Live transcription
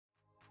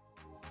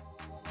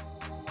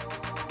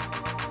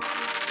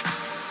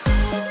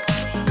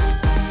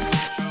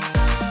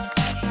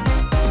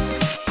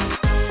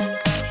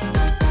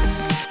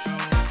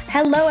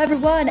Hello,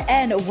 everyone,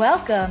 and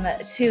welcome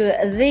to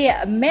the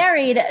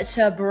Married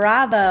to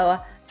Bravo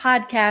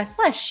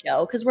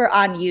podcast/show, because we're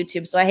on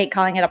YouTube, so I hate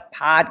calling it a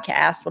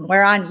podcast when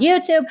we're on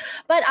YouTube.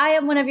 But I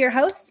am one of your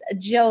hosts,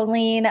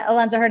 Jolene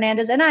Alenza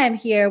Hernandez, and I am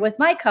here with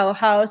my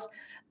co-host,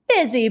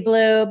 Busy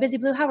Blue. Busy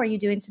Blue, how are you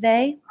doing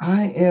today?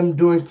 I am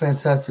doing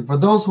fantastic. For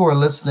those who are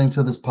listening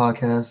to this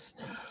podcast,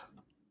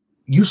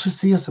 you should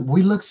see us.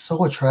 We look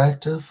so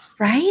attractive,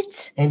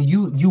 right? And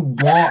you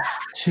want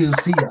to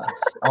see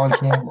us on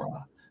camera.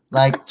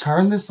 Like,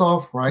 turn this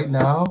off right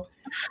now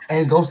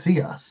and go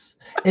see us.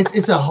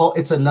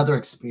 It's another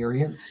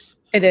experience.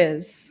 It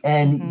is.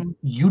 And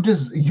you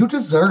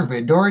deserve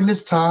it during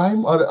this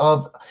time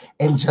of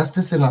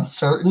injustice and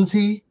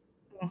uncertainty.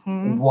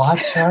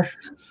 Watch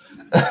us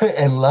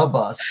and love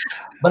us.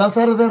 But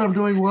outside of that, I'm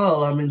doing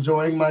well. I'm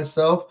enjoying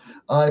myself.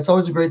 It's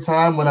always a great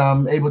time when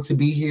I'm able to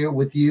be here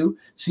with you.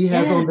 She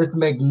has on this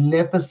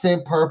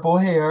magnificent purple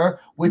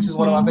hair, which is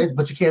one of my favorites,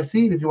 but you can't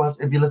see it if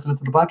you're listening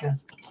to the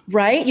podcast.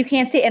 Right? You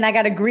can't see it. And I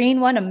got a green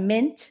one, a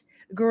mint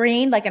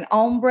green, like an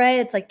ombre.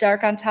 It's like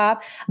dark on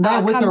top.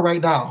 Not with her right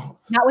now.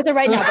 Not with her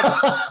right now.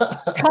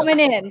 But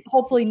coming in,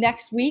 hopefully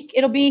next week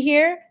it'll be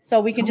here. So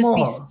we can just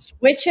be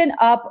switching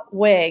up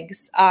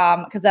wigs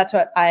because that's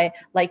what I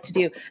like to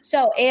do.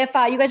 So if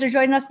you guys are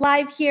joining us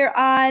live here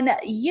on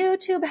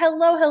YouTube,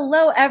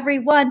 hello,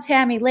 everyone.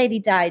 Tammy, Lady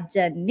Di,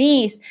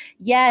 Denise.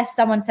 Yes,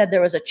 someone said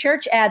there was a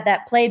church ad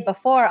that played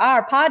before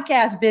our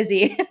podcast,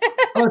 Busy.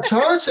 A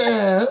church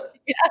ad?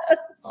 Yes.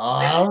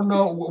 I don't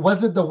know.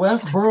 Was it the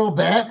Westboro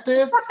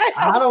Baptist?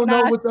 I don't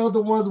know what the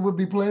other ones would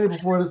be playing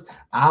before this.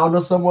 I don't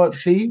know. Someone,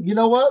 see, you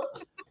know what?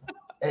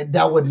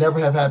 That would never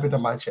have happened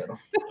on my channel.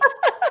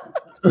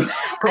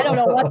 I don't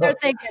know what they're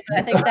thinking, but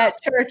I think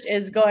that church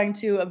is going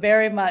to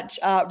very much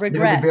regret.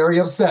 They'll be very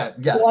upset,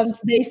 yes.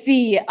 Once they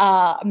see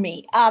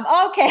me.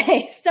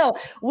 Okay, so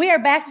we are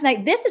back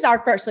tonight. This is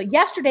our first. So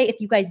yesterday, if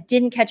you guys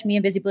didn't catch me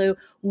and Busy Blue,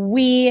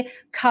 we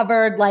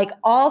covered like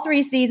all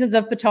 3 seasons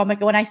of Potomac.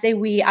 And when I say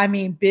we, I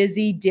mean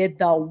Busy did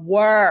the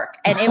work.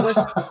 And it was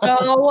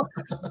so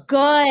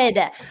good.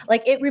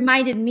 Like, it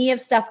reminded me of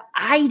stuff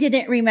I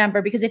didn't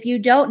remember, because if you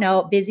don't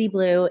know, Busy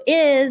Blue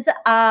is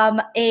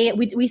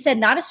we said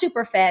not a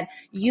super fan.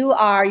 You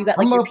got like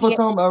I'm your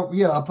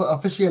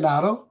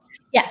aficionado.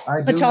 Yes,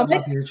 I Potomac. do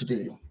have my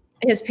PhD.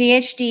 His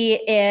PhD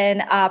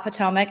in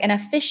Potomac, an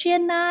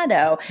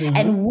aficionado.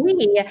 And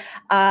we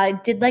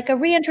did like a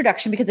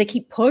reintroduction because they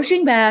keep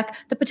pushing back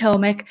the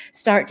Potomac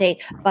start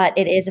date, but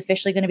it is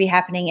officially going to be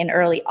happening in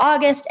early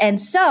August.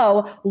 And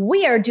so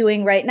we are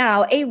doing right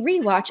now a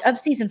rewatch of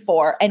season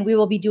 4, and we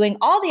will be doing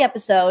all the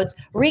episodes,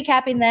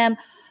 recapping them,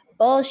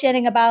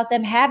 bullshitting about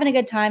them, having a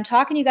good time,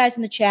 talking to you guys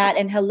in the chat,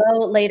 and hello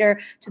later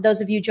to those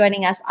of you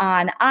joining us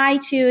on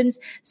iTunes.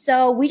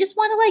 So we just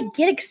want to like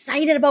get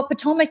excited about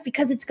Potomac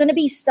because it's going to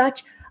be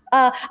such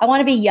I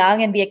want to be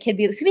young and be a kid.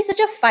 It's going to be such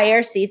a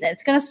fire season.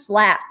 It's going to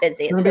slap,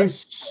 Busy. It's going to be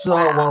so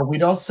well. We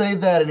don't say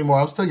that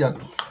anymore. I'm still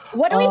young.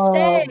 What do we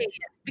say?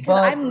 Because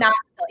I'm not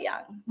still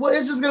young. Well,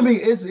 it's just going to be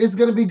it's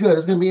going to be good.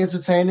 It's going to be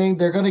entertaining.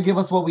 They're going to give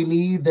us what we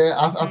need.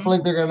 I feel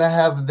like they're going to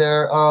have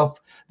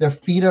their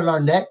feet on our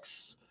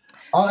necks.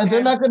 And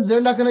they're not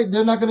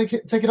gonna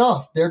take it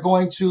off. They're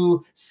going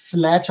to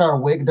snatch our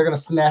wig. They're gonna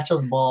snatch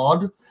us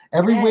bald.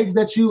 Every wig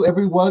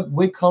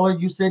wig color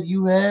you said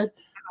you had,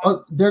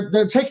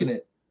 they're taking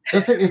it.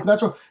 It's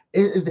natural.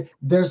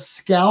 They're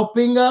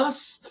scalping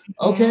us.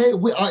 Okay,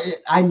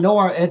 I know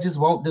our edges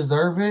won't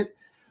deserve it,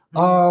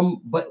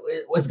 but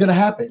it's gonna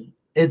happen.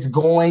 It's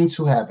going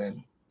to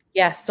happen.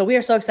 Yes. So we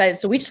are so excited.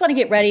 So we just want to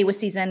get ready with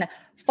season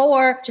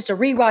 4, just a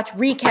rewatch,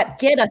 recap,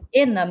 get us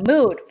in the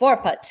mood for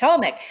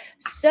Potomac.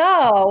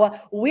 So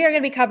we are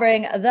going to be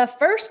covering the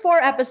first 4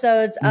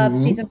 episodes of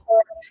season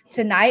 4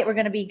 tonight. We're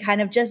going to be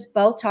kind of just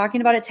both talking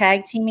about it,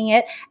 tag teaming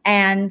it.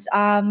 And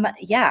I'm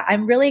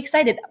really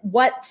excited.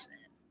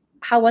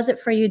 How was it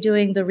for you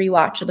doing the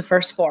rewatch of the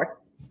first 4?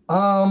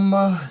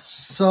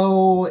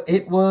 So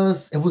it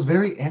was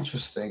very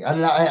interesting.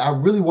 I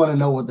really want to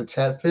know what the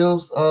chat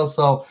feels.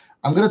 So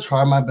I'm gonna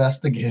try my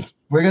best again.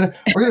 We're gonna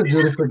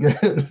do this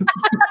again.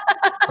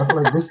 I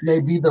feel like this may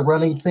be the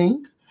running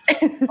thing.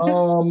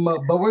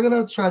 But we're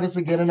gonna try this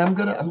again, and I'm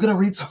gonna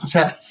read some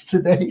chats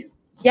today.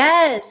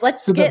 Yes,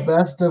 the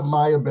best of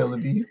my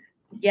ability.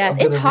 Yes,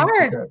 it's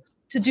hard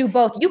to do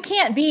both. You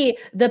can't be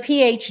the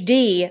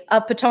PhD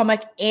of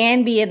Potomac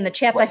and be in the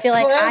chats. I feel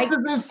like class is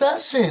in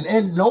session,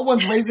 and no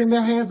one's raising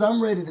their hands.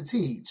 I'm ready to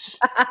teach.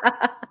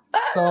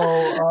 So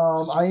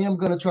I am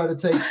gonna try to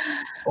take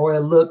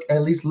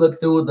at least look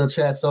through the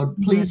chat. So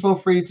please feel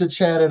free to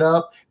chat it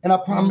up. And I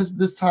promise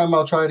this time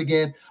I'll try it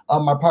again.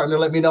 My partner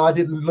let me know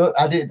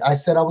I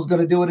said I was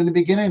gonna do it in the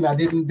beginning, and I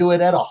didn't do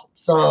it at all.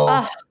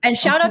 So and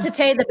shout out to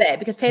Tay the Bay,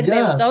 because Tay the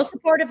Bay was so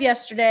supportive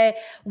yesterday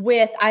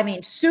with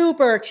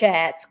super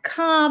chats,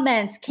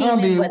 comments came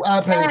in with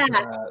I paid for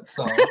that.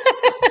 So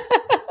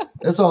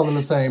it's all in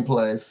the same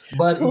place.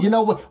 But you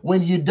know,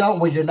 when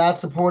you're not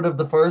supportive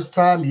the first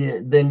time,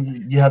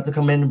 then you have to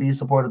come in and be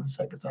supportive the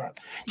second time.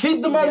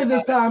 Keep the money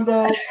this time,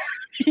 though.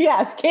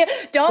 Yes,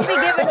 don't be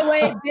giving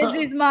away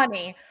Busey's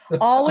money.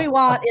 All we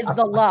want is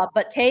the love.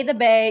 But Tay the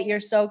Bay, you're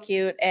so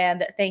cute,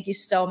 and thank you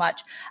so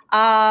much.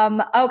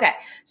 Okay,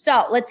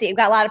 so let's see. We've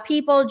got a lot of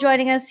people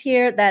joining us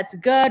here. That's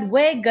good.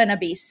 Wig gonna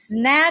be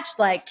snatched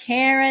like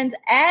Karen's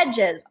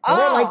edges.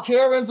 Oh, like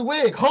Karen's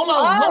wig. Hold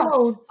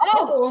on.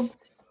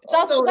 It's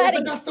all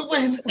sweaty. That's the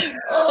win.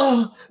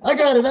 Oh, I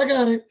got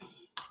it.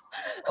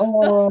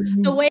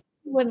 The way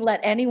wouldn't let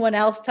anyone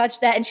else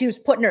touch that, and she was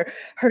putting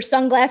her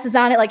sunglasses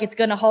on it like it's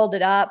gonna hold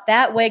it up.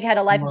 That wig had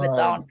a life of its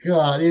own.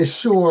 God, it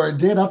sure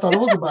did. I thought it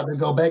was about to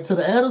go back to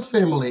the Addams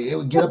Family. It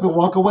would get up and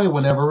walk away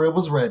whenever it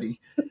was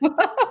ready.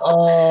 But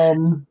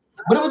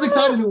it was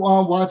exciting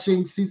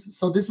watching season.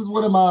 So this is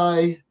one of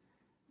my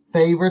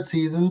favorite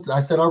seasons. I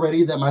said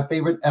already that my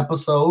favorite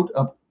episode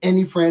of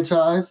any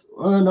franchise,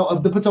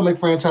 of the Potomac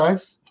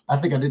franchise, I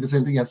think I did the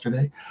same thing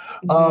yesterday,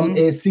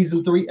 is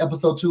season 3,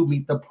 episode 2,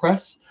 Meet the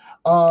Press.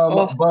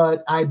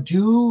 But I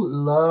do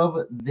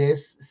love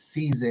this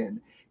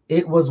season.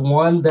 It was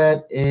one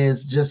that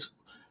is just,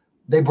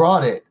 they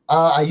brought it.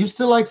 I used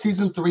to like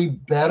season 3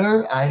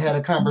 better. I had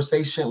a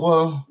conversation,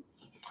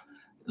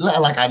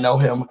 like I know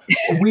him.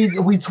 We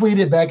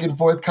tweeted back and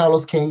forth.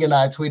 Carlos King and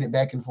I tweeted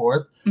back and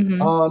forth.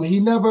 He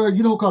never,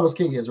 you know who Carlos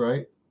King is,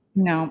 right?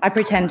 No, I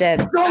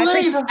pretended.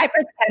 I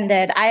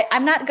pretended.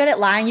 I'm not good at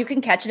lying. You can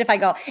catch it if I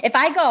go,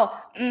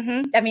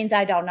 that means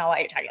I don't know what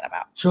you're talking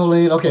about.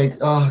 Jolene, okay.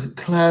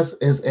 Class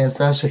is in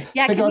session.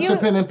 Yeah, take out your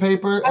pen and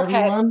paper,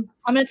 everyone.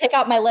 I'm going to take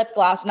out my lip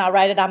gloss and I'll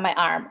write it on my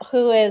arm.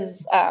 Who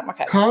is,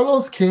 okay.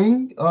 Carlos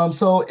King.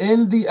 So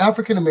in the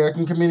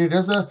African-American community,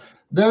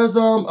 there's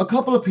a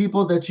couple of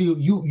people that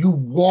you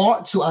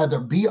want to either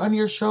be on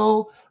your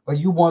show or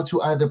you want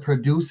to either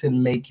produce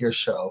and make your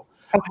show.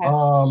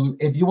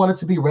 Okay. If you want it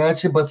to be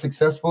ratchet but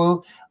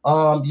successful,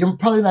 you're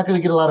probably not going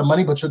to get a lot of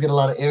money, but you'll get a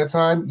lot of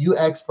airtime. You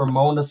ask for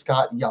Mona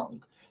Scott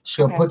Young.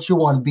 She'll put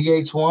you on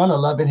VH1, a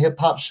Love and Hip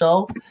Hop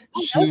show.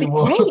 She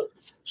will. Great.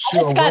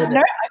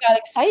 I got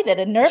excited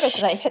and nervous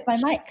and I hit my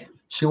mic.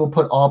 She will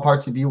put all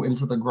parts of you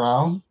into the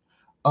ground,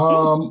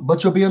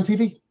 but you'll be on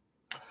TV.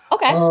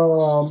 Okay.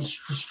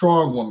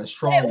 Strong woman.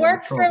 It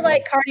worked for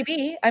like Cardi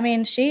B. I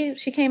mean, she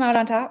came out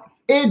on top.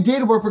 It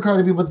did work for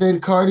Cardi B, but then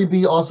Cardi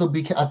B also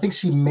became, I think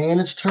she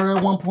managed her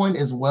at one point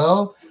as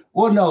well.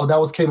 Well, no, that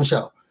was K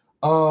Michelle.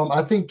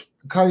 I think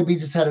Cardi B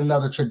just had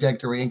another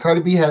trajectory, and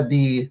Cardi B had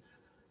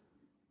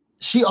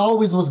she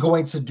always was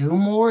going to do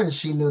more, and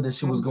she knew that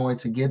she was going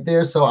to get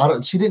there.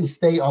 So she didn't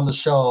stay on the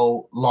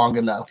show long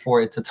enough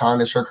for it to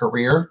tarnish her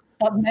career.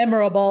 But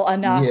memorable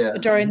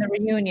enough during the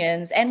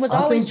reunions, and was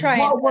always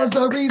trying. What was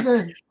the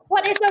reason?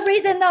 What is the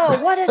reason, though?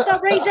 What is the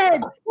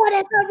reason? What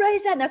is the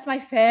reason? That's my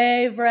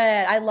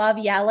favorite. I love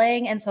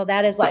yelling, and so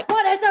that is like,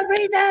 what is the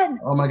reason?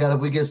 Oh my God! If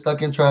we get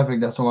stuck in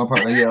traffic, that's when my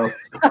partner yells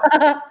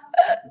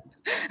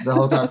the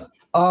whole time.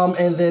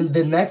 And then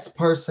the next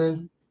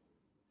person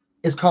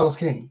is Carlos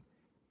King.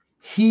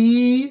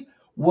 He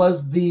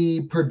was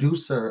the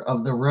producer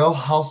of The Real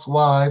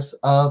Housewives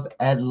of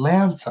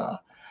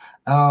Atlanta.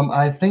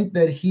 I think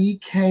that he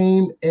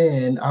came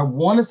in, I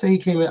want to say he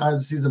came in either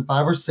season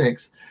 5 or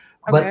 6,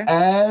 but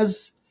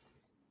as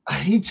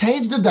he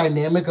changed the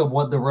dynamic of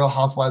what The Real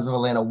Housewives of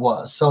Atlanta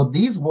was. So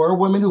these were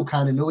women who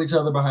kind of knew each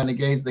other behind the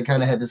gates. They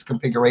kind of had this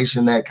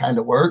configuration that kind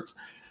of worked.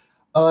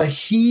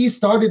 He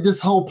started this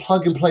whole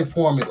plug and play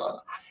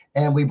formula,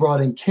 and we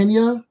brought in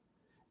Kenya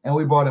and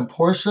we brought in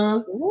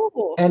Portia.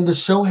 Ooh. And the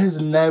show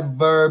has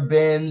never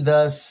been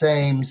the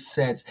same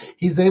since.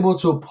 He's able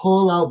to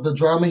pull out the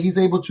drama. He's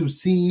able to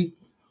see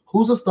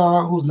who's a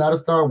star, who's not a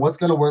star, what's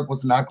going to work,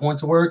 what's not going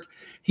to work.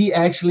 He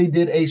actually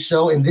did a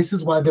show, and this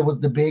is why there was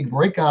the big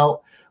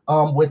breakout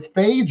with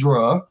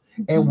Phaedra,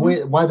 and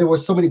why there were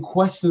so many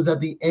questions at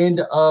the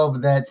end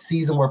of that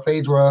season where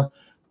Phaedra,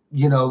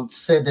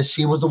 said that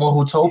she was the one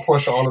who told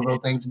Portia all of those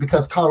things,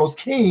 because Carlos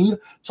King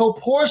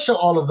told Phaedra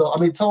all of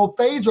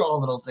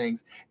those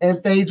things,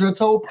 and Phaedra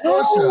told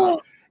Portia.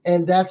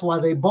 And that's why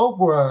they both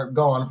were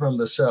gone from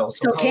the show.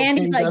 So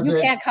Candy's like, you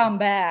can't come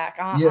back.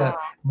 Yeah,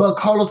 but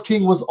Carlos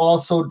King was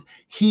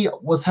he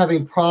was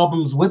having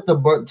problems with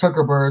the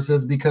Tucker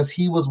Burses because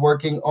he was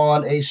working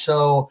on a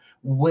show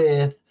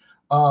with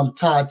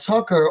Todd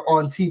Tucker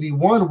on TV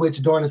One,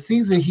 which during the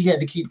season he had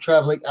to keep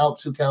traveling out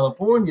to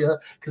California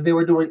because they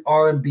were doing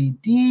R&B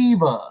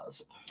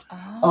divas.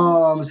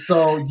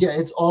 So yeah,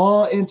 it's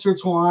all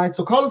intertwined.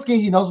 So Carlos King,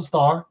 he knows a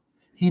star.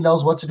 He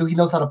knows what to do. He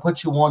knows how to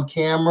put you on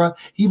camera.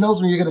 He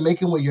knows when you're going to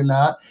make it, when you're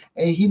not.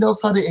 And he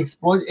knows how to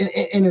exploit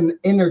in an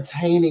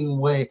entertaining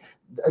way.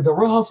 The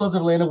Real Housewives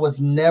of Atlanta was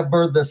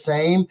never the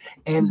same.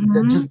 And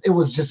it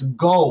was just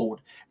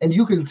gold. And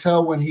you can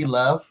tell when he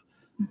left,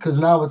 because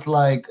now it's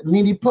like,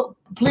 Nene,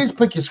 please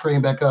pick your screen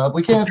back up.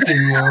 We can't see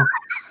you.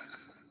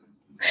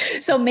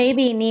 So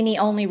maybe Nene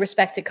only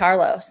respected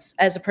Carlos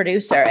as a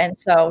producer. And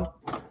so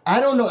I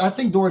don't know. I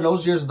think during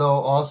those years,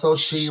 though, also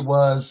she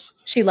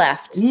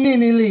left.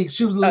 Nene leaked.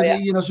 She was,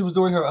 she was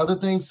doing her other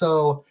thing.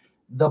 So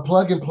the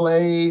plug and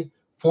play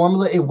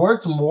formula, it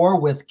worked more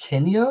with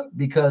Kenya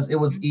because it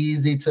was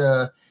easy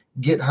to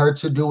get her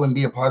to do and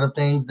be a part of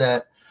things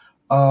that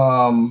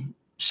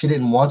she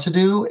didn't want to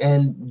do,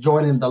 and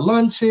joining the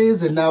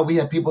lunches. And now we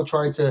have people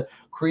trying to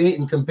create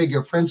and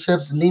configure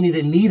friendships. Nene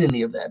didn't need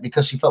any of that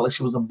because she felt like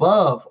she was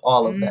above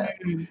all of that.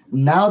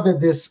 Now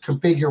that this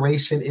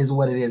configuration is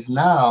what it is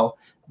now,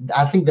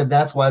 I think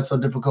that's why it's so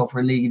difficult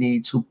for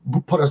Nene to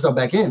put herself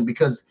back in,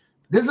 because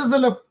this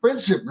isn't a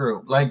friendship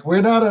group. Like,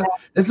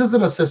 this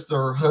isn't a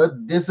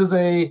sisterhood. This is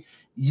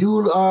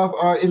you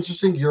are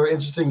interesting, you're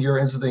interesting, you're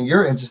interesting,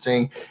 you're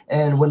interesting.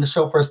 And when the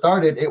show first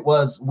started, it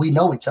was, we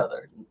know each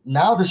other.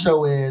 Now the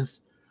show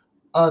is,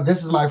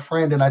 this is my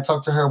friend, and I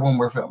talk to her when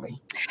we're filming.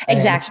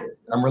 Exactly.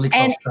 And I'm really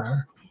close to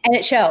her. And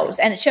it shows,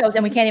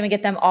 and we can't even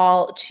get them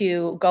all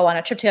to go on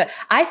a trip to it.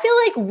 I feel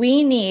like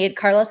we need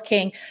Carlos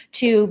King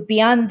to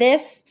be on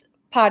this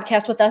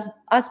podcast with us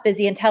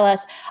Busy, and tell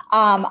us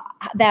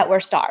that we're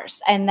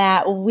stars and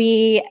that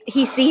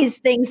he sees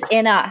things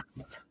in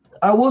us.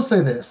 I will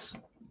say this.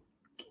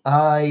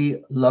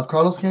 I love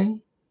Carlos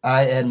King.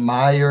 I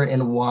admire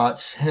and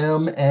watch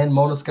him and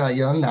Mona Scott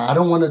Young. Now, I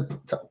don't want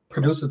to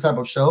produce this type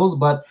of shows,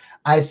 but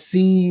I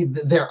see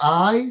their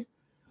eye.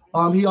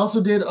 He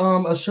also did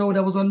a show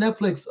that was on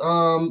Netflix,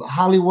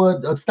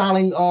 Hollywood,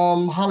 Styling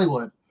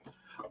Hollywood,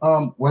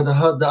 where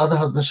the other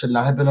husband should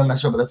not have been on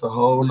that show, but that's a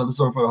whole nother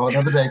story for a whole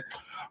other day.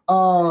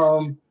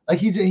 Like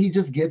he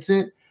just gets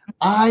it.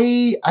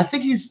 I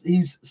think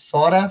he's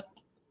sought after.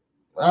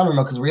 I don't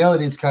know, because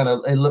reality is kind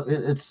of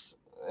it's.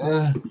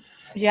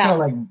 Kind of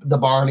like the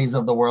Barneys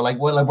of the world. Like,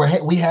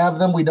 we have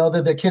them. We know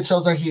that the kid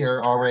shows are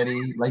here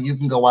already. Like, you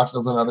can go watch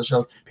those on other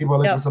shows. People are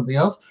looking for something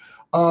else.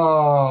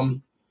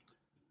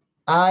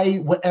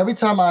 Every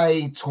time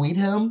I tweet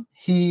him,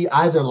 he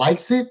either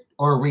likes it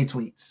or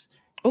retweets.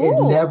 Ooh. It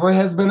never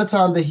has been a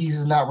time that he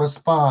has not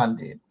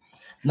responded.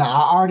 Now,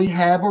 I already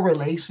have a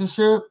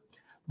relationship,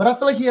 but I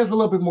feel like he has a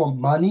little bit more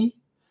money,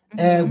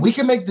 and we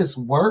can make this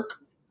work.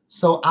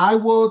 So I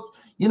will.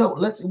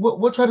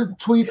 We'll try to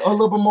tweet a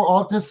little bit more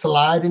often,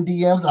 slide in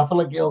DMs. I feel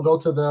like it'll go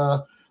to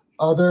the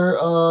other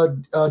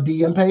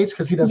DM page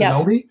because he doesn't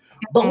know me.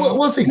 But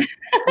we'll see.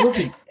 We'll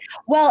see.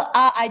 Well,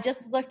 I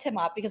just looked him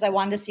up because I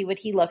wanted to see what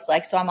he looked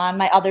like. So I'm on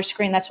my other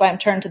screen. That's why I'm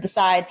turned to the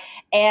side.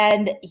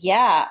 And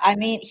yeah, I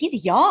mean,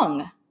 he's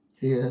young.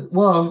 Yeah.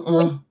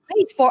 Well,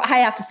 he's 4. I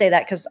have to say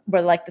that because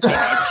we're like the same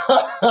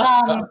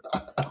age.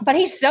 But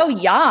he's so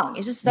young.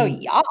 He's just so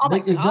young. Oh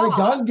the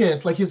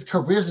youngest, like his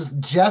career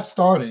just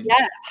started.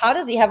 Yes. How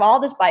does he have all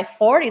this by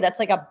 40? That's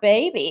like a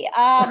baby.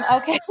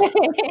 Okay.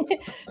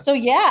 So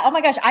yeah. Oh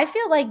my gosh. I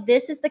feel like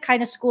this is the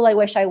kind of school I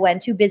wish I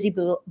went to, Busy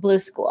Blue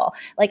School.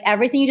 Like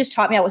everything you just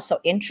taught me, I was so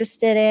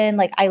interested in.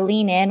 Like I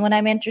lean in when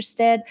I'm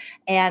interested,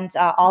 and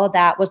all of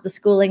that was the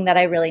schooling that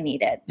I really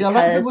needed. Yeah, a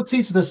lot of people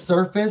teach the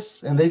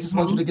surface, and they just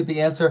want you to get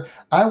the answer.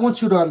 I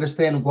want you to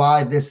understand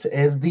why this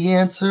is the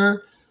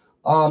answer.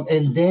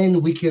 And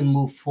then we can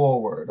move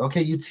forward.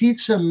 Okay, you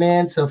teach a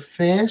man to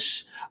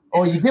fish,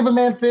 or you give a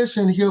man fish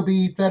and he'll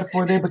be fed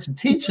for a day, but you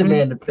teach a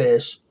man to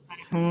fish,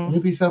 and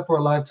he'll be fed for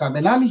a lifetime.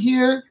 And I'm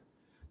here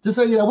just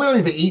so you know, we don't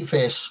even eat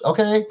fish,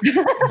 okay?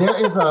 There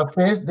is a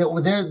fish,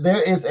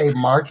 there is a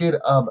market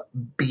of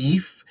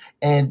beef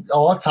and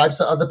all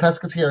types of other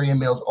pescatarian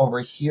meals over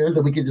here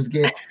that we can just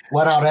get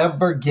without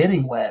ever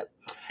getting wet.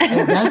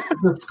 And that's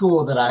the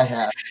school that I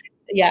have.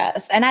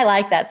 Yes, and I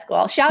like that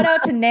school. Shout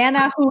out to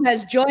Nana, who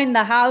has joined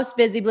the house,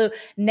 Busy Blue.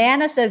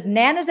 Nana says,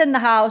 Nana's in the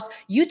house.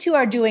 You two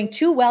are doing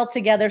too well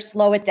together.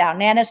 Slow it down.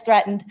 Nana's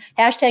threatened.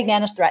 Hashtag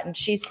Nana's threatened.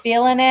 She's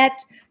feeling it.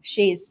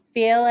 She's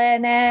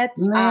feeling it.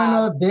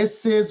 Nana,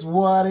 this is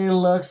what it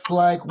looks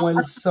like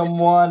when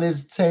someone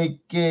is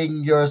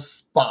taking your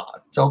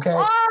spot, okay?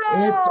 Oh!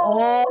 It's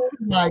all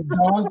my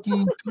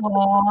Donkey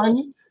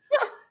Kong.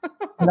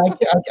 And I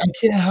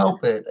can't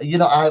help it. You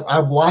know,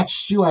 I've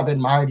watched you. I've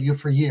admired you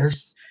for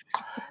years.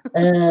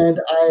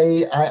 And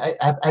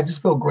I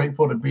just feel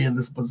grateful to be in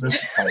this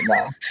position right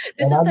now.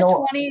 This is the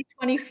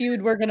 2020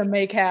 feud we're gonna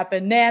make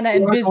happen. Nana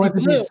and Busy Blue. You're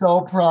going to be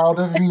so proud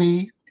of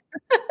me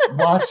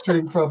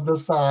watching from the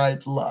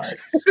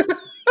sidelines.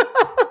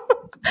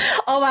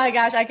 Oh my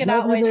gosh, I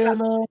cannot wait to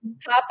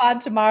hop on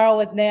tomorrow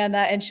with Nana,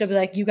 and she'll be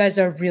like, "You guys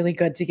are really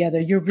good together.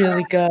 You're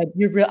really good.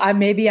 You're real.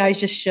 Maybe I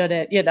just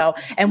shouldn't, you know."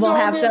 And we'll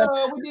have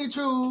to. We need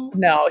you.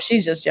 No,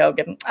 she's just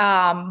joking.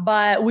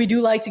 But we do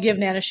like to give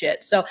Nana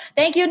shit. So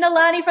thank you,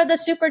 Nalani, for the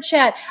super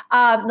chat.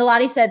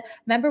 Nalani said,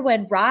 "Remember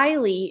when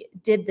Riley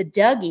did the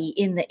Dougie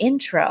in the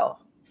intro?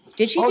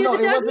 Did she do the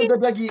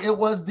Dougie? It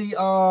wasn't the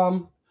Dougie.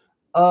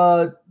 It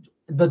was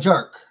the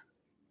jerk.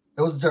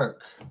 It was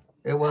jerk.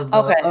 It was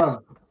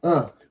the,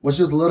 when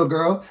she was a little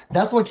girl.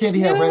 That's when Candy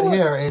had red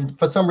hair, and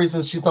for some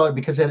reason she thought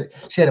because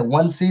she had a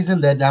one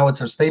season that now it's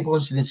her staple,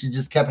 and she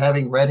just kept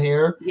having red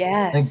hair.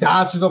 Yes. Thank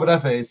God she's over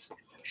that face.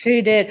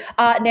 She did.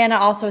 Nana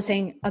also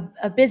saying,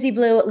 a Busy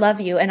Blue,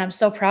 love you, and I'm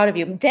so proud of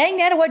you. Dang,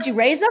 Nana, what'd you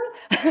raise them?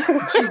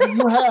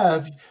 You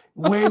have.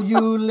 When you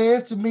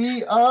lift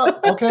me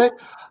up, okay?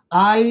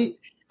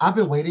 I've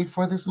been waiting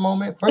for this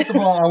moment. First of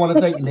all, I want to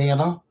thank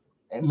Nana,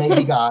 and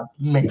maybe God,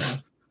 maybe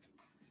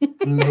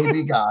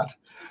God.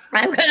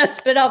 I'm gonna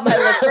spit out my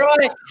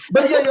LaCroix.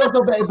 But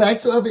so back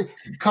to everything.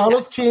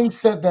 Carlos King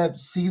said that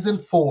season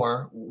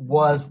 4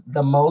 was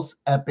the most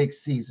epic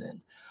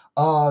season.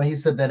 He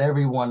said that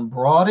everyone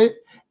brought it,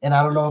 and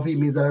I don't know if he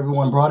means that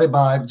everyone brought it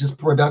by just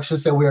production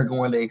said we are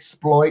going to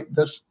exploit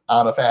the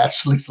out of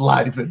Ashley's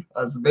life and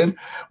husband.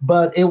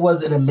 But it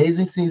was an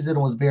amazing season.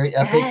 It was very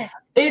epic. Yes.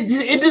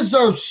 It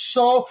deserves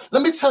so.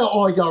 Let me tell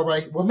all y'all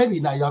well, maybe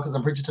not y'all because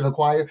I'm preaching to the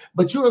choir,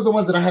 but you are the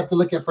ones that I have to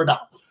look at for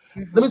now.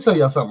 Mm-hmm. Let me tell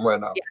y'all something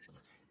right now. Yes.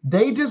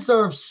 They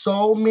deserve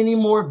so many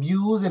more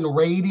views and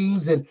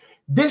ratings, and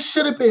this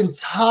should have been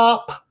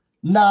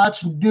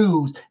top-notch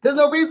news. There's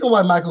no reason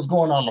why Michael's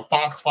going on the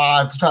Fox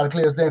 5 to try to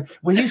clear his name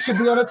when he should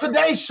be on a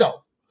Today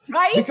Show.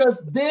 Right?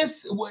 Because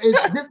this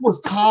was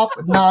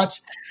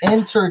top-notch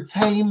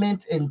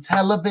entertainment and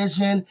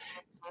television.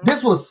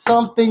 This was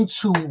something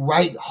to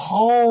write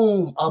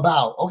home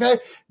about. Okay,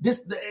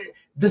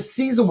 the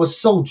season was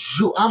so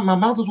my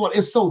mouth was watering.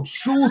 It's so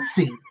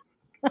juicy.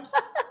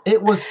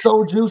 It was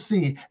so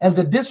juicy, and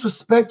the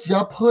disrespect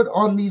y'all put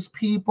on these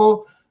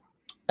people,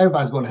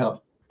 everybody's going to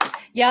hell.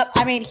 Yep.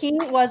 I mean, he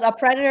was a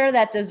predator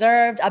that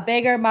deserved a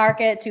bigger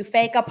market to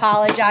fake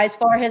apologize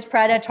for his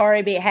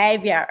predatory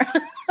behavior.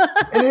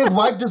 And his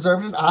wife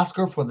deserved an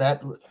Oscar for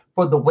that,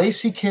 for the way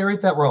she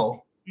carried that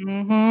role.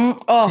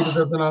 Mm-hmm. Oh. She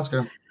deserved an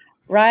Oscar.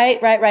 Right.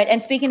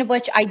 And speaking of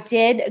which, I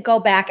did go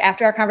back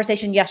after our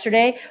conversation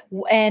yesterday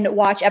and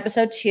watch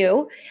episode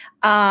 2,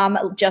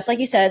 just like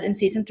you said in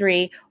season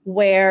 3,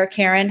 where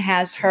Karen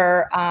has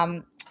her,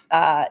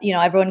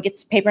 everyone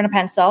gets paper and a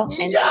pencil,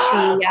 and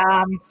she,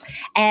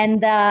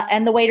 and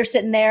the waiter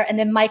sitting there, and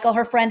then Michael,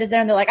 her friend, is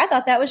there, and they're like, "I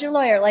thought that was your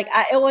lawyer." Like,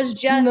 it was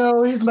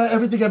just he's my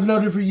everything. I've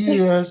known him for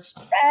years.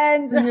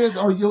 And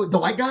oh, you the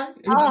white guy?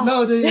 Oh.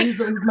 No, he's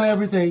my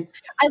everything.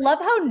 I love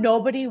how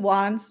nobody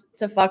wants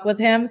to fuck with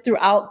him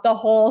throughout the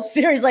whole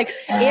series. Like,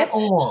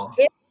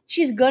 if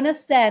she's gonna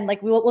send,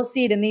 like, we'll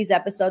see it in these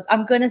episodes,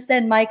 I'm gonna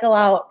send Michael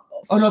out.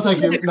 Oh, no,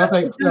 thank you. No,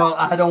 thanks. No,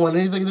 I don't want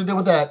anything to do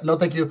with that. No,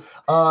 thank you.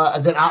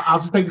 Then I'll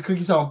just take the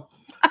cookies home.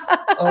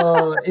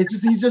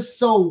 He's just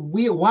so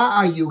weird. Why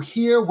are you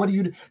here? What do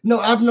you do? No,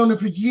 I've known him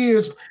for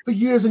years and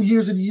years and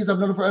years. I've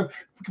known him forever.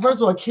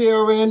 First of all,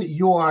 Karen,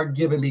 you are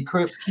giving me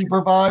Crips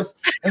Keeper vibes.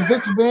 And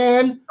this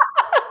man,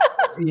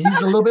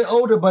 he's a little bit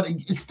older, but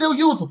it's still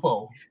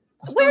youthful.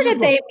 Where did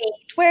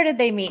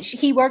they meet?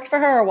 He worked for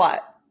her or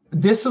what?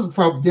 This is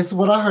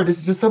what I heard. This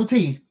is just some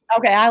tea.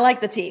 Okay, I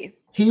like the tea.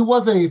 He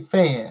was a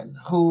fan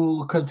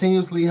who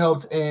continuously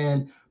helped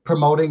in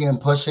promoting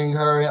and pushing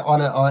her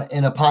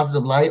in a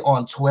positive light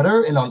on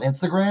Twitter and on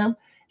Instagram.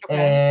 Okay.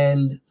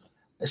 And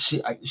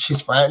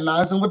she's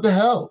fraternizing with the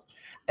help.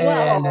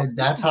 And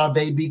that's how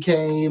they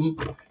became.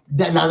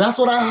 Now, that's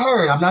what I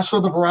heard. I'm not sure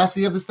the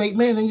veracity of the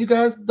statement, and you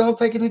guys don't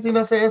take anything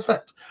I say as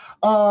fact.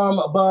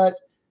 But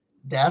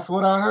that's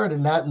what I heard.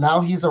 And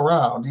now he's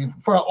around.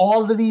 For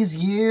all of these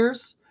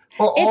years,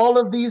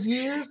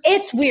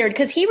 it's weird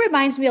because he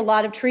reminds me a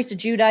lot of Teresa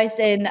Giudice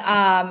in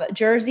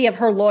Jersey, of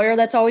her lawyer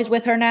that's always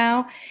with her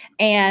now,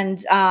 and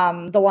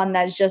the one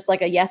that's just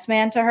like a yes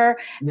man to her.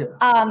 Yeah.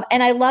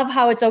 And I love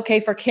how it's okay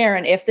for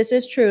Karen, if this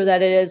is true,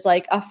 that it is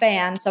like a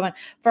fan, someone,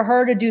 for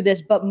her to do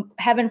this, but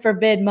heaven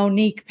forbid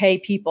Monique pay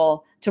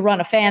people to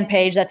run a fan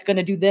page that's going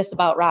to do this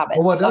about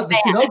Robin. Well, those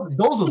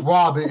was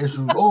Robin issues.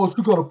 Oh,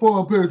 she got a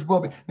fan page,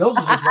 Robin. Those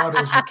are just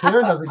Robin issues.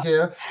 Karen doesn't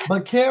care,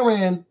 but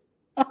Karen.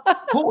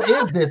 Who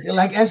is this?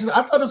 Like, I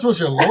thought this was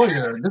your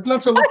lawyer. This is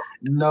not your lawyer.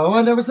 No,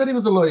 I never said he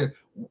was a lawyer.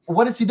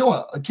 What is he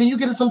doing? Can you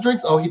get us some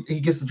drinks? Oh, he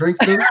gets the drinks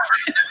too.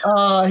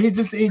 He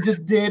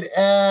just did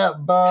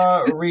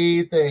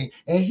everything.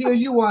 And here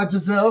you are,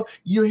 Giselle.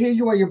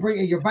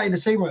 You're biting the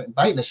shade room.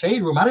 Biting the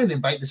shade room. I didn't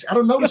invite I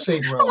don't know the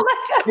shade room. Oh,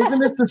 isn't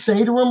this the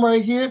shade room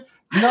right here?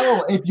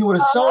 No, if you would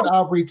have showed,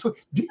 I'll retweet.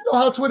 Do you know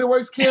how Twitter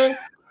works, Karen?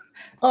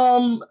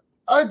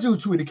 I do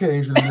tweet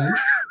occasionally.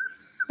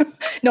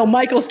 No,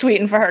 Michael's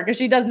tweeting for her because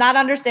she does not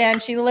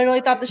understand. She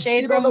literally thought the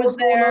shade room was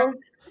there.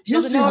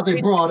 You see what they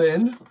brought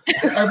in.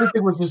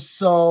 Everything was just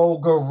so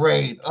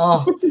great.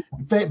 Oh,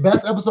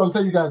 best episode. I'll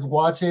tell you guys,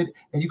 watch it,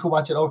 and you can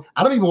watch it over.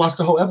 I don't even watch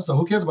the whole episode.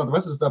 Who cares about the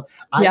rest of the stuff?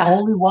 I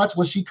only watch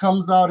when she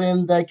comes out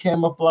in that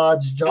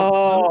camouflage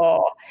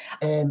jumpsuit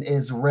and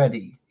is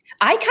ready.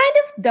 I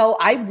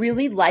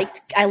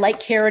like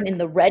Karen in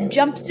the red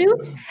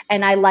jumpsuit,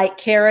 and I like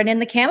Karen in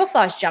the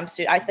camouflage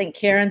jumpsuit. I think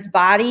Karen's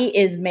body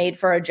is made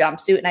for a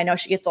jumpsuit, and I know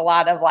she gets a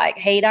lot of like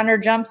hate on her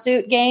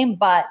jumpsuit game,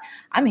 but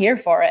I'm here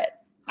for it.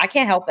 I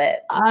can't help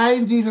it.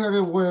 I need her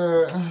to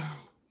wear.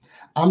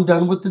 I'm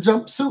done with the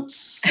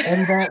jumpsuits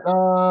and that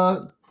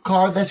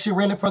car that she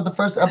rented for the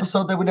first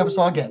episode that we never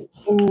saw again.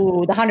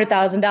 Ooh, the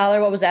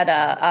 $100,000. What was that?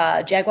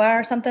 A Jaguar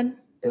or something?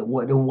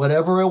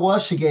 Whatever it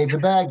was, she gave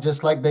it back,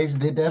 just like they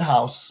did that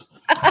house.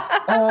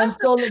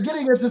 So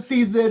getting into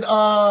season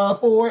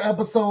 4,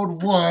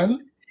 episode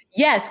 1.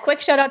 Yes, quick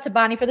shout out to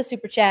Bonnie for the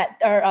super chat.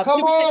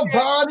 Come on,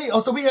 Bonnie.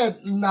 Oh, so we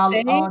had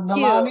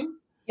Nalani.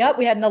 Yep,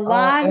 we had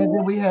Nalani. And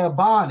then we have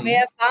Bonnie.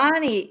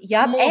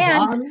 Yep,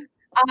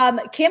 and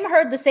Kim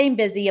heard the same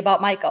busy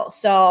about Michael.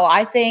 So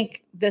I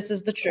think this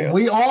is the truth.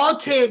 We all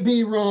can't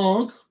be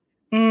wrong.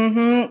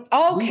 Mm-hmm.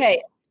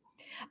 Okay.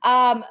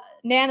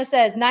 Nana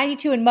says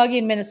 92 and muggy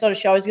in Minnesota.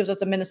 She always gives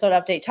us a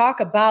Minnesota update.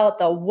 Talk about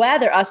the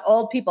weather. Us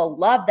old people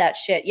love that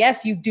shit.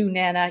 Yes, you do,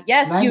 Nana.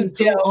 Yes, you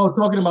do.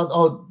 Talking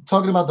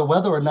about the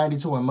weather, or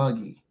 92 and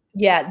muggy.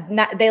 Yeah,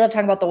 they love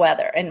talking about the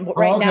weather. And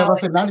right now, I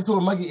said 92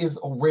 and muggy is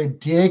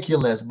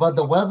ridiculous. But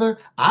the weather,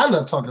 I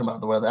love talking about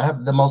the weather. I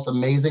have the most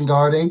amazing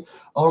garden.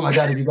 Oh my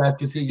god, if you guys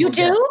can see, you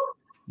do?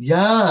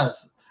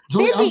 Yes,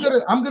 Julie,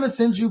 I'm gonna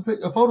send you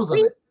photos of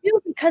it.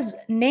 Because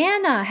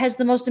Nana has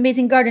the most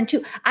amazing garden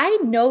too. I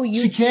know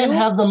you. She can't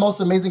have the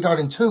most amazing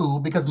garden too,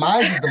 because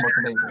mine is the most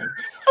amazing.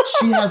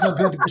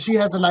 She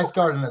has a nice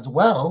garden as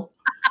well.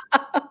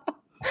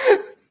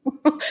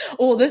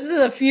 Oh, this is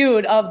the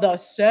feud of the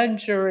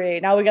century.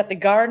 Now we got the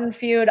garden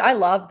feud. I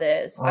love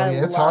this.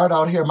 It's hard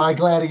out here. My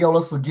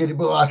gladiolas will get it,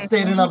 but I'm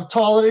standing up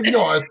taller than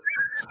yours.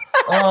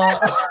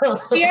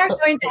 We are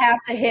going to have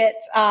to hit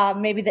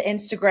maybe the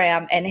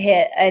Instagram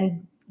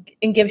and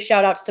give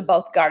shout outs to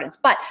both gardens.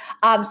 But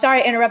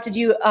sorry I interrupted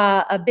you.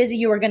 Busy.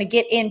 You were going to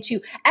get into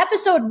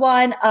episode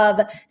 1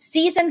 of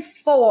season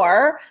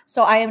 4.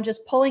 So I am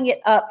just pulling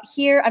it up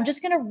here. I'm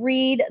just going to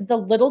read the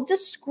little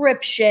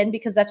description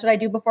because that's what I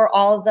do before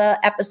all of the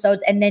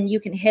episodes. And then you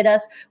can hit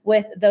us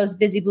with those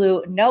Busy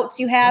Blue notes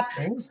you have.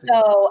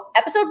 So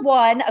episode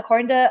 1,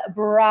 according to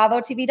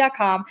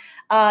BravoTV.com,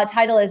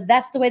 title is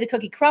That's the Way the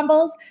Cookie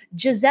Crumbles.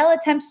 Giselle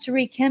attempts to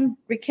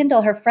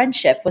rekindle her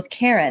friendship with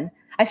Karen.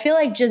 I feel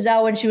like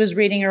Giselle when she was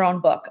reading her own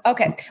book.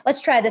 Okay,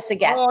 let's try this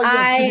again. Oh,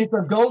 yes, she needs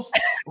a ghost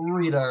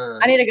reader.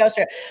 I need a ghost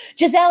reader.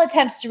 Giselle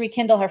attempts to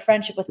rekindle her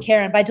friendship with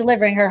Karen by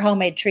delivering her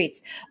homemade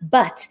treats,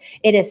 but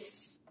it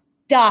is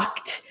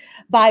stalked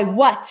by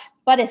what?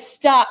 But is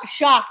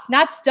shocked,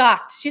 not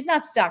stalked. She's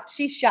not stalked.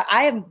 She's shocked.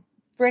 I am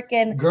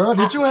freaking. Girl,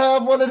 did you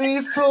have one of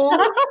these too?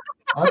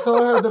 I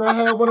told her that I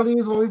had one of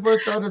these when we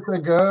first started. I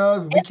said,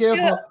 girl, be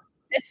careful.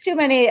 It's too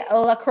many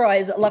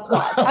LaCroix.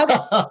 Okay.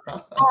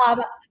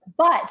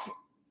 But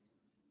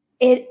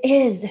it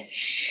is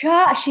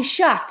she's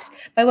shocked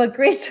by what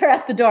greets her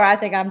at the door. I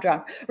think I'm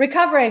drunk.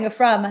 Recovering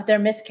from their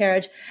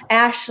miscarriage,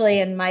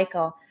 Ashley and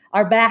Michael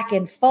are back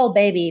in full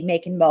baby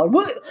making mode.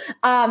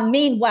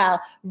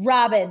 Meanwhile,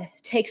 Robin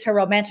takes her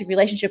romantic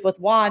relationship with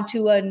Juan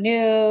to a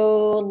new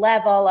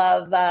level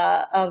of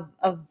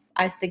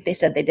I think they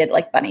said they did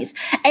like bunnies.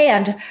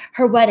 And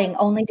her wedding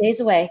only days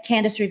away,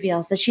 Candace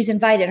reveals that she's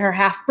invited her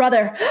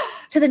half-brother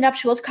to the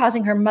nuptials,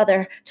 causing her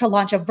mother to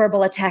launch a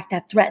verbal attack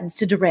that threatens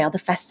to derail the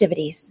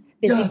festivities.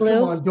 Busy Blue,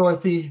 come on,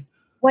 Dorothy.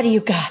 What do you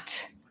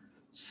got?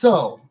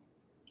 So,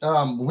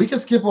 we can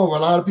skip over a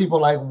lot of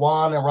people like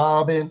Juan and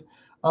Robin.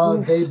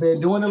 They've been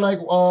doing it like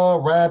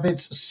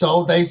rabbits,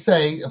 so they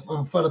say,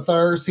 for the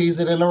 3rd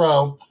season in a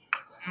row.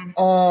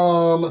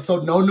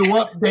 So no new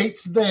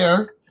updates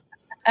there.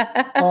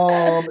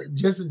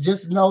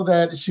 Just know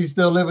that she's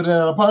still living in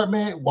an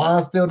apartment.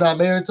 Juan's still not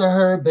married to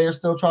her. They're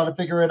still trying to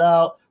figure it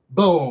out.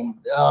 Boom.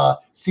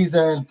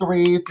 Season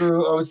 2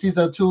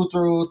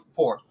 through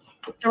 4.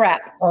 It's a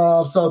wrap.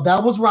 So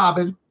that was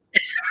Robin.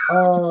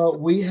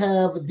 We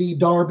have the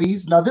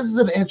Darbys. Now this is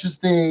an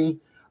interesting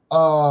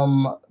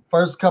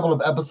first couple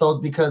of episodes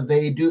because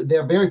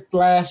they're very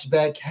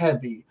flashback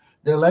heavy.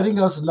 They're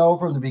letting us know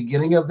from the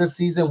beginning of this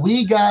season.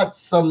 We got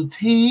some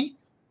tea.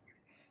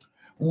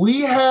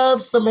 We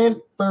have some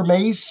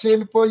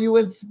information for you,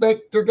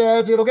 Inspector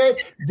Gadget,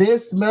 okay?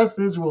 This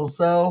message will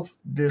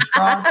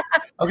self-destruct.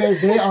 Okay,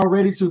 they are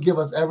ready to give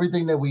us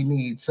everything that we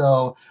need.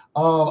 So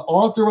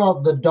all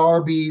throughout the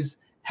Darbys,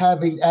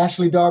 having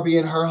Ashley Darby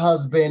and her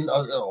husband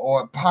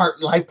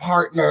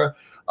partner,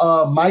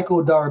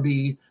 Michael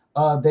Darby,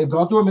 they've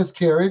gone through a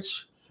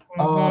miscarriage.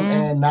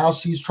 And now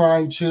she's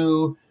trying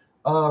to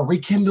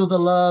rekindle the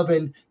love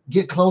and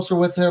get closer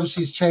with him.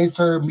 She's changed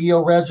her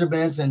meal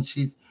regimens and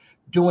she's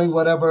doing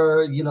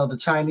whatever, the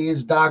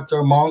Chinese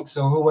doctor, monks,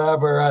 or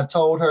whoever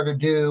told her to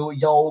do,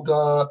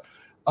 yoga,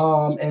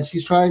 and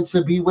she's trying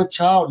to be with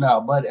child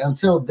now. But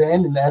until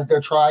then, and as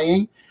they're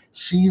trying,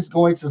 she's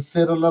going to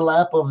sit on the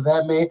lap of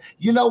that man.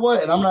 You know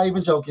what? And I'm not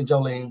even joking,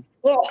 Jolene.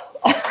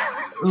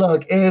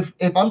 Look, if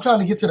I'm trying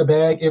to get to the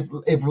bag,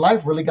 if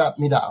life really got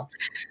me down,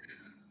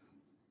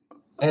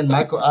 and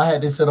I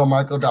had to sit on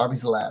Michael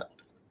Darby's lap.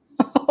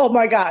 Oh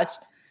my gosh!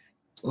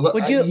 Look,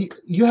 would you?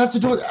 You have to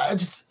do it.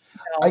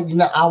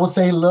 I would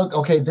say, look,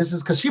 okay, this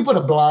is because she put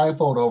a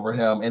blindfold over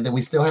him, and then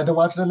we still had to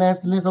watch the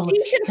nastiness.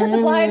 She should put the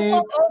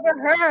blindfold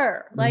over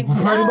her. Like,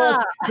 pretty much.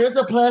 Here's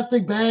a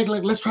plastic bag.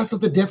 Like, let's try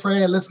something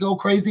different. Let's go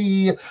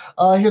crazy.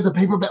 Here's a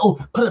paper bag. Oh,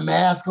 put a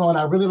mask on.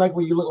 I really like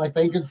when you look like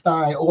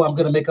Frankenstein. Oh, I'm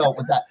gonna make out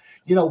with that.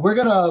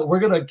 We're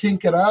gonna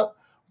kink it up,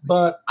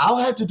 but I'll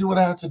have to do what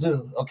I have to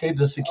do, okay,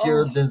 to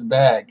secure this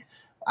bag.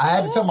 I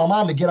had to tell my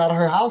mom to get out of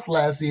her house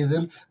last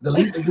season. The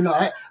least,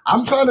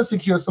 I'm trying to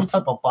secure some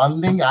type of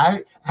funding.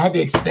 I had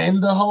to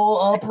extend the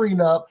whole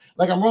prenup.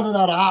 Like, I'm running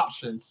out of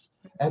options.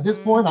 At this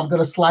point, I'm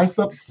going to slice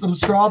up some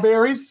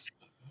strawberries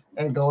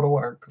and go to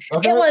work.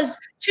 Okay? It was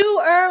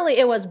too early.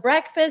 It was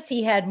breakfast.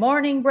 He had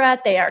morning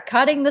breath. They are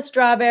cutting the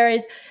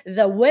strawberries.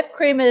 The whipped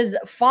cream is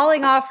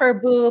falling off her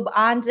boob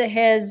onto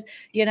his,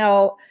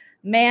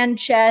 man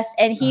chest,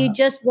 and he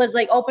just was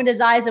like opened his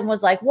eyes and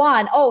was like,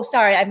 Juan, oh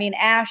sorry, I mean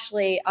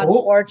Ashley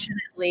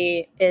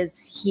unfortunately is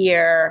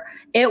here.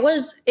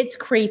 It's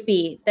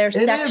creepy. They're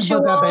sexual.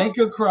 Is, but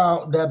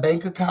that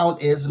bank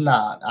account is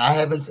not. I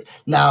haven't seen,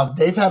 now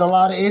they've had a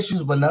lot of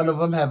issues, but none of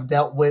them have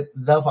dealt with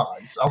the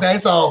funds. Okay,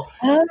 so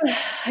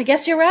I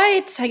guess you're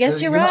right.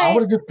 I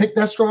would have just picked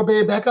that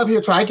strawberry back up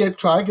here. Try again.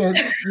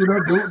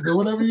 Do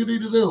whatever you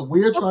need to do.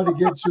 We're trying to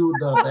get you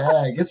the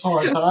bag. It's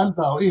hard times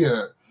out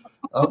here.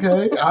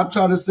 Okay, I'm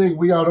trying to sing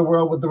 "We Are the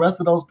World" with the rest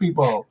of those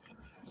people.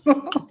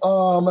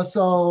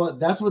 So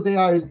that's what they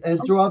are,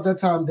 and throughout that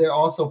time, they're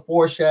also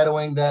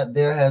foreshadowing that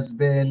there has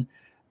been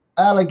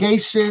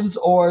allegations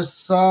or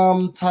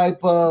some type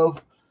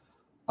of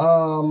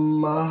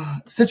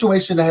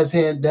situation that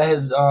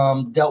has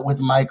dealt with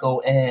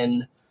Michael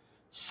and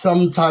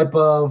some type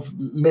of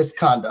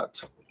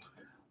misconduct.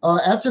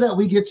 After that,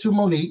 we get to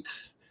Monique.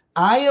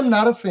 I am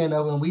not a fan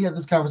of, and we had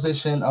this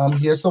conversation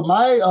here. So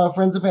my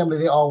friends and family,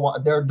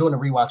 they're doing a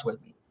rewatch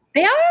with me.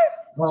 They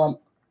are?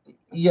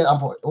 Yeah,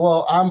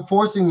 I'm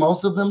forcing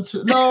most of them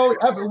to. No,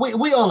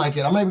 we all like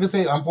it. I'm not even gonna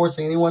say I'm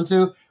forcing anyone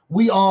to.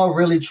 We all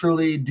really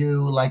truly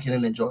do like it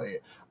and enjoy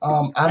it.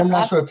 I'm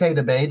not sure if Tay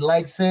Debate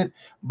likes it,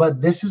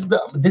 but this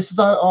is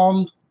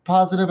our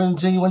positive and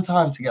genuine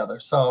time together.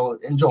 So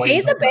enjoy.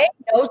 Tay Debate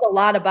knows a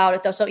lot about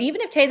it though. So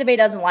even if Tay Debate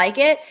doesn't like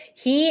it,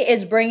 he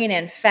is bringing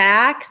in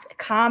facts,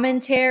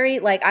 commentary.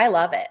 Like I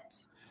love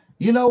it.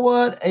 You know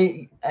what?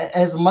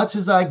 As much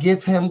as I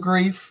give him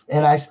grief,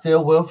 and I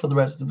still will for the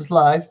rest of his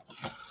life,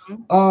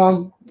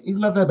 he's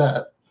not that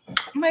bad. Oh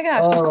my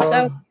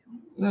gosh,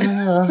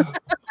 yeah.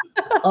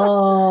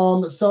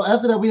 So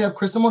after that, we have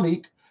Chris and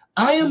Monique.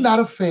 I am not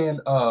a fan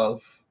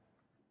of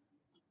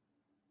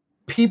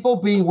people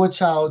being with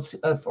child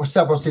for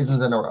several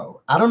seasons in a row.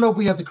 I don't know if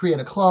we have to create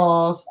a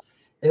clause.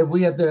 If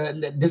we have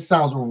to, this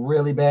sounds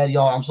really bad,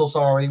 y'all. I'm so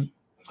sorry.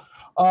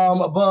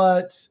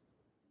 But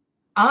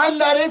I'm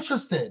not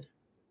interested.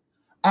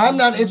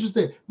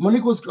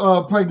 Monique was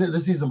pregnant the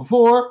season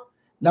before.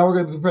 Now we're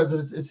going to be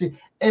president.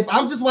 If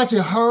I'm just watching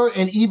her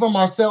and Eva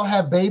Marcel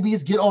have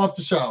babies, get off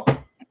the show.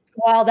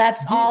 Well,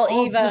 that's all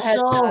Eva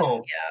has done.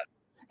 Yeah.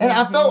 And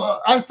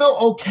I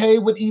felt okay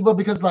with Eva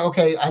because, like,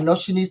 okay, I know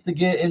she needs to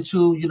get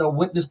into,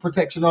 witness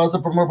protection or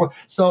something.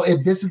 So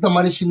if this is the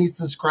money she needs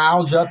to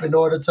scrounge up in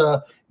order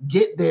to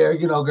get there,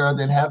 girl,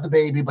 then have the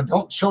baby, but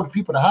don't show the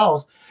people the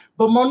house.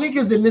 But Monique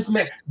is in this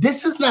man.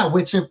 This is not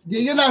Richard.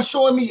 You're not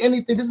showing me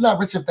anything. This is not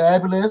Richard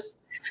Fabulous.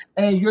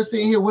 And you're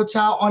sitting here with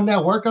child on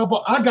that workout.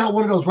 But I got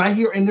one of those right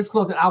here in this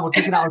closet. I will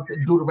take it out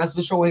and do the rest of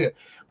the show here.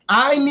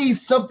 I need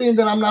something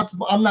that I'm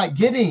not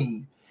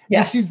getting.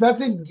 Yes.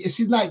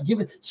 She's not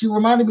giving. She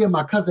reminded me of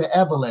my cousin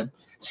Evelyn.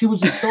 She was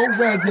just so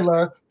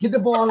regular. Get the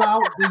ball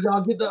out.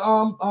 Y'all get the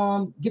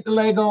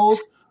Legos.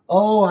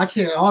 Oh, I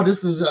can't. Oh,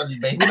 this is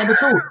baby number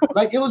 2.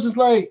 Like, it was just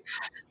like,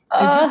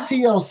 is this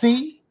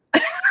TLC?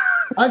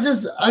 I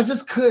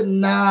just could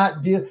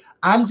not deal.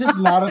 I'm just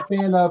not a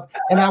fan of,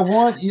 and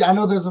I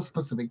know there's a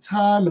specific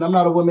time, and I'm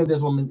not a woman.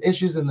 There's women's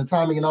issues and the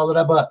timing and all of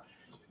that, but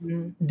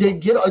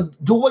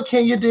do what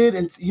Kenya did,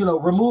 and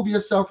remove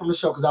yourself from the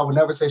show, because I would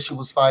never say she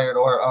was fired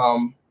or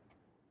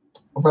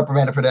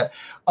reprimanded for that.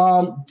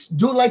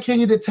 Do like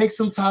Kenya did, take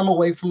some time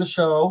away from the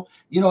show,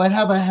 and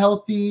have a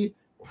healthy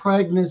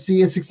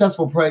pregnancy, a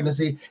successful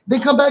pregnancy.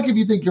 Then come back if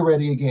you think you're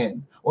ready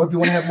again, or if you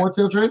want to have more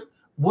children.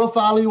 We'll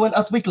follow you on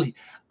Us Weekly.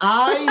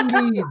 I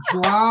need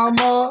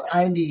drama.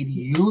 I need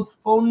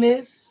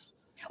youthfulness.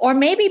 Or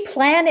maybe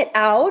plan it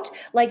out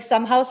like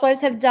some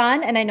housewives have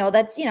done. And I know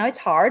that's, it's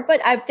hard,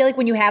 but I feel like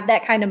when you have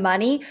that kind of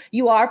money,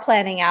 you are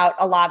planning out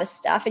a lot of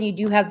stuff, and you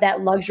do have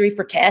that luxury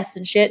for tests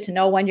and shit to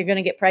know when you're going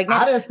to get pregnant.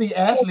 I just see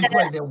Ashley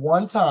pregnant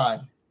one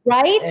time.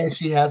 Right? And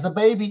she has a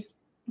baby.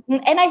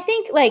 And I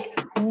think, like,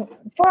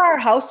 for our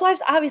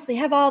housewives, obviously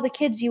have all the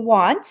kids you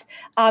want,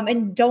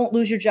 and don't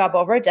lose your job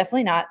over it.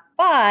 Definitely not.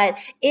 But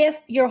if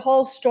your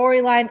whole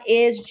storyline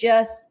is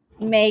just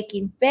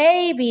making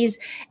babies,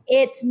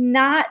 it's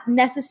not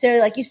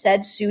necessarily, like you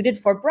said, suited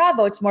for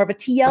Bravo. It's more of a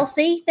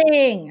TLC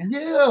thing.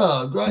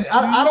 Yeah, right.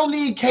 I don't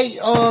need Kate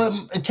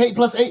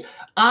plus 8.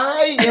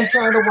 I am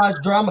trying to watch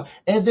drama.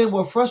 And then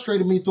what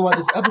frustrated me throughout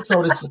this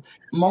episode is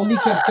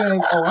Monique kept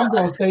saying, oh, I'm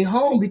going to stay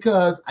home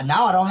because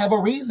now I don't have a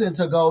reason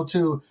to go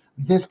to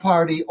this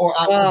party or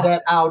out to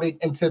that outing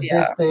and to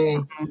this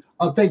thing.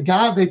 Thank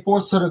God they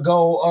forced her to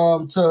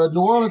go to New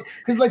Orleans,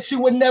 because like she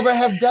would never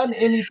have done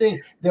anything.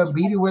 They're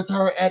meeting with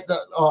her at the.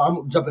 Oh,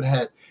 I'm jumping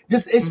ahead.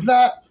 Just it's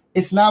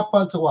not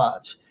fun to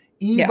watch.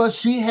 Eva,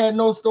 she had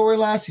no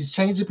storyline. She's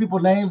changing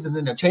people's names and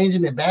then they're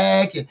changing it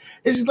back. And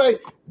it's just like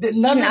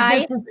none of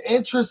this is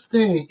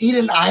interesting.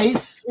 Eating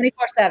ice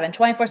 24/7,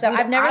 24/7.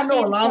 I've never seen. I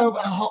know a lot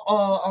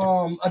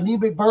of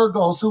anemic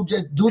Virgos who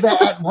just do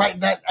that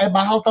at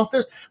my house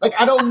downstairs. Like,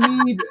 I don't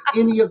need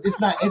any of this.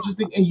 Not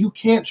interesting, and you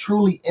can't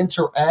truly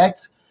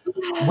interact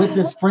with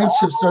this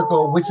friendship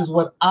circle, which is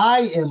what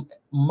I am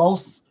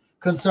most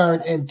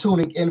concerned in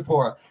tuning in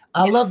for.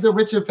 I love the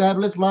Rich and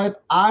Fabulous life.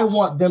 I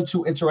want them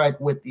to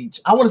interact with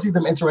I want to see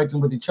them interacting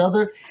with each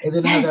other, and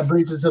then how that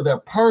bleeds into their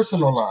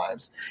personal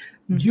lives.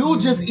 You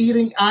just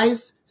eating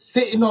ice,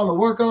 sitting on a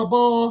workout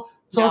ball,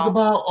 talk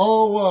about,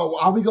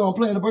 are we going to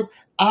plan a birthday?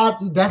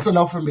 That's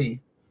enough for me.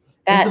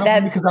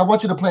 Because I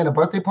want you to plan a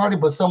birthday party,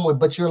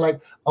 but you're like,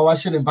 oh, I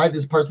should invite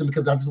this person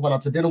because I just went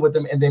out to dinner with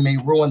them and they may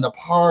ruin the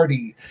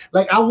party.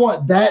 Like, I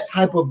want that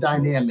type of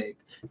dynamic.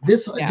 I'm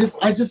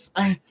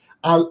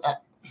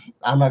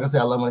not gonna say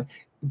I love her.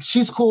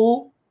 She's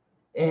cool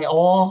and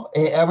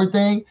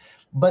everything,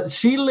 but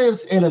she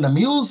lives in an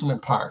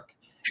amusement park,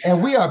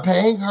 and we are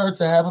paying her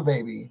to have a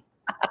baby.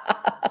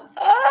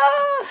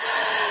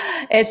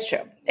 It's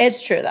true.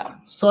 It's true though.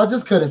 So I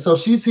just couldn't. So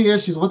she's here.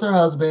 She's with her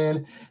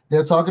husband.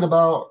 They're talking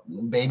about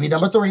baby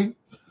number 3.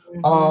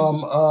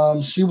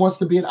 She wants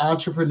to be an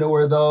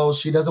entrepreneur though.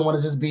 She doesn't want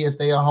to just be a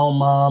stay-at-home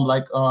mom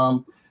like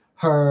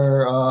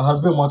her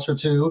husband wants her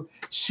to.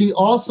 She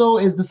also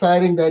is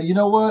deciding that, you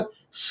know what?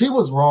 She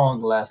was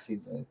wrong last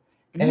season.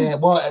 And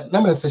I'm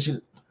gonna say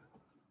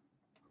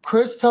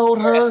Chris told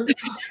her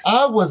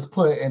I was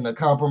put in a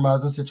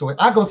compromising situation.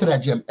 I go to that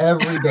gym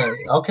every day.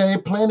 Okay.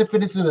 Planet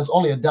Fitness is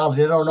only $1.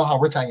 They don't know how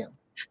rich I am.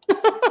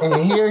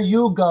 And here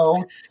you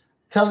go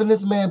telling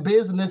this man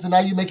business, and now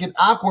you make it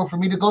awkward for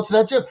me to go to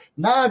that gym.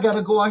 Now I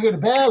gotta go out here to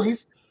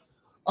Bally's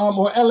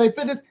or LA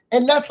Fitness,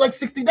 and that's like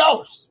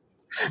 $60.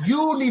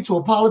 You need to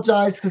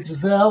apologize to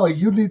Giselle, or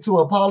you need to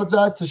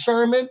apologize to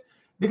Sherman,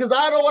 because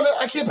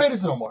I can't pay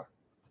this no more.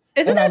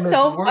 Isn't that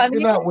so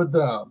funny? Out with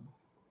them.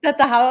 That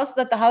the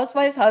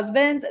housewives'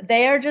 husbands,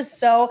 they are just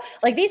so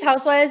like these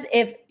housewives.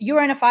 If you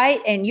are in a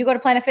fight and you go to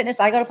Planet Fitness,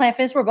 I go to Planet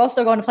Fitness, we're both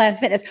still going to Planet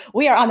Fitness.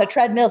 We are on the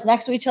treadmills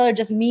next to each other,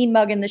 just mean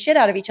mugging the shit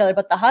out of each other.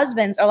 But the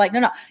husbands are like, no,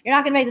 you're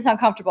not going to make this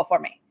uncomfortable for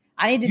me.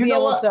 I need to be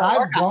able to.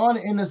 I've gone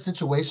in a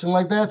situation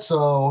like that.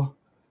 So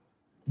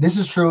this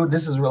is true.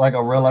 This is like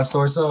a real life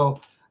story.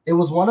 So it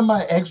was one of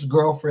my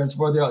ex-girlfriends.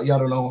 For y'all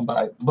don't know him,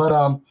 but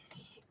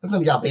it's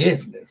none of y'all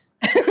business.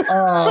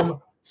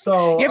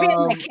 So you're being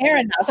like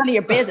Karen now. It's none of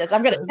your business.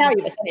 I'm going to tell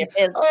you it's none of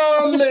your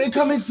business.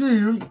 Coming to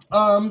you.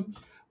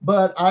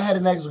 But I had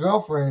an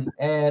ex-girlfriend,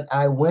 and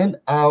I went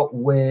out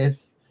with.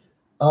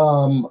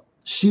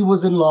 She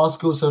was in law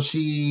school, so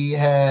she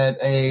had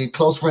a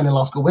close friend in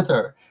law school with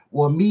her.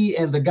 Well, me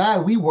and the guy,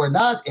 we were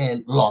not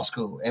in law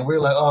school, and we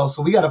were like, oh,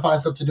 so we got to find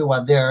stuff to do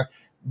while they're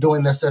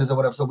doing their studies or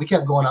whatever. So we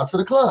kept going out to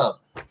the club.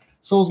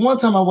 So it was one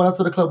time I went out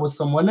to the club with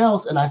someone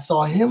else, and I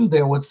saw him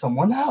there with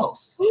someone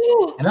else.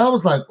 Ooh. And I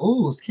was like,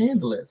 ooh,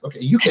 scandalous. Okay,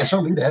 you can't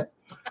show me that.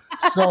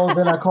 So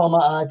then I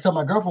tell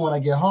my girlfriend when I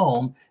get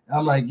home, and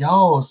I'm like,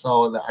 yo,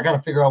 so I got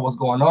to figure out what's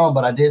going on.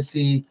 But I did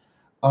see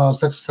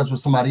such and such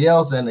with somebody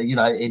else, and,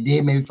 it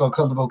did make me feel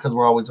comfortable because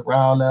we're always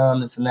around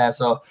them, this and that.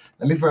 So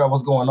let me figure out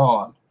what's going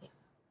on.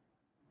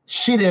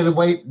 She didn't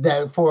wait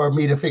for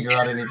me to figure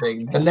out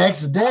anything. The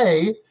next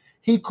day,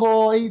 he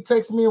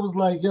texted me and was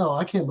like, yo,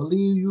 I can't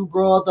believe you,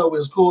 bro. I thought it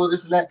was cool,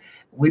 this and that.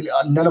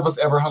 None of us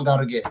ever hung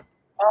out again.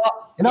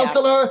 And I was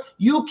telling her,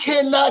 you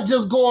cannot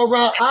just go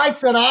around. I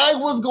said I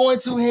was going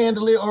to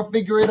handle it or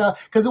figure it out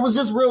because it was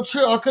just real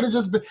chill. I could have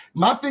just been,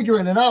 my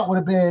figuring it out would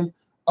have been,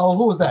 oh,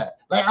 who was that?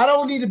 Like, I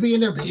don't need to be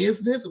in their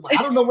business. I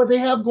don't know what they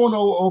have going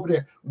on over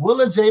there. Will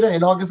and Jada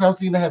and August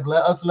Alsina have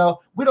let us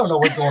know. We don't know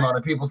what's going on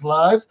in people's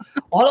lives.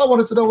 All I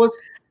wanted to know was,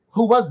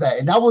 who was that?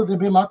 And that would have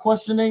been my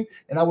questioning.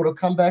 And I would have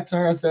come back to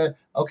her and said,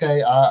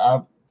 okay,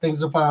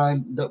 things are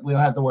fine. We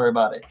don't have to worry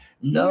about it.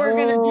 No. We're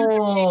gonna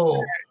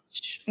do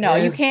no,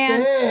 you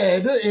can't.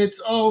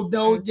 It's, oh,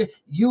 no,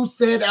 you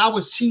said I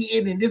was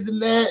cheating and this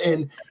and that.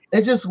 And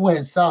it just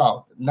went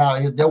south.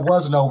 Now, there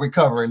was no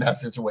recovery in that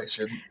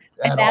situation.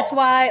 And that's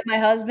why my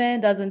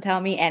husband doesn't tell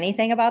me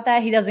anything about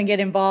that. He doesn't get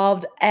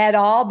involved at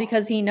all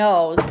because he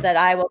knows that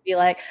I will be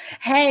like,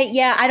 hey,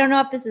 yeah, I don't know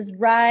if this is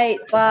right,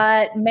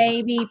 but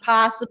maybe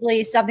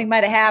possibly something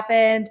might have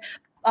happened.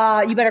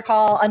 You better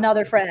call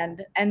another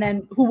friend. And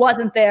then who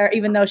wasn't there,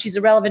 even though she's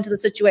irrelevant to the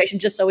situation,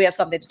 just so we have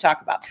something to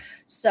talk about.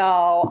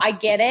 So I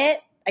get it.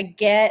 I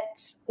get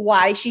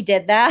why she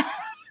did that.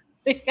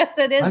 Because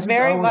it is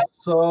very much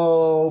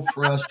so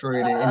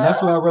frustrated. And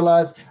that's when I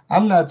realized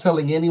I'm not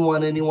telling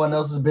anyone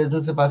else's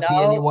business if I see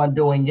anyone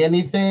doing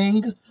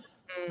anything.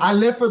 I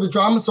live for the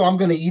drama, so I'm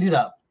going to eat it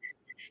up.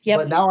 Yep.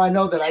 But now I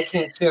know that I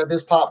can't share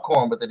this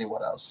popcorn with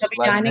anyone else. You'll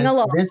be dining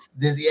alone. This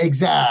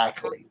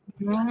exactly.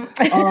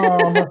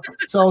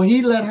 So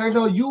he let her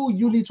know,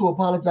 you need to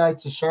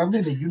apologize to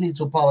Sherman and you need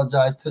to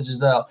apologize to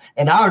Giselle.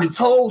 And I already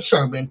told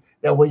Sherman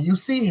that when you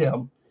see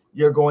him,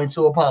 you're going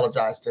to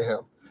apologize to him.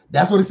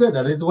 That's what he said.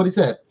 That is what he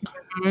said.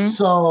 Mm-hmm.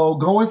 So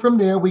going from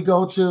there, we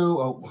go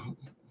to,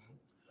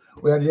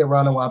 we already did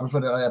Round and Whopper for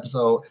the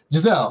episode.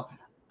 Giselle.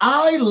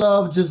 I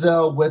love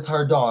Giselle with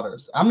her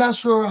daughters. I'm not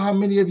sure how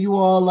many of you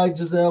all like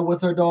Giselle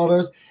with her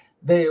daughters.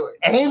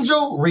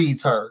 Angel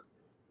reads her.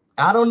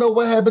 I don't know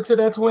what happened to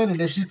that twin, and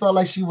if she felt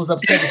like she was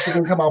upset that she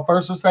didn't come out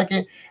first or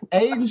second.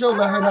 Angel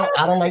let her know,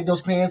 I don't like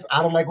those pants.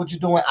 I don't like what you're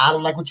doing. I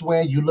don't like what you're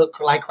wearing. You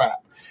look like crap.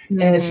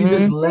 Mm-hmm. And she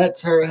just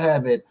lets her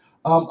have it.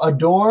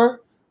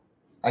 Adore,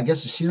 I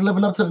guess she's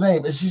living up to the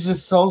name. And she's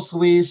just so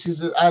sweet.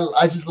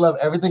 I just love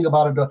everything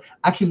about her.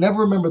 I can never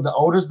remember the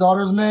oldest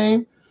daughter's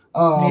name,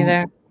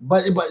 Neither.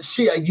 But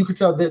you could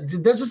tell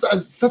that they're just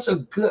such a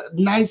good,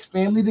 nice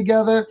family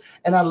together,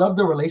 and I love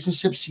the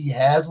relationship she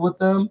has with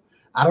them.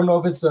 I don't know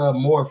if it's a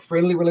more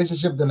friendly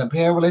relationship than a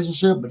parent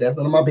relationship, but that's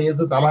none of my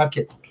business. I don't have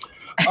kids.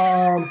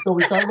 So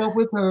we started off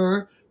with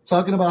her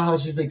talking about how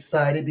she's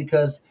excited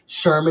because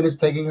Sherman is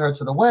taking her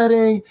to the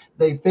wedding.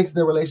 They fixed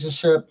their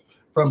relationship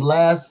from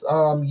last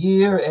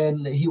year,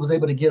 and he was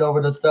able to get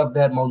over the stuff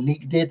that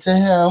Monique did to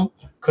him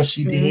because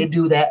she did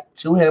do that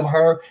to him,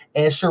 her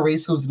and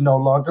Charisse, who's no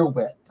longer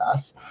with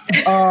us.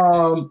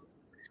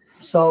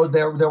 So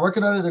they're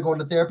working on it. They're going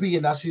to therapy,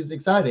 and now she's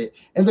excited,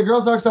 and the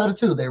girls are excited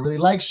too. They really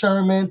like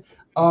Sherman,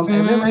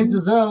 and they like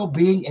Gizelle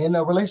being in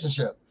a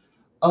relationship.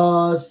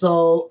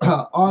 So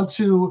on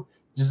to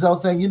Gizelle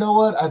saying, you know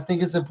what? I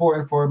think it's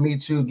important for me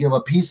to give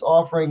a peace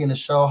offering and to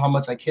show how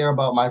much I care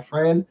about my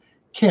friend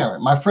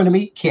Karen, my friend of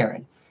me,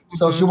 Karen.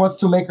 So she wants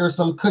to make her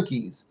some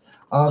cookies.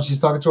 She's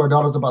talking to her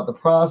daughters about the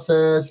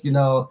process. You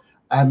know,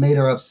 I made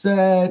her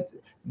upset.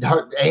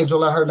 Angel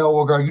let her know,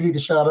 well, girl, you need to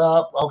shut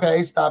up.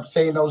 Okay, stop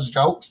saying those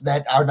jokes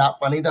that are not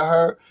funny to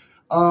her.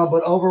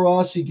 But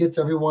overall, she gets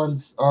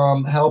everyone's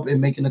help in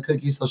making the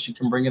cookies so she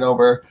can bring it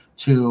over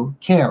to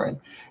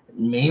Karen.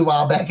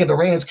 Meanwhile, back at the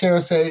ranch,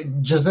 Karen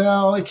said,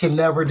 Gizelle can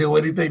never do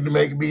anything to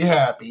make me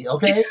happy,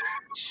 okay?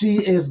 She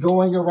is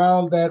going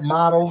around that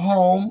model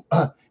home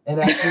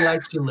and acting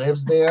like she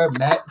lives there.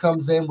 Matt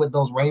comes in with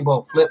those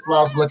rainbow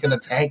flip-flops looking a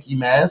tanky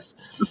mess.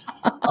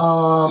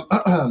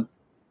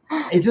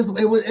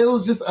 It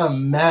was just a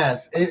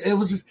mess. It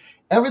was just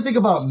everything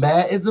about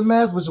Matt is a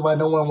mess, which is why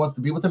no one wants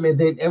to be with him. And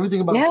then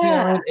everything about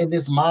Karen in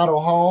this model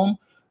home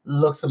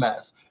looks a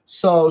mess.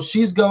 So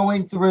she's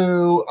going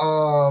through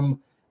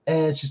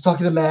and she's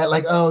talking to Matt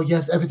like, oh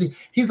yes, everything.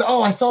 He's like,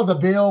 oh, I saw the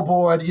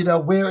billboard, you know,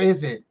 where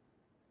is it?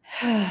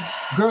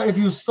 Girl, if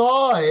you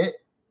saw it,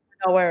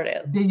 know where it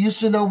is. Then you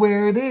should know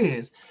where it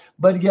is.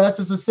 But yes,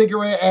 it's a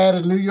cigarette ad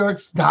in New York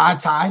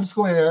Times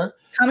Square.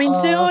 Coming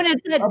soon.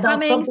 It's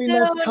coming soon.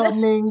 That's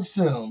coming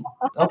soon.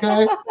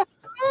 Okay.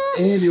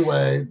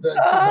 Anyway,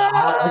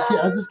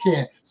 I just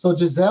can't. So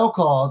Gizelle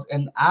calls,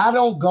 and I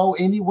don't go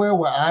anywhere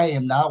where I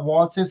am not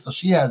wanted. So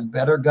she has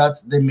better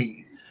guts than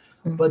me.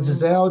 But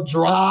Gizelle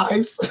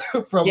drives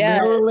from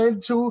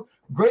Maryland to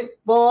Great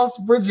Falls,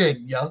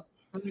 Virginia.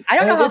 I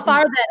don't know how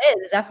far that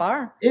is. Is that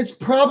far? It's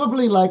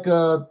probably like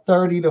a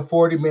 30 to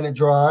 40 minute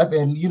drive,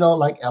 and you know,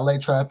 like LA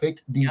traffic,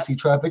 DC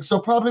traffic. So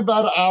probably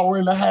about an hour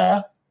and a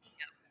half.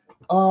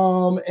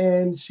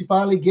 And she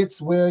finally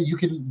gets where you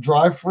can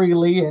drive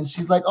freely, and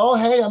she's like, "Oh,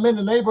 hey, I'm in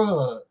the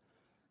neighborhood."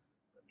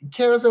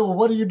 Karen said, "Well,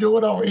 what are you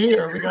doing over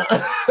here?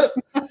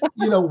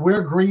 You know,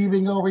 we're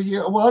grieving over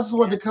here." Well, I just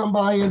wanted to come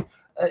by, and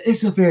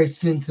it's a very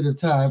sensitive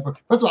time.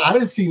 First of all, I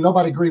didn't see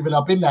nobody grieving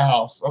up in the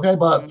house, okay,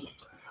 but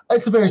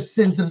it's a very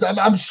sensitive.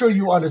 I'm sure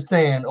you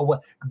understand.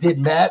 What did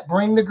Matt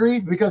bring the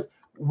grief? Because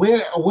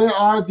where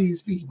are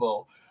these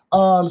people?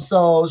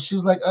 So she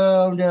was like,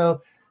 "Oh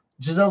no."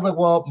 Gizelle's like,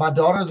 well, my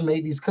daughters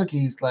made these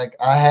cookies. Like,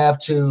 I have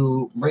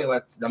to bring.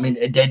 I mean,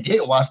 they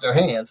didn't wash their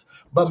hands,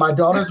 but my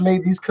daughters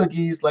made these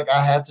cookies. Like,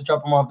 I have to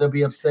drop them off. They'll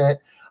be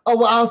upset. Oh,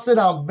 well, I'll sit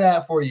out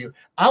back for you.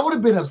 I would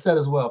have been upset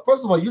as well.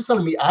 First of all, you're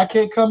telling me I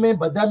can't come in,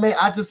 but that man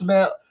I just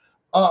met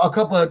a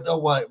couple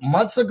of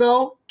months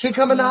ago can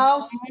come in the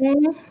house.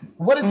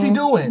 What is he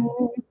doing?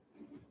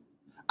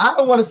 I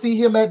don't want to see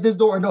him at this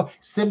door. No,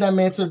 send that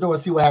man to the door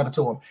and see what happened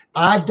to him.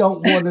 I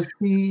don't want to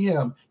see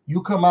him.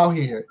 You come out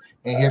here.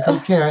 And here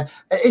comes Karen.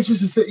 It's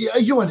just,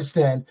 you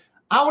understand.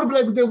 I would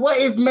have been like, what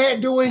is Matt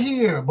doing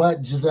here?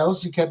 But Gizelle,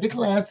 she kept it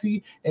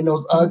classy in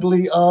those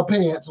ugly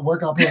pants,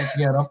 workout pants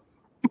she had on.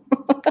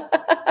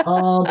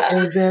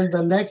 And then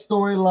the next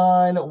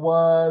storyline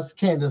was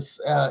Candace.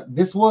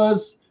 This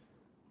was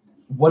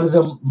one of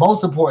the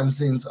most important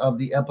scenes of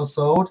the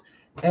episode.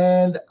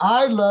 And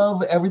I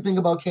love everything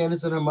about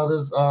Candace and her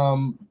mother's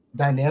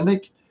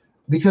dynamic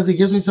because it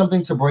gives me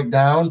something to break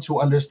down, to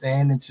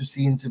understand, and to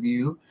see and to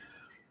view.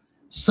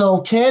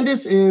 So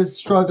Candace is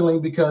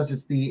struggling because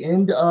it's the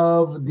end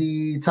of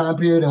the time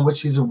period in which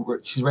she's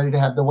ready to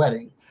have the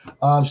wedding.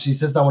 She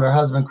sits down with her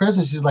husband, Chris,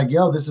 and she's like,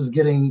 yo, this is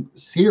getting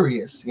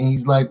serious. And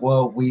he's like,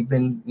 well, we've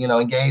been,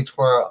 engaged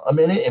for a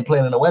minute and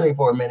planning a wedding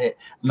for a minute.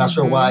 I'm not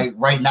sure why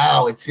right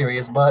now it's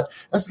serious, but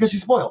that's because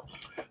she's spoiled.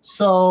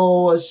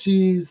 So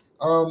she's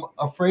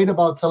afraid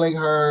about telling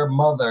her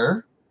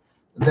mother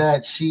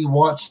that she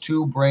wants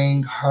to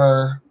bring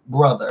her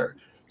brother.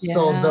 Yeah.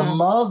 So the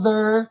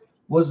mother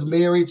was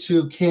married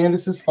to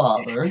Candace's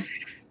father.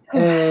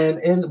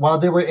 And while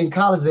they were in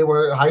college, they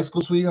were high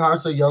school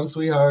sweethearts or young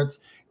sweethearts.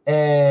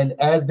 And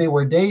as they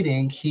were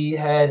dating, he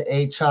had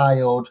a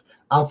child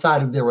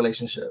outside of their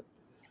relationship.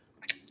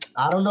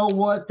 I don't know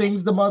what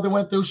things the mother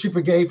went through. She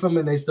forgave him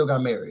and they still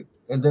got married.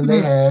 And then they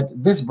had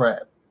this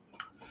brat.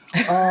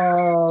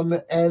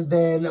 And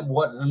then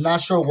I'm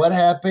not sure what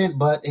happened,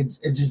 but it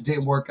just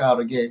didn't work out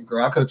again.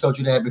 Girl, I could have told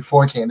you that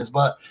before, Candace.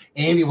 But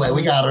anyway,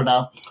 we got her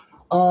now.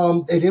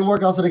 It didn't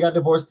work out, so they got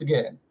divorced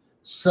again.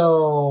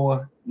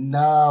 So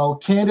now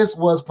Candace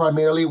was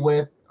primarily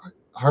with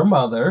her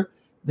mother,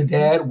 The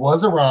dad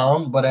was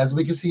around, but as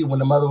we can see, when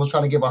the mother was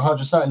trying to give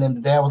 100 something, and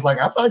the dad was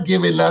like, "I'm not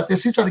giving nothing."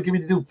 She's trying to give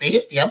me to do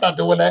 50. I'm not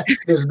doing that.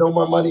 There's no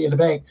more money in the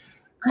bank.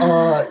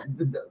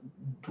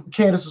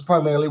 Candace was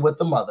primarily with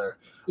the mother,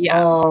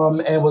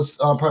 and was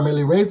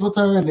primarily raised with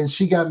her, and then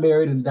she got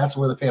married, and that's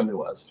where the family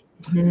was.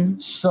 Mm-hmm.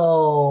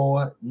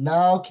 So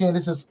now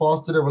Candace has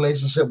fostered a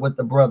relationship with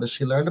the brother.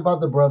 She learned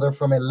about the brother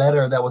from a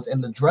letter that was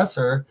in the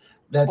dresser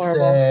that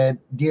said,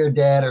 "Dear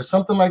Dad," or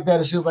something like that.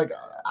 And she was like,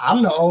 I'm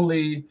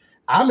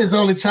his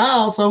only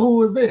child, so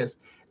who is this?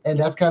 And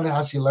that's kind of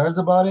how she learns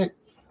about it.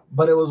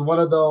 But it was one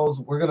of those,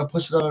 we're going to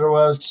push it under the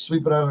rug,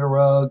 sweep it under the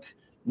rug,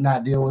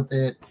 not deal with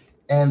it.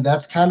 And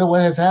that's kind of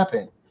what has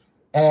happened.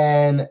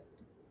 And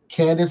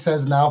Candace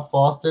has now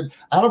fostered,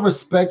 out of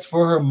respect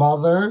for her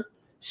mother,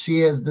 she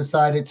has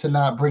decided to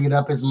not bring it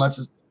up as much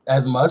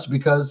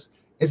because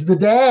it's the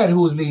dad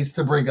who needs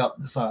to bring up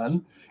the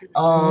son.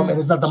 And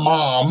it's not the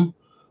mom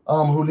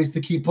who needs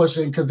to keep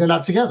pushing because they're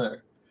not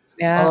together.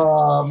 Yeah.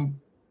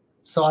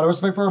 So out of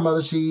respect for her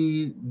mother,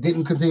 she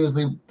didn't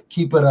continuously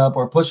keep it up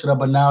or push it up,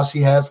 but now she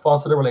has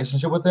fostered a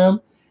relationship with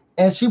him,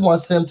 and she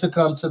wants him to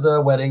come to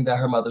the wedding that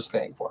her mother's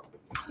paying for.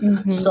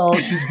 Mm-hmm. So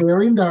she's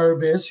very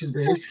nervous. She's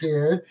very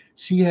scared.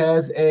 She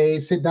has a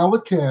sit down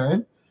with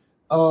Karen.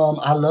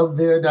 I love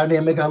their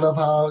dynamic. I love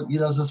how,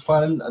 it's just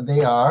fun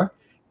they are.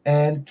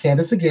 And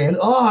Candace again.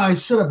 Oh, I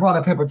should have brought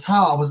a paper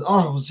towel. It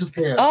was just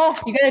there. Oh,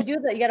 you got to do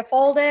that. You got to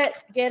fold it.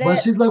 Get it.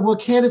 But she's like, well,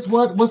 Candace,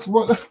 what's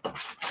wrong?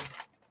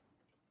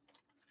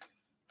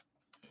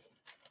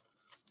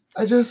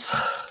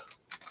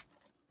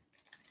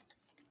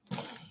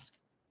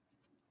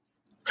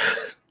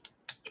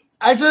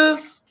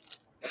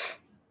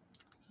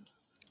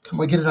 Come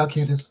on, get it out,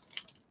 Candace.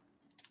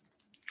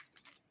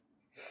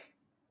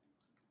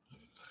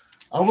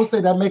 I will say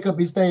that makeup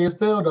be staying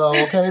still though,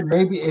 okay?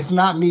 Maybe it's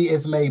not me,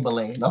 it's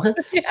Maybelline, okay?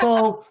 Yeah.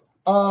 So,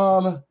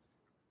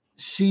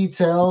 she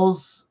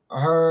tells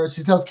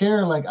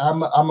Karen, like,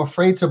 I'm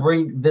afraid to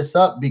bring this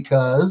up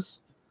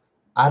because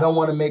I don't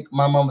want to make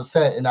my mom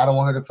upset, and I don't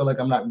want her to feel like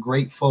I'm not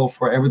grateful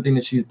for everything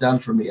that she's done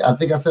for me. I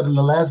think I said in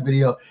the last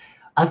video,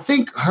 I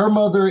think her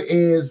mother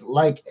is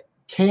like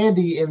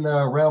Candy in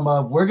the realm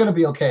of, we're going to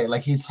be okay.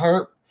 Like, he's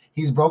hurt.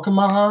 He's broken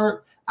my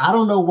heart. I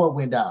don't know what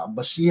went down,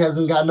 but she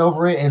hasn't gotten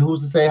over it, and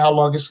who's to say how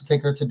long it should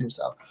take her to do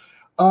so.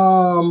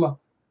 But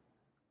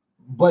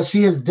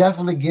she has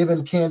definitely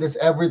given Candace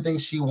everything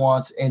she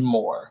wants and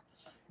more.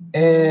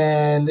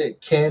 And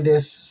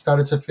Candace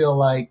started to feel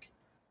like,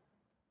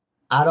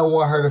 I don't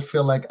want her to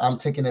feel like I'm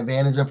taking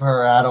advantage of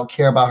her. I don't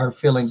care about her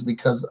feelings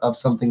because of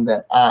something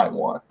that I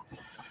want.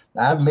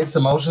 I have mixed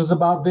emotions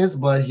about this,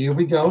 but here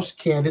we go.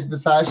 Candace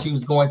decides she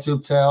was going to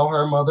tell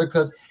her mother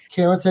because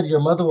Karen said, your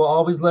mother will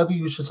always love you.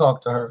 You should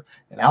talk to her.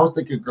 And I was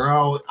thinking,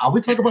 girl, are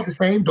we talking about the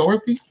same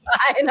Dorothy?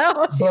 I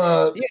know.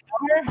 But,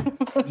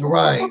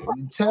 right.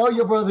 Tell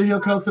your brother he'll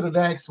come to the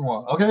next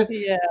one. Okay?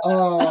 Yeah.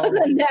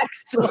 The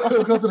next one.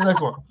 He'll come to the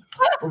next one.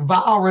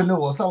 Vow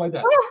renewal, something like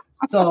that.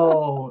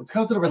 So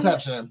come to the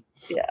reception.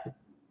 Yeah.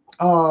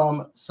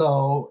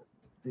 So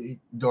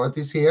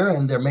Dorothy's here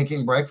and they're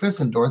making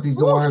breakfast and Dorothy's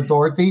doing her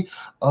Dorothy.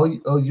 Oh,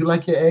 you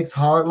like your eggs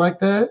hard like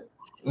that?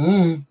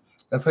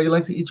 That's how you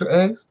like to eat your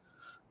eggs?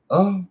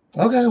 Oh,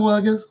 okay. Well,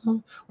 I guess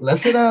let's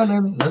sit down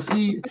and let's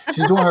eat.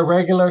 She's doing her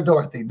regular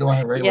Dorothy,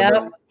 Dorothy.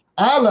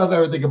 I love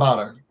everything about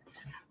her.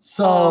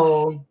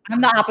 So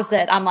I'm the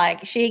opposite. I'm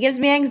like, she gives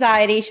me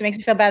anxiety. She makes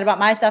me feel bad about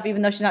myself,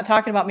 even though she's not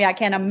talking about me. I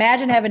can't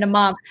imagine having a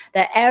mom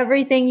that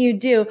everything you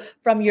do,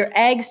 from your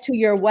eggs to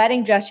your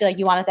wedding dress, you're like,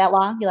 you want it that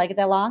long? You like it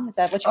that long? Is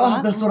that what you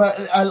want? That's what I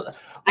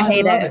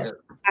hate it.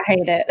 I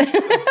hate it.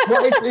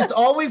 Well,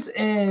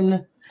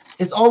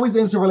 it's always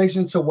into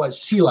relation to what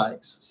she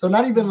likes. So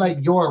not even like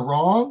you're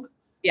wrong.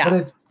 Yeah.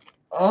 But it's,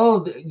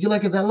 you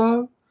like it that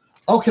long?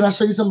 Oh, can I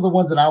show you some of the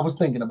ones that I was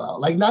thinking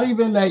about? Like, not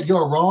even that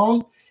you're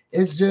wrong.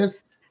 It's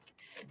just,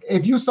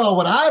 if you saw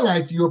what I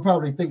liked, you would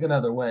probably think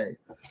another way.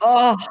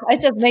 Oh,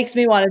 it just makes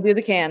me want to do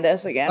the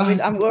Candace again. I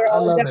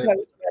love it.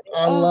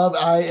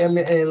 I am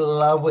in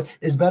love with.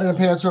 It's better than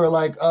parents who are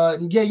like,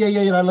 yeah,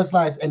 that looks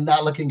nice, and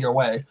not looking your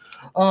way.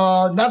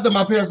 Not that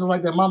my parents are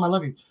like that. Mom, I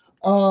love you.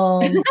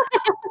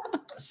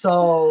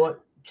 So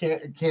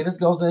Candace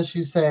goes in.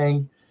 She's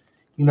saying,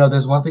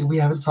 there's one thing we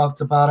haven't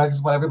talked about. I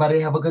just want everybody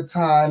to have a good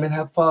time and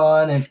have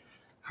fun. And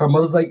her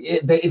mother's like,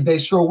 they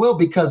sure will,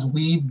 because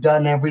we've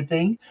done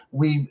everything.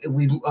 We've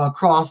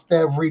crossed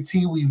every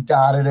T. We've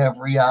dotted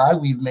every I.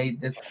 We've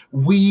made this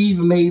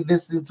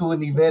into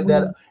an event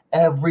that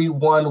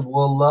everyone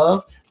will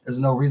love. There's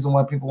no reason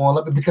why people won't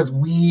love it, because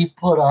we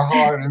put our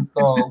heart and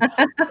soul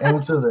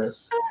into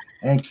this.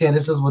 And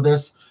Candace says, well,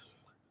 there's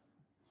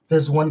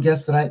one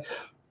guest that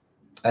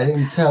I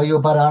didn't tell you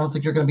about. I don't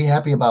think you're going to be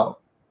happy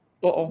about.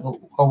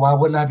 Uh-oh. Oh, why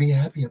wouldn't I be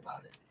happy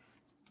about it?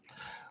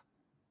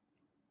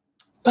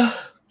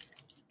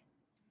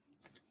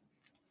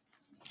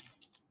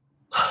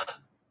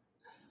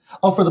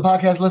 For the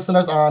podcast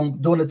listeners,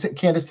 I'm doing a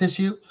Candace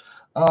tissue.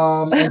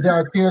 And there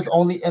are tears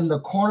only in the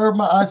corner of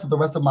my eyes, so the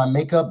rest of my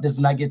makeup does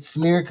not get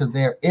smeared because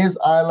there is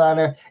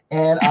eyeliner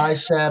and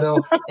eyeshadow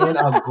and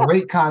a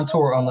great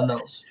contour on the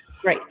nose.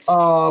 Great.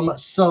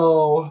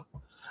 So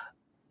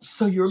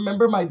you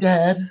remember my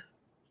dad?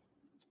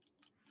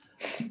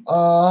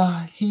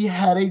 He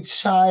had a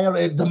child,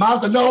 and the mom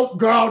said, "No,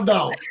 girl,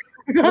 no.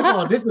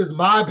 This is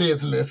my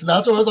business.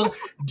 Not yours.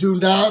 Do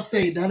not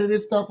say none of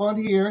this stuff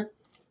on here."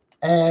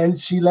 And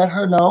she let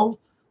her know,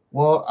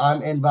 "Well,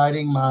 I'm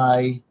inviting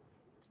my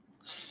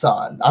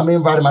son. I'm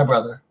inviting my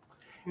brother."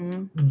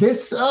 Mm-hmm.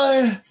 This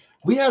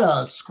we had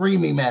a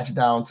screaming match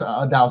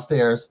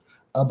downstairs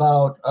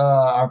about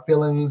our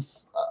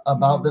feelings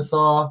about this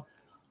all.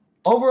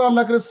 Overall, I'm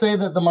not going to say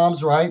that the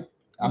mom's right.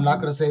 I'm not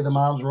going to say the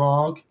mom's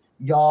wrong.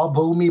 Y'all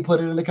boo me, put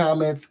it in the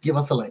comments, give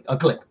us a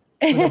click.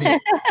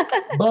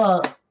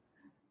 But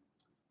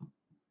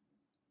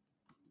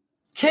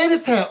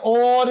Candace had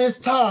all this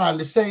time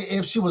to say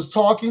if she was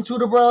talking to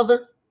the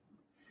brother,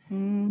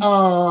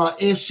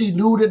 if she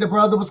knew that the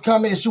brother was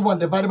coming, if she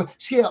wanted to invite him.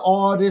 She had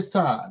all this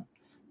time.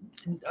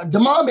 The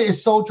mama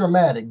is so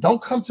dramatic.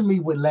 Don't come to me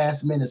with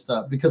last minute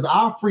stuff because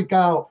I'll freak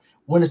out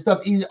when the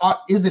stuff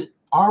isn't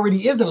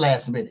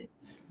last minute.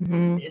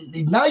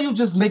 Mm-hmm. Now you're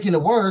just making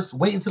it worse.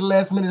 Wait until the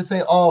last minute to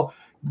say, "Oh,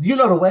 you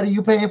know the wedding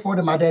you paying for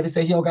that my daddy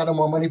said he don't got no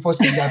more money for,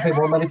 so you gotta pay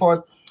more money for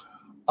it."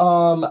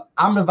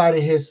 I'm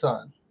inviting his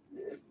son.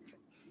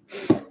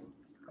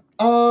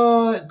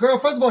 Girl,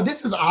 first of all,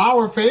 this is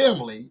our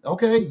family.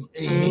 Okay,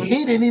 mm-hmm.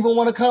 He didn't even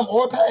want to come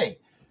or pay.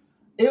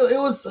 It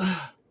was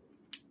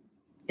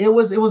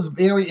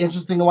very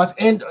interesting to watch,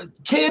 and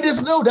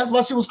Candace knew. That's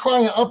why she was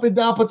crying up and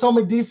down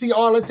Potomac, DC,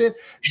 Arlington,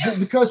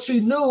 because she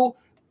knew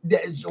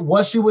that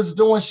what she was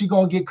doing, she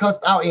gonna get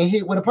cussed out and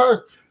hit with a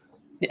purse.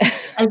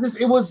 And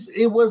it was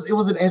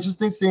an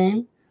interesting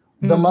scene.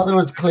 The mother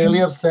was clearly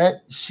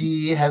upset.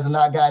 She has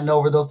not gotten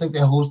over those things,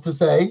 and who's to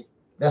say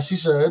that she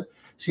should?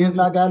 She has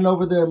not gotten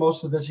over the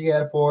emotions that she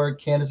had for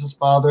Candace's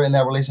father in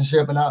that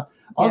relationship, and I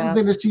also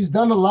think that she's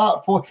done a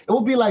lot for. It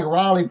would be like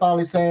Riley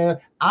finally saying,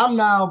 "I'm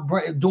now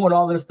doing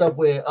all this stuff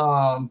with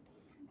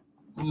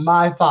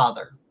my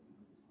father,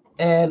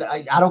 and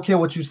I don't care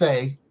what you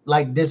say.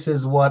 Like, this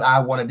is what I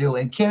want to do."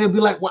 And Candace be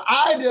like, "Well,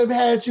 I have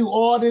had you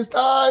all this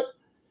time,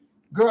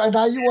 girl, and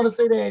now you want to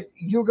say that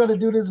you're going to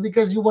do this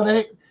because you want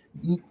to."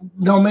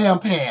 No, ma'am,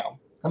 Pam.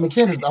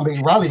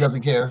 Riley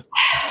doesn't care.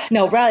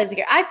 No, Riley doesn't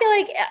care. I feel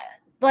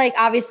like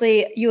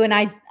obviously you and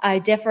I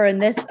differ in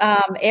this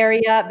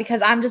area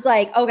because I'm just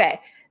like, okay,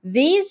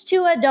 these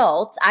two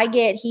adults, I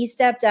get he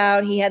stepped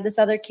out, he had this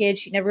other kid,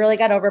 she never really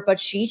got over it, but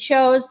she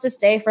chose to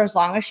stay for as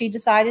long as she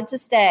decided to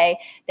stay.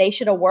 They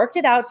should have worked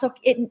it out. So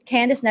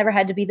Candace never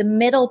had to be the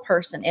middle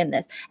person in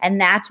this. And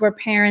that's where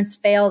parents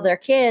fail their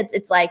kids.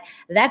 It's like,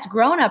 that's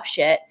grown-up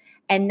shit.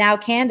 And now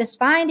Candace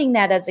finding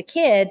that as a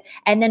kid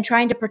and then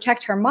trying to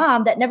protect her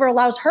mom that never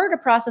allows her to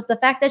process the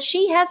fact that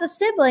she has a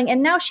sibling.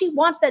 And now she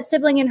wants that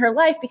sibling in her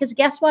life because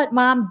guess what,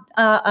 Mom,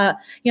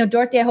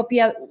 Dorothy, I hope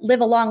you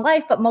live a long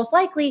life, but most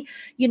likely,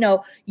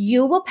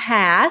 you will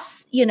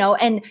pass,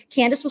 and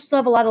Candace will still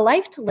have a lot of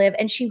life to live.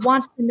 And she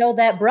wants to know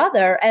that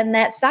brother and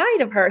that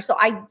side of her. So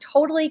I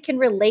totally can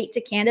relate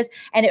to Candace,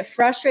 and it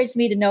frustrates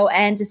me to no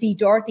end to see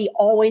Dorothy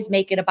always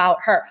make it about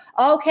her.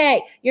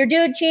 Okay, your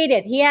dude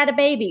cheated. He had a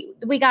baby.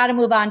 We got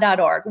to move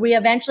on.org. We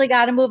eventually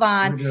got to move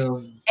on.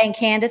 And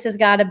Candace has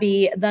got to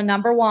be the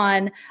number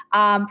one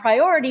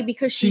priority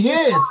because she's your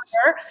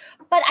daughter.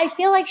 But I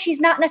feel like she's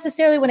not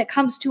necessarily when it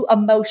comes to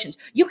emotions.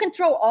 You can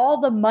throw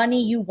all the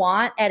money you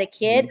want at a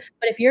kid,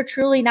 but if you're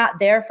truly not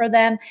there for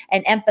them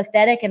and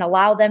empathetic and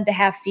allow them to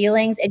have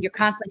feelings and you're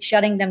constantly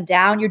shutting them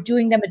down, you're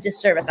doing them a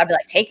disservice. I'd be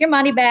like, take your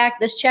money back.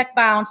 This check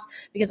bounced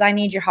because I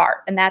need your heart.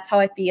 And that's how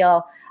I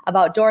feel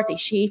about Dorothy.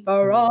 She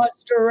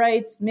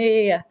frustrates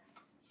me.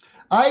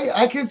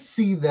 I can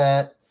see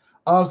that.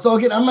 So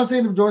again, I'm not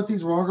saying if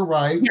Dorothy's wrong or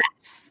right.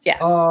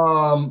 Yes.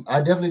 I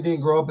definitely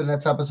didn't grow up in that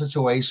type of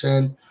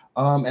situation.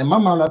 And my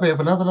mom not paying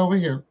for nothing over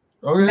here.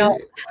 Okay. No.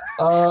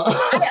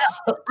 I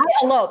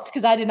eloped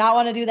because I did not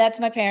want to do that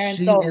to my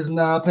parents. She is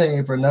not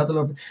paying for nothing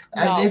over.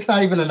 No. It's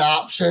not even an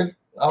option.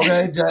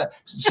 Okay.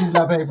 She's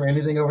not paying for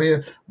anything over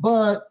here.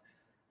 But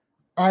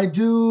I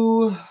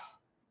can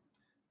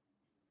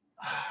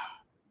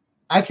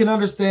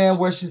understand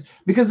where she's,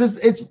 because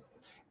it's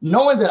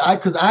knowing that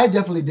because I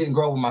definitely didn't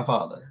grow up with my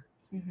father.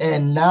 Mm-hmm.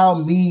 And now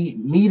me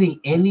meeting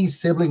any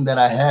sibling that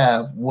I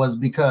have was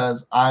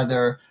because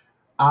either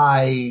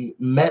I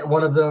met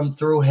one of them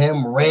through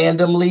him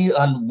randomly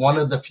on one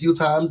of the few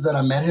times that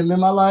I met him in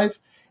my life.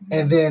 Mm-hmm.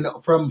 And then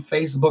from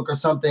Facebook or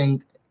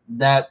something,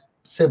 that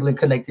sibling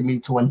connected me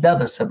to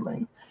another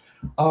sibling.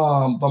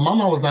 But my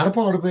mom was not a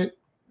part of it.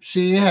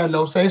 She had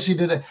no say. She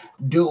didn't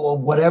do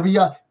whatever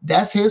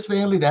that's his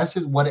family. That's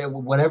his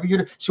whatever you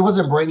do. She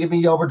wasn't bringing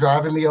me over,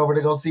 driving me over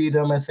to go see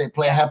them and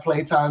have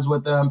play times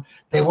with them.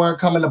 They weren't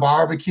coming to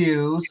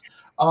barbecues.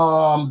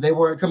 They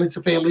weren't coming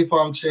to family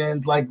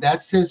functions. Like,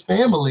 that's his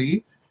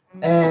family.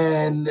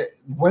 And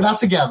we're not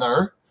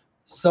together.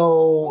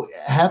 So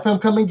have him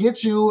come and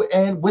get you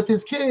and with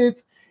his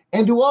kids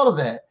and do all of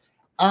that.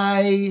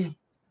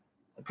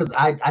 because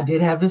I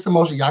did have this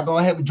emotion. Y'all go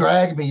ahead and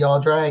drag me. Y'all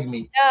drag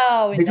me.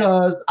 No,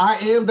 because I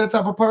am that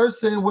type of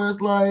person where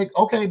it's like,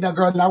 okay, now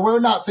girl, now we're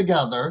not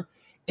together.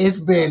 It's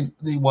been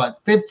what,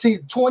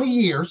 15, 20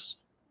 years.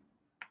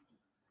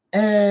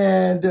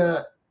 And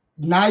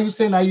now you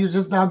say now you're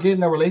just now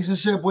getting a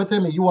relationship with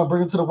him and you want to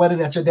bring him to the wedding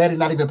that your daddy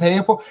not even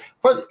paying for.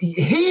 But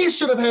he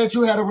should have had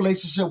you had a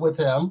relationship with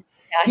him.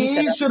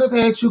 Yeah, he should have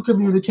had you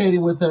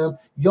communicating with him.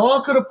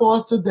 Y'all could have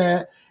fostered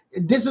that.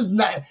 This is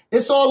not,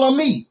 it's all on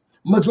me.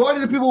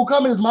 Majority of the people who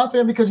come in is my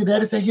family because your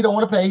daddy said he don't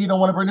want to pay, he don't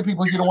want to bring the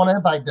people, you don't want to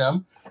invite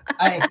them.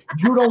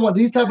 You don't want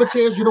these type of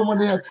chairs, you don't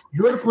want to have,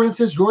 you're the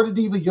princess, you're the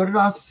diva, you're the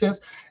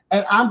narcissist,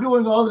 and I'm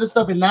doing all of this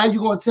stuff, and now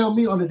you're going to tell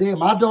me on the day of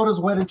my daughter's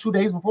wedding 2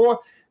 days before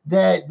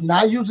that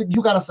now you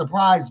got a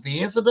surprise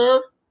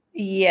visitor?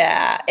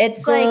 Yeah,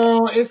 it's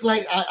girl,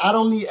 like I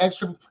don't need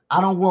extra.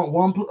 I don't want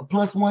one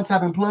plus ones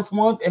having plus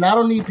ones, and I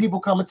don't need people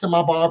coming to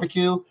my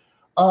barbecue.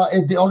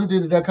 And the only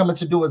thing that they're coming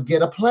to do is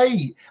get a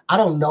plate. I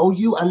don't know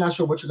you. I'm not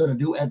sure what you're going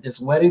to do at this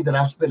wedding that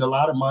I've spent a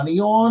lot of money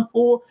on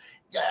for.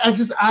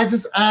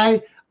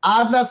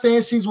 I'm not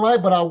saying she's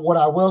right, but what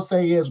I will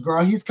say is,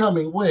 girl, he's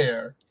coming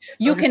where?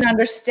 You can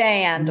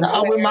understand.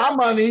 Not with my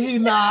money, he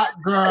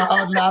not,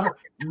 girl,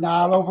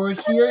 not over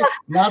here.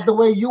 Not the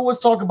way you was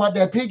talking about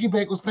that piggy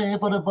bank was paying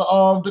for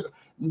the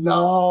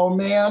no,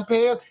 man,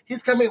 paying.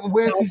 He's coming.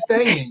 Where's he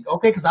staying?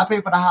 Okay, because I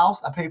pay for the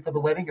house, I pay for the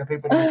wedding, I pay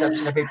for the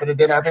reception, I pay for the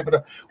dinner, I pay for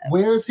the.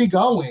 Where is he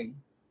going?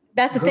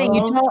 That's the thing. You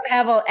don't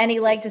have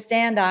any leg to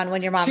stand on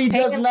when your mom's she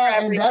paying does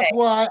not, for and that's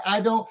why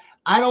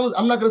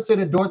I'm not gonna say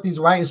that Dorothy's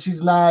right, and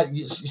she's not.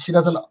 She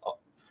doesn't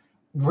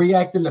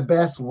react in the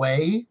best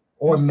way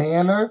or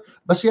manner,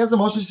 but she has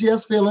emotions, she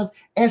has feelings,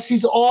 and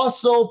she's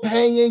also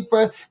paying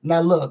for.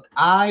 Now, look,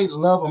 I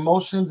love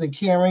emotions and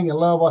caring and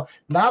love.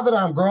 Now that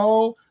I'm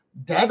grown.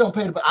 Dad don't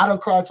pay, but I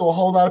don't cry to a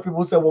whole lot of people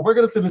who say, well, we're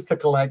going to send this to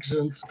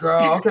collections.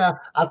 Girl, okay,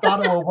 I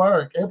thought it would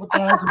work.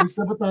 Empathize with me,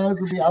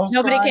 sympathize with me. I was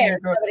Nobody crying,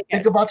 cares. girl. Nobody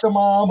cares. Think about your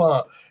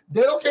mama. They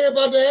don't care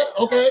about that,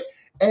 okay?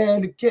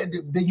 And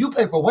you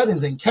pay for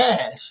weddings in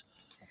cash.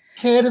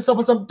 Candace,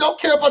 some don't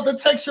care about the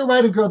checks you're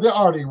writing, girl. They're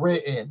already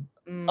written.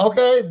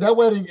 Okay? That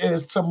wedding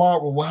is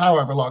tomorrow, well,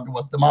 however long it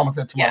was. The mama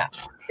said tomorrow.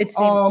 Yeah, it's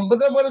but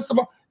then when it's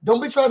tomorrow,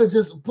 don't be trying to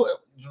just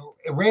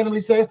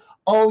randomly say,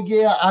 oh,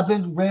 yeah, I've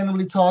been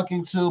randomly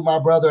talking to my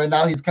brother, and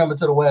now he's coming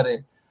to the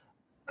wedding.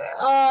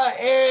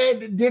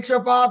 And did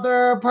your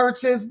father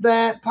purchase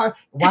that part?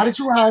 Why did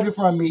you hide it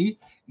from me?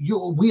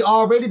 We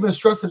already been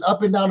stressing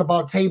up and down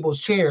about tables,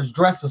 chairs,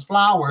 dresses,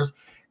 flowers,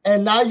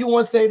 and now you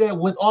want to say that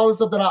with all the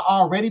stuff that I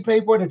already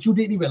paid for that you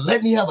didn't even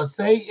let me have a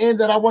say in,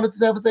 that I wanted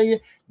to have a say in,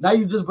 now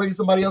you just bring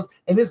somebody else,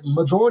 and this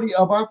majority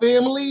of our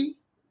family,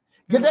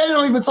 your dad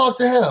don't even talk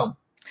to him.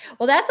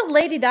 Well, that's what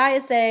Lady Di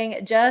is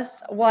saying.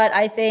 Just what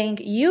I think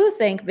you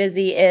think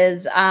Busy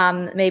is.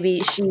 Maybe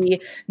she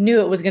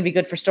knew it was going to be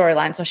good for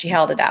storyline, so she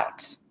held it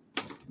out.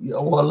 Yeah,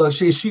 well, look,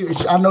 she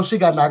I know she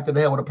got knocked in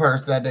the head with a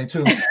purse that day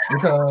too.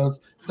 Because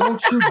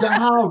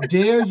how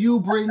dare you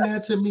bring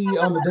that to me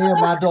on the day of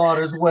my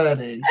daughter's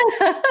wedding?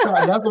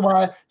 That's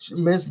why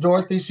Miss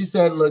Dorothy, she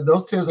said, look,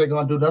 those tears ain't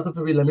gonna do nothing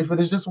for me. Let me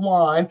finish this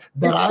wine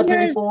that I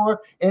paid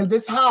for in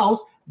this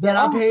house that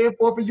I'm paying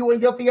for you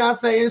and your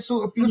fiance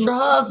and future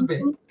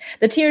husband.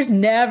 The tears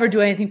never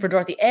do anything for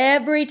Dorothy.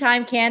 Every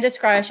time Candace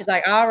cries, she's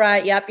like, all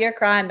right, yep, you're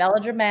crying,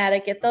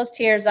 melodramatic, get those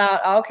tears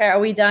out. Okay, are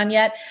we done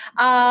yet?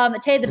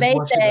 Tay the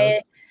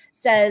Bay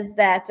says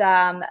that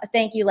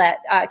thank you, let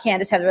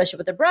Candace have a relationship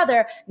with her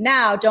brother.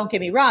 Now, don't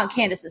get me wrong,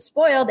 Candace is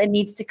spoiled and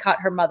needs to cut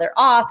her mother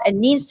off and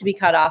needs to be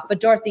cut off, but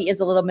Dorothy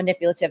is a little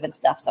manipulative and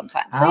stuff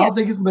sometimes. So, I don't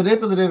think it's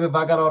manipulative if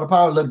I got all the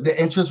power. Look, the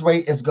interest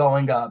rate is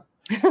going up.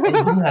 And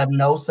you have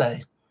no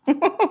say.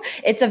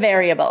 It's a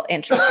variable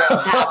interest rate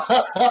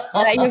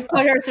now. You've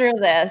put her through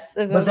this.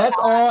 But that's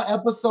all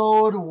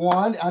episode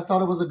 1. I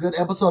thought it was a good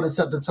episode. It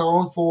set the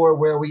tone for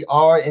where we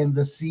are in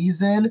the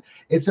season.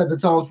 It set the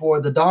tone for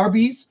the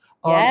Darbies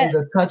and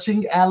the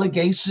touching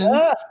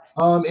allegations.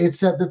 It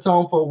set the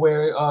tone for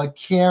where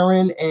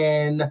Karen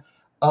and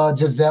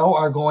Giselle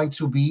are going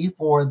to be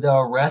for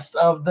the rest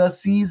of the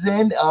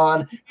season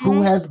on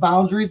who has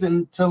boundaries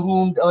and to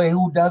whom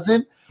who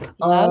doesn't.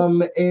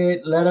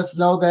 It let us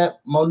know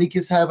that Monique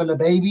is having a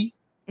baby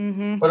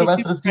for the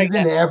rest of the season.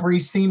 And every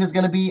scene is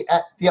going to be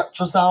at the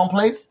ultrasound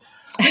place.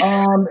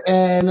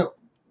 And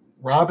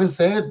Robin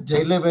said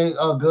they living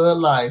a good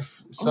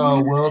life.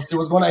 So we'll see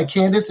what's going on. And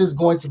Candace is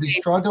going to be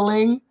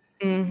struggling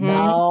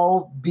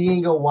now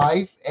being a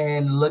wife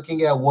and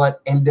looking at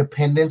what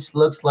independence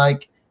looks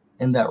like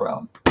in that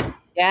realm.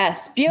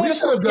 Yes, beautiful. We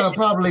should have done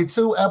probably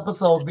 2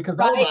 episodes because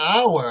that was an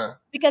hour.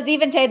 Because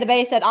even Tay the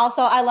Bay said,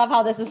 also, I love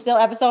how this is still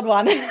episode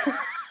 1.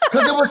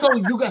 Because it was so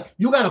you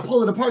got to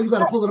pull it apart. You got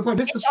to pull it apart.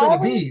 This is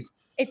straight beef.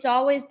 it's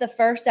always the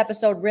first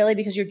episode, really,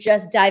 because you're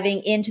just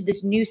diving into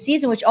this new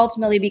season, which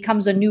ultimately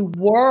becomes a new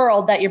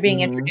world that you're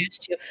being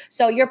introduced to.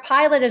 So your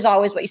pilot is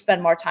always what you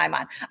spend more time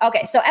on.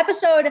 Okay, so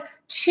episode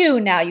 2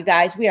 now, you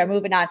guys, we are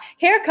moving on.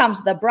 Here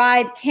comes the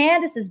bride.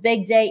 Candace's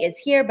big day is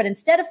here, but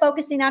instead of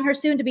focusing on her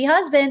soon-to-be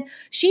husband,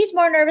 she's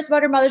more nervous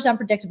about her mother's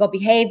unpredictable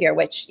behavior,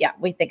 which, yeah,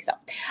 we think so.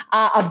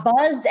 A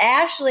buzzed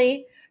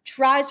Ashley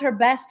tries her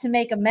best to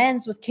make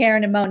amends with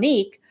Karen and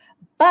Monique,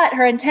 but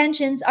her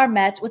intentions are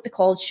met with the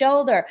cold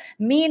shoulder.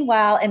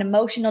 Meanwhile, an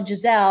emotional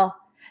Giselle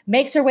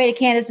makes her way to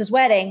Candace's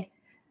wedding,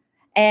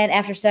 and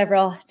after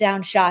several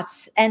down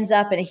shots, ends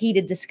up in a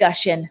heated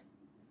discussion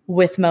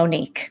with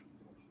Monique.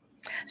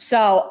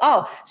 So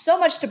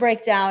much to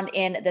break down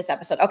in this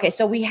episode. Okay,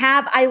 so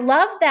I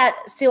love that.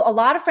 So a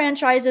lot of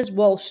franchises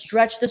will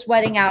stretch this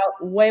wedding out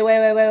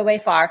way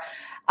far.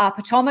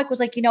 Potomac was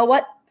like, you know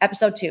what?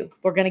 Episode 2,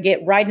 we're going to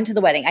get right into the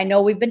wedding. I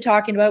know we've been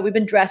talking about it. We've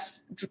been dress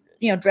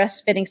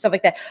fitting, stuff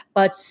like that.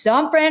 But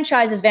some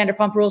franchises,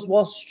 Vanderpump Rules,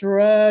 will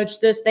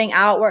stretch this thing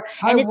outward.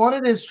 I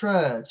wanted it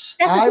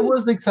stretched. I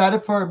was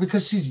excited for her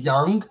because she's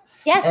young.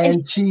 Yes,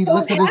 and she so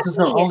looks at this as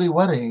her only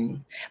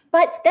wedding.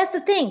 But that's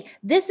the thing.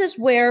 This is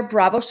where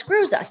Bravo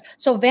screws us.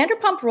 So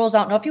Vanderpump Rules,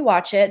 I don't know if you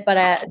watch it, but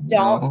I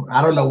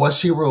don't know what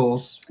she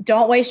rules.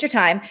 Don't waste your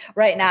time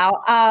right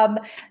now.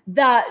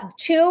 The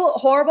 2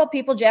 horrible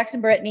people, Jax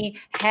and Brittany,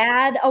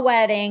 had a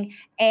wedding,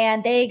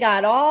 and they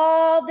got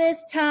all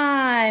this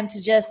time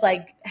to just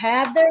like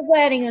have their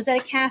wedding. It was at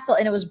a castle,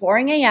 and it was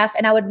boring AF.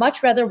 And I would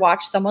much rather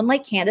watch someone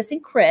like Candace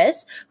and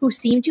Chris, who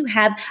seemed to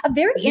have a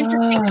very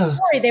interesting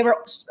story. They were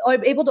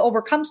able to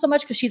overcome so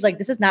much because she's like,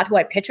 this is not who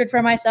I pictured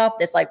for myself.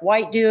 This like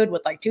white dude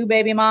with like 2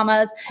 baby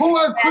mamas. Who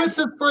are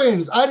Chris's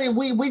friends?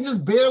 We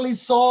just barely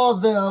saw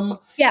them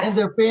and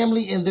their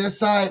family and their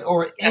side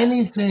or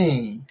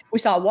anything. We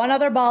saw one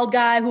other bald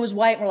guy who was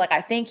white. And we're like,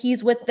 I think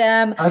he's with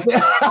them.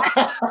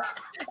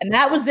 And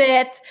that was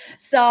it.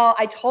 So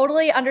I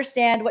totally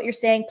understand what you're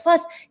saying.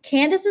 Plus,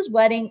 Candace's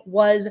wedding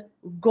was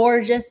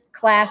gorgeous,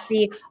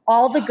 classy,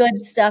 all the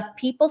good stuff.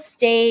 People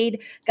stayed,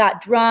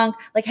 got drunk,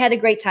 like had a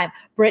great time.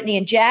 Brittany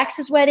and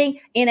Jax's wedding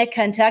in a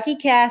Kentucky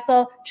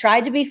castle,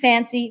 tried to be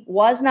fancy,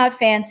 was not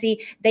fancy.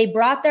 They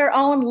brought their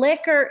own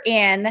liquor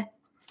in.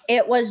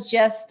 It was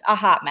just a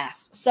hot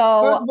mess.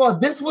 So first of all,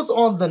 this was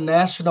on the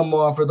National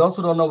Mall. For those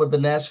who don't know what the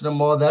National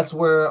Mall, that's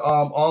where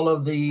all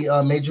of the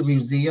major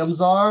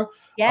museums are.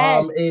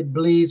 Yes. It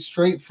bleeds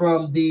straight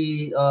from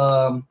the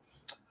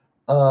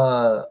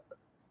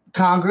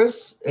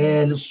Congress,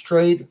 and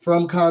straight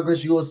from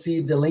Congress, you will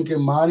see the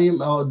Lincoln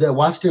Monument, the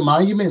Washington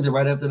Monument, and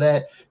right after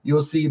that,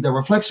 you'll see the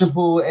Reflection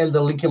Pool and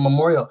the Lincoln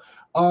Memorial.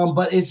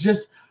 But it's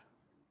just,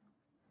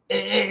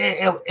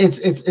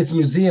 it's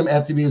museum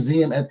after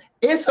museum, and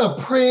it's a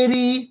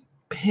pretty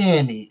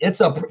penny. That's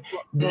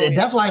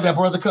why that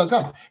brother couldn't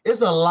come.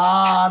 It's a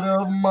lot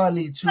of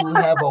money to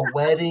have a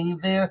wedding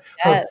there.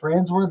 Her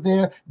friends were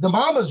there. The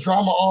mama's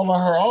drama all on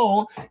her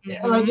own.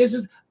 Like, it's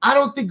just, I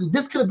don't think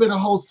this could have been a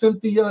whole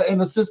Cynthia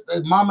and a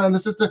sister, mama and a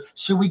sister.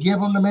 Should we give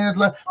them the marriage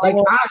life? Like,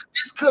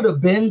 this could have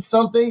been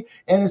something,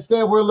 and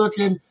instead we're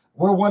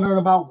wondering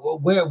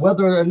about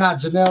whether or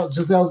not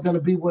Giselle's going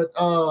to be with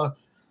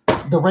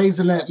the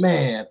raising that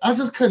man. I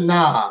just could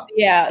not.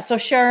 Yeah. So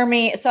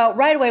Shermie. So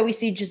right away we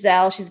see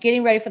Giselle. She's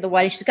getting ready for the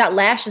wedding. She's got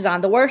lashes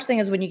on. The worst thing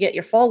is when you get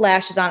your full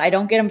lashes on. I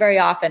don't get them very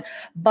often,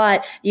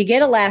 but you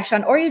get a lash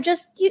on, or you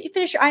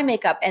finish your eye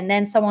makeup, and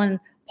then someone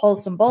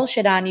pulls some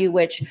bullshit on you,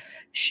 which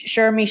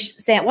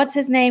Shermie, what's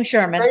his name?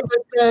 Sherman.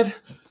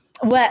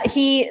 Well,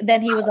 he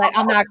was like,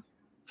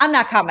 I'm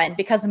not coming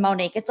because of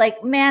Monique. It's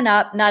like, man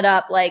up, nut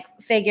up, like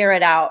figure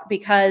it out,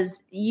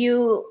 because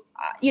you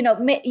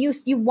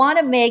said you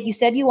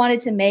wanted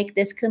to make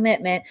this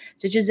commitment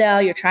to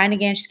Giselle. You're trying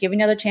again. She's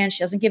giving another chance. She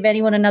doesn't give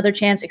anyone another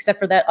chance except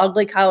for that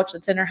ugly couch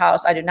that's in her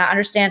house. I do not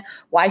understand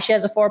why she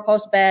has a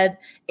 4-post bed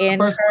in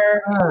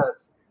her.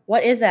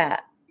 What is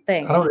that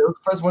thing? I don't know. It was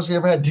the first one she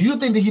ever had. Do you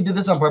think that he did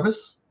this on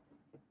purpose?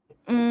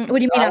 What do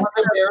you mean? I was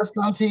embarrassed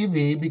on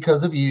TV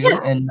because of you,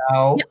 and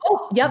now.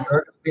 Yep.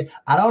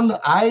 I don't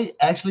know. I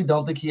actually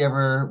don't think he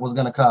ever was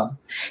going to come.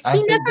 I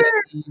think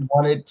that he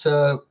wanted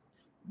to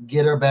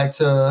get her back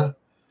to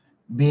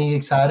being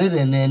excited,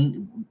 and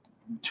then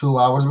 2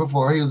 hours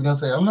before he was going to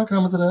say, I'm not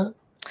coming to that.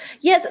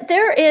 Yes,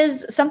 there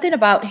is something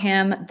about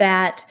him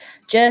that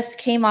just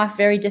came off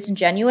very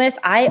disingenuous.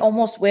 I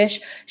almost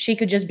wish she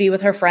could just be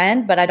with her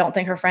friend, but I don't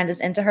think her friend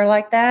is into her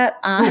like that.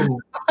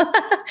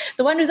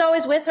 The one who's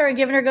always with her and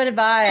giving her good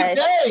advice.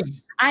 Hey,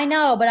 I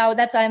know, but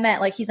that's what I meant.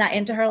 Like, he's not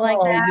into her like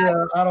that.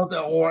 Yeah, I don't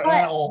think.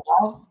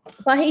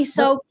 But he's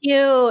so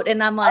cute,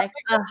 and I'm like,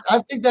 I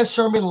think that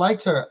Sherman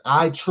liked her.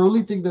 I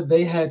truly think that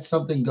they had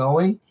something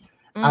going.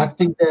 I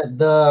think that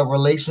the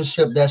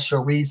relationship that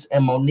Charisse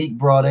and Monique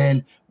brought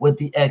in with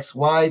the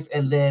ex-wife,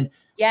 and then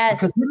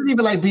because he didn't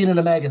even like being in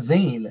a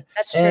magazine.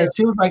 That's true. And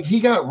she was like, he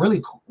got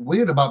really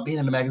weird about being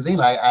in the magazine.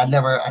 Like, I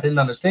didn't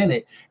understand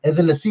it. And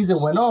then the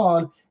season went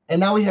on, and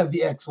now we have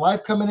the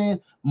ex-wife coming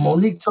in,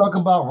 Monique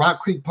talking about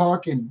Rock Creek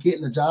Park and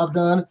getting the job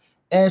done.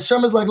 And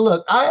Sherman's like,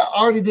 look, I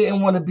already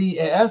didn't want to be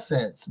in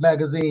Essence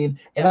magazine,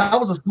 and I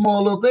was a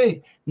small little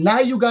thing. Now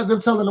you got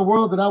them telling the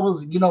world that I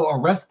was,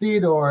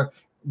 arrested or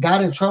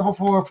got in trouble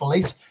for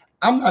fellatio.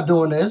 I'm not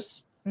doing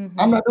this.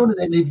 I'm not doing it.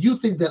 And if you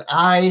think that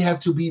I have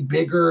to be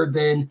bigger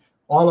than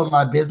all of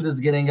my business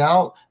getting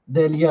out,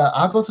 then yeah,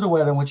 I'll go to the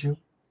wedding with you.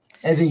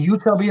 And then you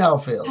tell me how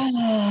it feels.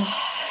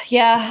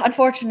 Yeah,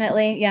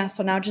 unfortunately. Yeah.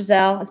 So now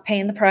Giselle is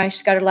paying the price.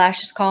 She's got her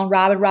lashes calling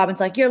Robin. Robin's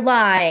like, you're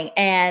lying.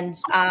 And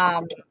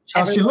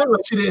she looked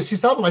like she did. She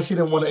sounded like she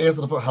didn't want to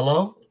answer the phone.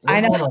 Hello?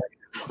 I know.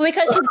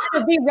 Because she's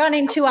going to be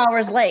running 2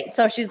 hours late.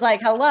 So she's like,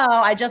 hello,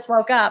 I just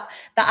woke up.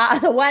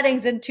 The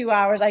wedding's in 2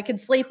 hours. I can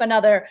sleep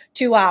another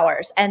 2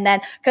 hours. And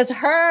then because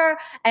her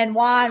and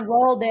Juan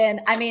rolled in,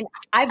 I mean,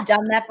 I've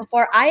done that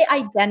before. I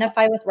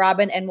identify with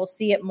Robin, and we'll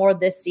see it more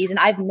this season.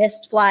 I've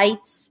missed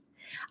flights.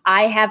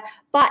 I have,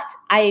 but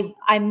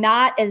I'm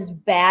not as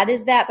bad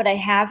as that, but I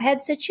have had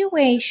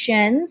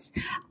situations.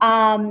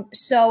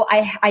 So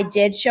I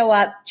did show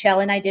up,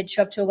 Chell and I did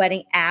show up to a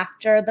wedding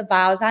after the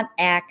vows on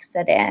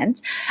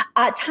accident.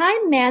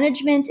 Time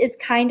management is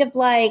kind of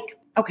like,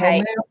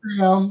 okay.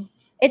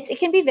 It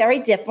can be very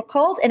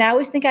difficult. And I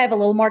always think I have a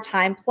little more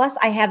time. Plus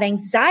I have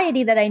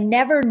anxiety that I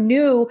never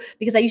knew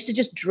because I used to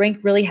just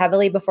drink really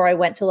heavily before I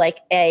went to like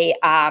a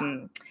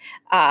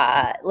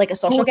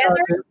social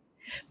gathering.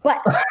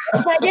 But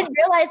I didn't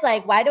realize,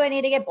 like, why do I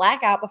need to get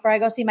blackout before I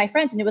go see my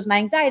friends? And it was my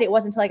anxiety. It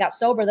wasn't until I got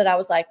sober that I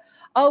was like,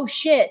 oh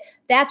shit.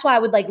 That's why I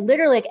would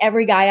literally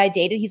every guy I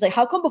dated, he's like,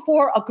 how come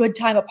before a good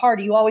time, a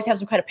party, you always have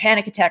some kind of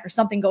panic attack or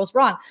something goes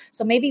wrong?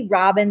 So maybe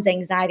Robin's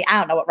anxiety, I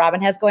don't know what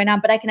Robin has going on,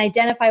 but I can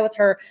identify with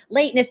her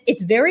lateness.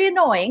 It's very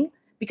annoying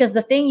because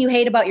the thing you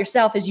hate about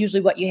yourself is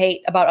usually what you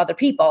hate about other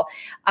people.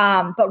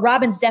 But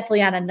Robin's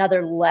definitely on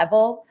another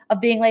level of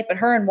being late, but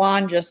her and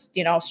Juan just,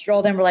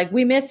 strolled in. We're like,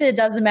 we missed it. It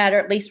doesn't matter.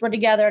 At least we're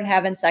together and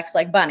having sex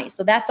like bunnies.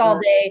 So that's all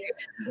they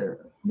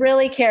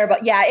really care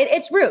about. Yeah,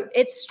 it's rude.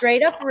 It's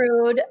straight up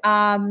rude.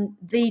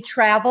 The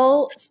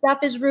travel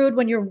stuff is rude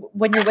when you're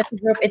with the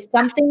group. It's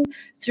something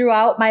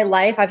throughout my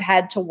life I've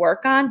had to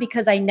work on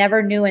because I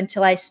never knew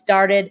until I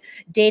started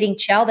dating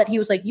Chell that he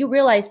was like, you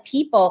realize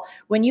people,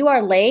 when you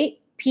are late,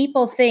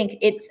 people think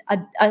it's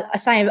a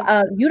sign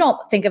of, you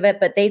don't think of it,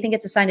 but they think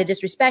it's a sign of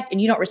disrespect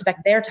and you don't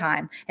respect their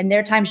time. And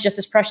their time's just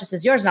as precious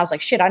as yours. And I was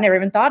like, shit, I never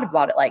even thought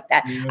about it like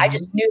that. Mm-hmm. I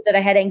just knew that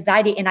I had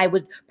anxiety and I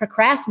would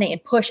procrastinate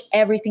and push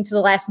everything to the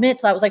last minute.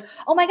 So I was like,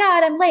 oh my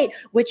God, I'm late,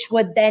 which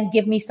would then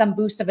give me some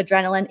boost of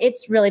adrenaline.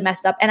 It's really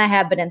messed up. And I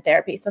have been in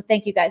therapy. So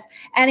thank you guys.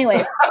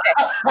 Anyways,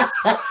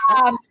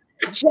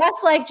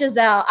 just like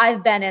Giselle,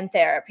 I've been in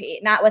therapy,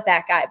 not with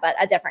that guy, but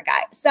a different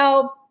guy.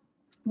 So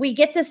we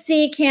get to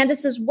see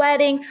Candace's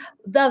wedding,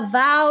 the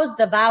vows.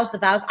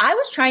 I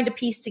was trying to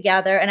piece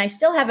together, and I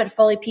still haven't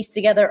fully pieced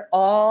together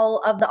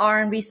all of the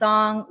R&B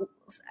songs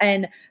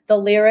and the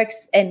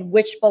lyrics and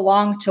which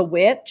belong to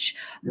which.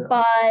 Yeah.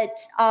 But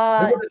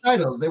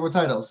they were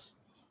titles.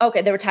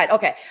 Okay, they were tied.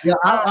 Okay. Yeah,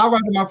 I'll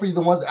write them out for you.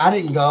 The ones I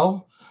didn't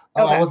go.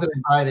 Okay. I wasn't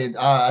invited.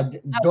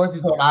 Dorothy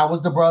thought I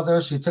was the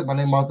brother. She took my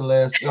name off the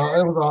list. It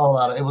was a whole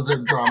lot. It was a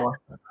drama.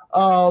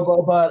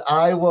 But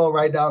I will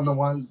write down the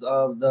ones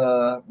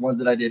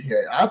that I did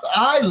here.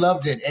 I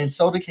loved it, and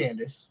so did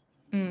Candace.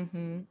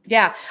 Mm-hmm.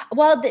 Yeah.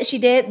 Well, she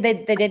did. They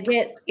did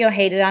get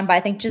hated on by I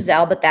think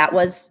Giselle, but that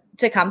was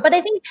to come. But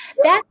I think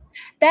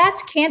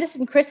that's Candace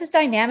and Chris's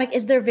dynamic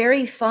is they're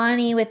very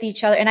funny with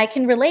each other. And I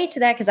can relate to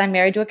that because I'm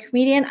married to a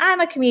comedian. I'm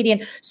a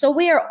comedian. So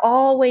we are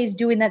always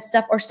doing that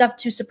stuff or stuff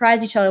to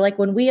surprise each other. Like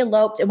when we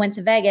eloped and went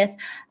to Vegas,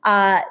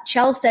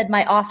 Chell said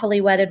my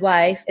awfully wedded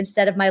wife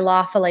instead of my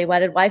lawfully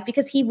wedded wife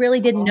because he really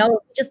didn't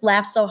know. He just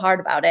laughed so hard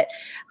about it.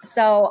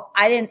 So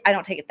I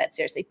don't take it that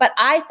seriously. But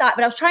I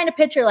was trying to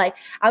picture,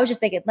 I was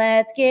just thinking,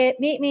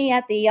 meet me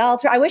at the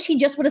altar. I wish he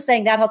just would have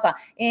sang that whole song.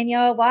 In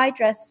your white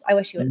dress. I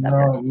wish he would have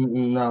done that.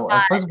 No.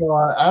 First of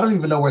all, I don't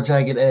even know where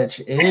Jagged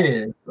Edge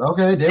is.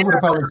 Okay, they would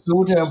have probably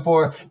sued him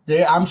for.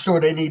 I'm sure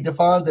they need the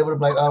funds. They would have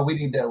been like, we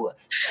need that one.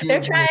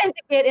 They're trying to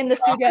get in the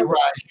studio with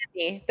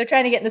Candy. They're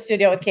trying to get in the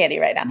studio with Candy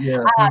right now.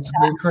 Yeah, peaches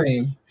and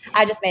cream.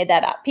 I just made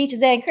that up.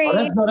 Peaches and cream.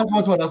 That's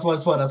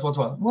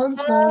one.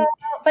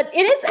 But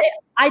it is.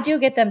 I do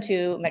get them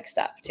two mixed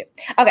up too.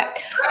 Okay,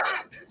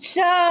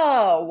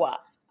 so.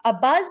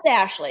 Buzzed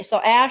Ashley. So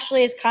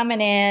Ashley is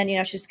coming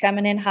in, she's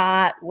coming in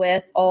hot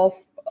with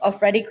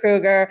Freddy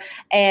Krueger,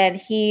 and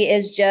he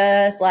is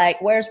just like,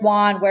 where's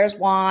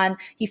Juan?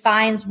 He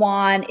finds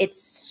Juan.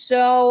 It's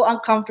so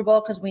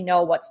uncomfortable because we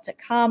know what's to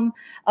come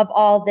of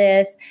all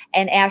this.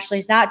 And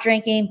Ashley's not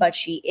drinking, but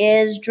she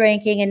is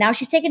drinking. And now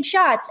she's taking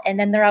shots, and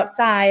then they're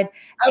outside.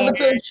 I would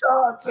take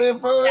shots in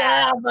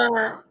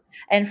forever.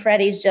 And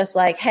Freddie's just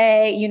like,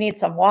 hey, you need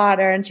some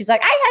water. And she's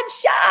like, I had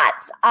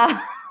shots.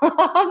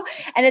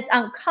 And it's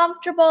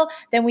uncomfortable.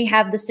 Then we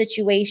have the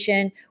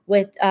situation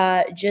with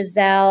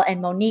Giselle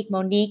and Monique.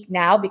 Monique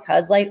now,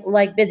 because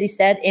like Busy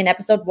said in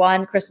episode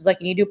 1, Chris was like,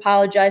 you need to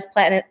apologize.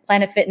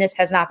 Planet Fitness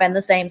has not been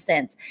the same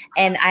since.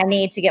 And I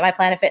need to get my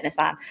Planet Fitness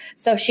on.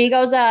 So she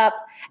goes up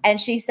and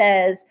she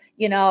says,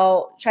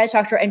 try to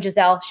talk to her. And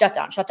Giselle, shut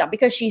down,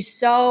 because she's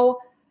so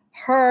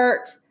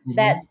hurt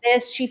that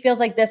she feels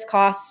like this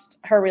cost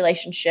her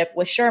relationship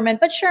with Sherman,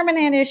 but Sherman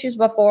had issues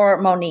before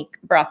Monique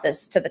brought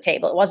this to the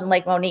table. It wasn't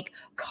like Monique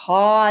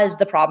caused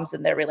the problems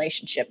in their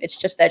relationship. It's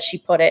just that she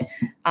put it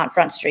on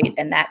Front Street,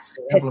 and that's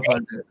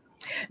pissing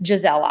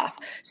Gizelle off.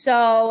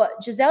 So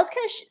Gizelle's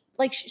kind of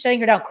like shutting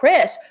her down.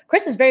 Chris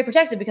is very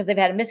protective because they've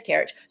had a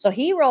miscarriage. So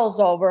he rolls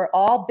over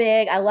all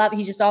big. I love it.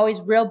 He's just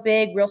always real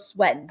big, real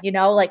sweating,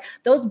 like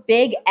those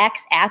big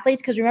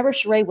ex-athletes. Because remember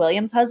Sheree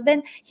Williams'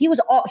 husband? He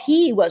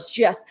was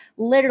just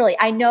literally,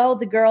 I know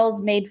the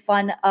girls made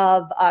fun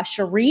of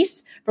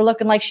Charisse for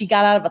looking like she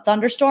got out of a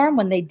thunderstorm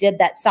when they did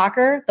that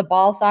soccer, the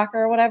ball soccer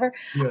or whatever.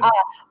 Yeah.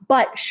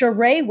 But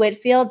Sheree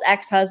Whitfield's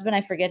ex-husband,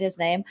 I forget his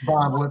name.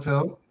 Bob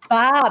Whitfield.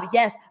 Bob,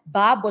 yes.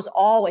 Bob was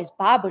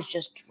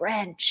just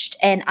drenched.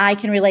 And I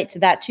can relate to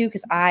that too,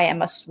 because I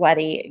am a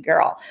sweaty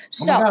girl.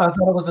 So, oh my God, I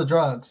thought it was the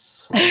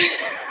drugs.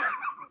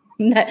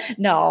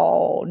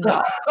 No.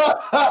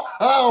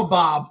 Oh,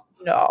 Bob.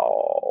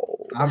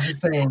 No. I'm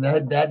just saying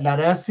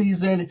that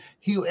season,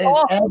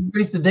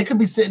 they could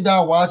be sitting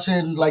down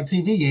watching like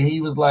TV, and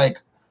he was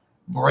like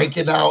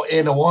breaking out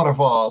in the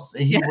waterfalls.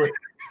 And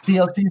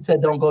TLC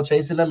said don't go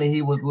chasing them, and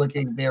he was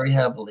looking very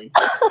heavily.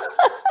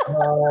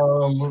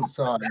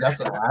 So that's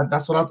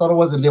what I thought it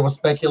was, and there was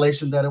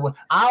speculation that it was.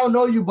 I don't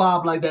know you,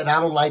 Bob, like that. I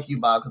don't like you,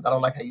 Bob, because I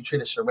don't like how you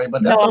treated Sheree.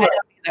 But that's no,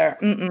 I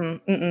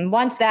don't either.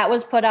 Once that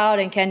was put out,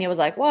 and Kenya was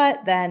like,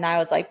 "What?" Then I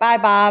was like, "Bye,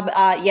 Bob."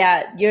 I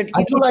do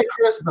like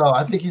Chris though.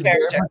 I think he's very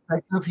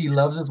protective. He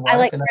loves his wife. I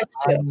like Chris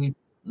too.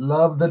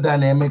 Love the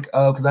dynamic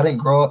because I didn't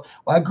grow up.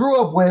 Well, I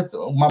grew up with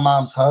my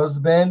mom's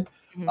husband.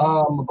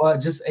 But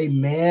just a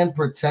man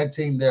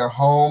protecting their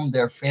home,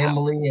 their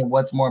family, and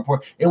what's more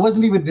important. It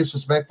wasn't even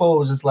disrespectful. It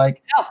was just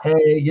like,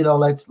 hey,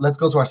 let's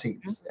go to our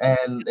seats,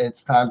 and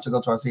it's time to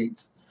go to our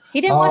seats. He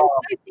didn't want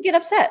his wife to get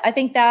upset. I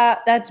think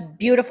that's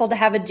beautiful to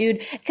have a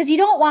dude, because you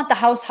don't want the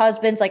house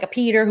husbands like a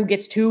Peter who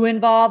gets too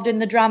involved in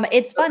the drama.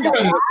 It's fun to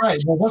watch.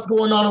 Right. Well, what's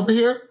going on over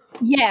here?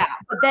 Yeah,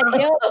 but then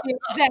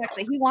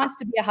he wants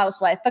to be a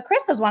housewife, but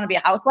Chris doesn't want to be a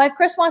housewife.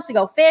 Chris wants to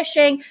go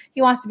fishing.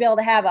 He wants to be able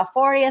to have a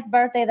 40th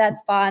birthday.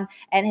 That's fun.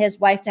 And his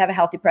wife to have a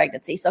healthy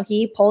pregnancy. So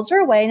he pulls her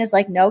away and is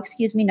like, no,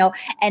 excuse me, no.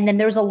 And then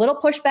there's a little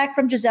pushback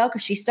from Gizelle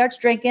because she starts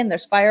drinking.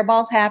 There's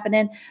fireballs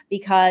happening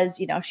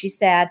because, she's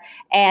sad.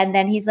 And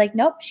then he's like,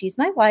 nope, she's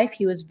my wife.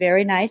 He was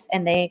very nice.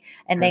 And they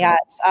got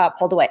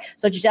pulled away.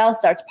 So Gizelle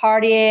starts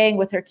partying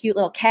with her cute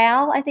little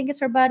Cal, I think is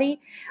her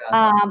buddy,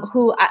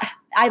 who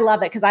I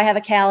love it because I have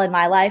a Cal in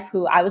my life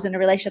who I was in a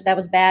relationship that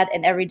was bad.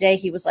 And every day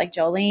he was like,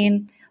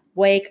 Jolene,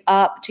 wake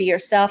up to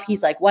yourself.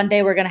 He's like, one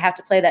day we're going to have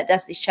to play that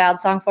Destiny's Child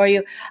song for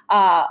you.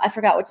 I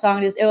forgot what song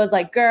it is. It was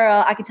like,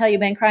 girl, I can tell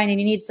you've been crying and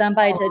you need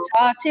somebody to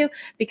talk to,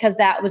 because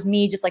that was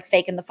me just like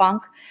faking the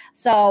funk.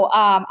 So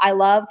I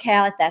love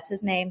Cal, if that's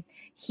his name.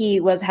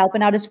 He was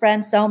helping out his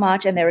friends so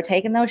much, and they were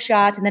taking those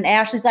shots. And then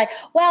Ashley's like,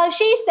 well, if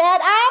she said,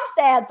 I'm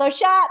sad, so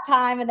shot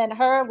time. And then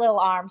her little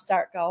arms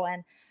start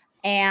going.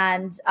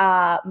 And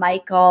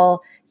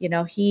Michael,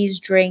 he's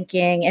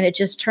drinking, and it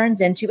just turns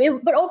into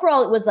it. But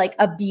overall, it was like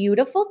a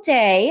beautiful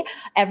day.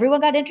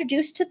 Everyone got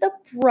introduced to the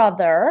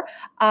brother.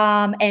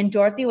 And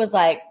Dorothy was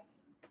like,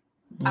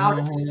 out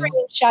of the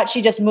screenshot,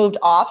 she just moved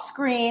off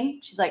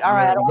screen. She's like, all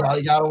right,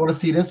 y'all don't want to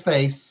see this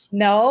face.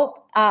 No.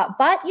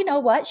 But you know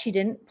what? She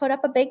didn't put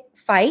up a big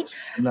fight.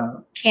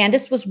 No.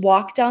 Candace was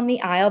walked down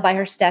the aisle by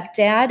her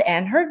stepdad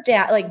and her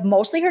dad, like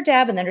mostly her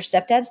dad, and then her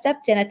stepdad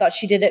stepped in. I thought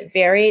she did it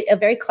a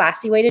very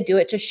classy way to do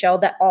it, to show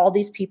that all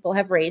these people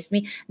have raised me.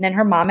 And then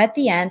her mom at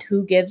the end,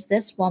 who gives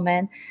this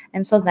woman.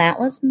 And so that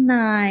was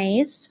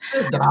nice.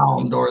 Sit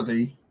down,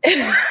 Dorothy.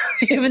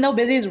 Even though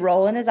Busy's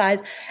rolling his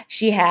eyes,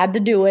 she had to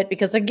do it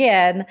because,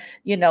 again,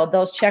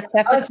 those checks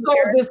have to. I saw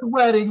this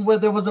wedding where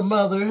there was a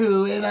mother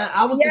who, and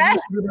I was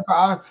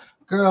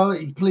girl,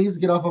 please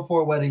get off of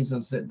 4 weddings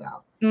and sit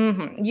down.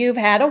 Mm-hmm. You've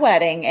had a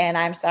wedding, and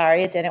I'm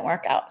sorry it didn't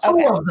work out.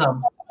 Okay. 2 of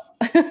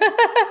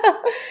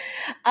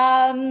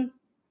them.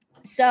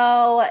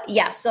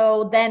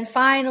 So then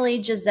finally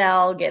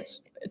Gizelle gets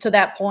to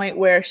that point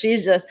where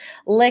she's just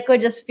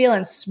liquid, just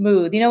feeling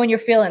smooth. When you're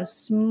feeling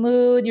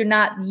smooth, you're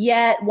not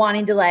yet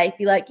wanting to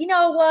be like, you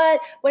know what,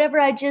 whatever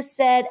I just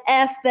said,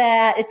 F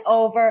that, it's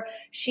over.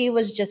 She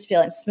was just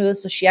feeling smooth.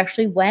 So she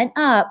actually went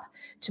up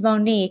to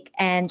Monique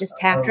and just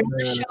tapped her on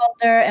the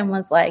shoulder and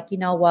was like, you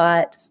know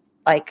what?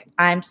 Like,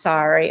 I'm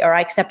sorry, or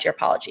I accept your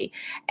apology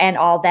and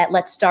all that.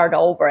 Let's start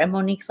over. And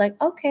Monique's like,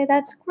 okay,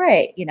 that's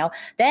great.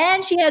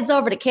 Then she heads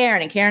over to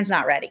Karen, and Karen's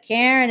not ready.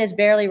 Karen is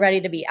barely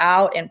ready to be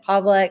out in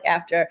public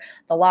after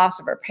the loss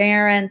of her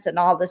parents and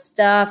all this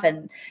stuff.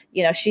 And,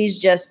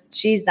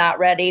 she's not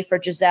ready for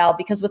Gizelle,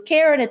 because with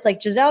Karen, it's like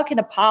Gizelle can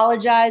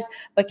apologize,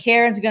 but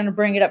Karen's going to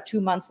bring it up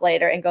 2 months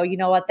later and go, you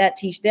know what, that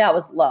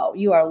was low.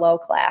 You are low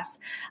class.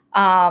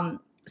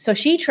 So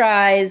she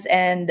tries,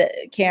 and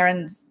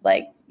Karen's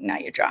like, now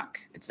you're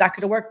drunk. It's not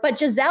going to work. But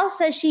Gizelle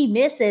says she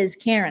misses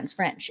Karen's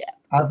friendship.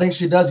 I think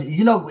she does.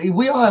 We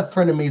all have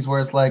frenemies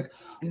where it's like,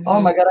 oh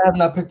my God, I have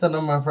not picked on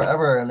them in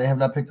forever, and they have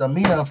not picked on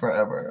me in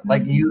forever.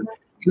 Like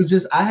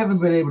I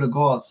haven't been able to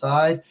go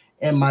outside.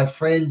 And my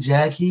friend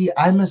Jackie,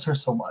 I miss her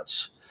so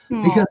much.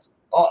 because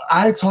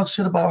I talk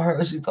shit about her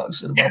and she talks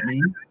shit about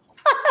me.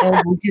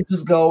 And we could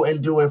just go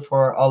and do it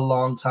for a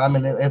long time.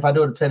 And if I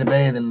do it to Teddy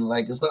Bay, then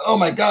like it's like, oh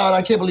my god,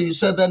 I can't believe you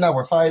said that. Now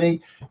we're fighting,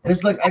 and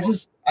it's like I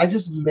just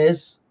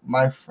miss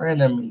my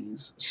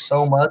frenemies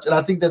so much, and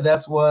I think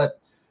that's what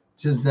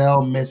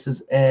Giselle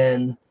misses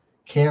in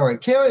Karen.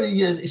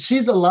 Karen,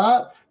 she's a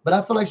lot, but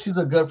I feel like she's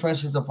a good friend.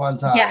 She's a fun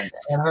time,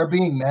 and her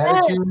being mad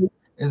at you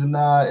is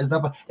not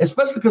fun.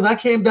 Especially because I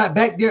came back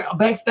there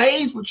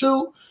backstage with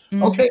you,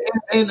 okay,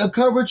 and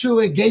covered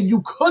you and gave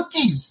you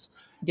cookies.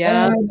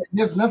 Yeah, and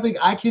there's nothing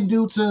I can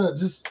do to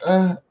just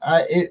my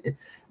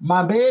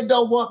man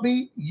don't want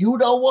me. You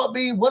don't want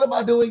me. What am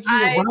I doing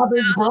here?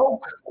 Robin's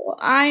broke.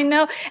 I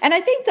know, and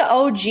I think the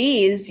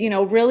OGs,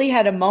 really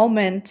had a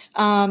moment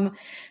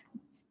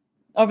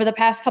over the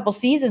past couple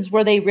seasons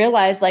where they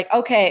realized, like,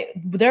 okay,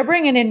 they're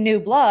bringing in new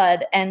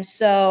blood, and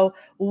so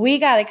we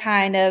got to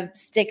kind of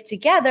stick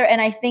together.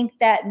 And I think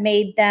that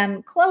made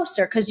them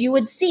closer because you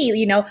would see,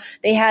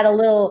 they had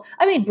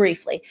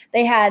briefly,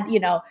 they had,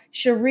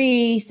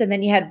 Charisse, and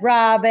then you had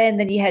Robin,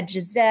 then you had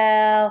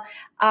Giselle,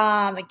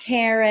 and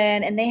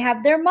Karen, and they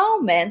have their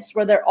moments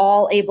where they're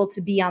all able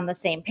to be on the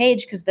same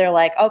page because they're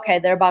like, okay,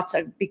 they're about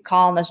to be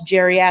calling us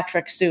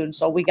geriatric soon,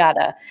 so we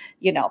gotta,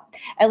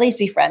 at least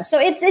be friends. So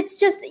it's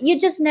just, you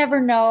just never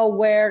know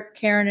where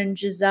Karen and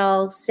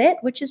Giselle sit,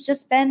 which has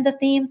just been the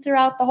theme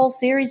throughout the whole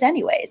series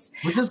anyways.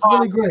 Which is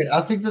really great.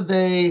 I think that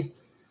they've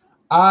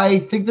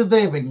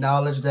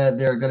acknowledged that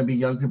there are going to be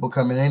young people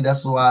coming in.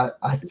 That's why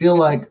I feel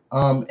like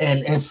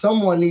and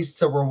someone needs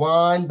to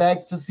rewind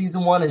back to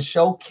season 1 and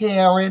show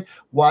Karen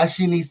why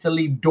she needs to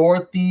leave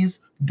Dorothy's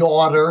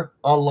daughter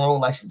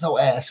alone, like she told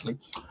Ashley.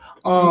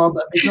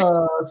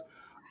 Because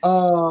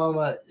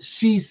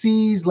she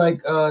sees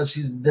like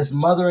she's this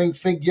mothering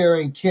figure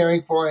and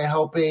caring for and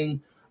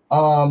helping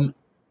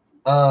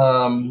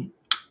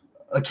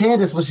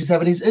Candace when she's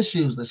having these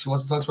issues that she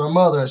wants to talk to her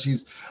mother.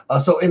 She's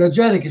so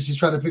energetic and she's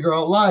trying to figure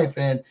out life.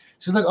 And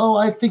she's like, oh,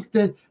 I think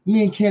that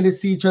me and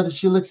Candace see each other.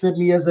 She looks at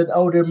me as an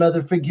older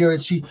mother figure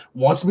and she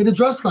wants me to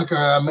dress like her.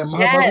 I mean, my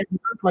brother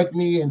dress like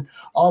me and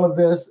all of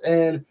this.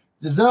 And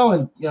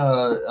Giselle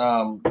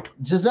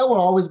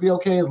will always be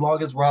okay as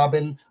long as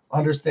Robin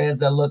understands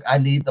that, look, I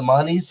need the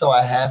money, so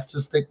I have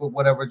to stick with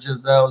whatever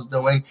Giselle's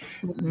doing.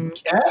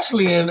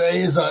 Ashley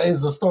is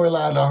a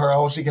storyline on her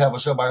own. She can have a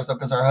show by herself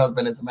because her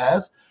husband is a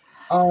mess.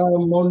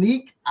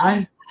 Monique,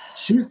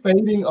 she's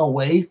fading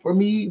away from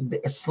me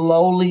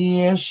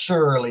slowly and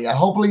surely.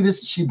 Hopefully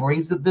she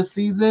brings it this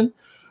season.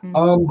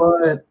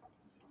 But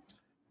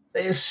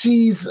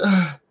she's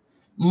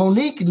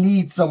Monique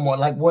needs someone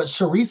like what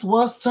Charisse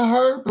was to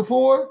her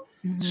before.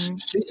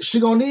 She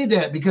gonna need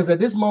that because at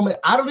this moment,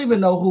 I don't even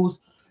know who's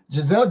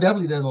Giselle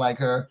definitely doesn't like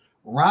her.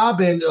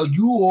 Robin,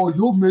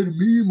 you made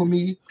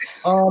me.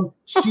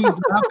 She's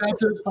not back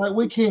to this fight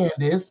with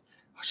Candace.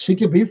 She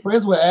can be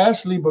friends with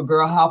Ashley, but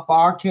girl, how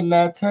far can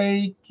that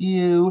take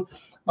you?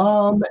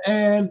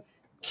 And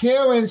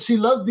Karen, she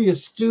loves the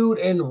astute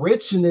and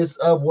richness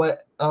of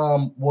what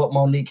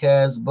Monique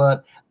has,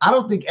 but I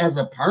don't think as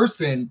a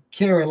person,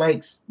 Karen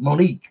likes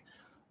Monique.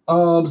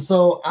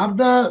 So I'm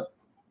not.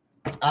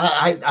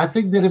 I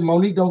think that if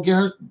Monique don't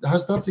get her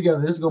stuff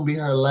together, this is gonna be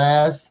her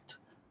last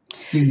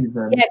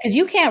season. Yeah, because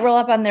you can't roll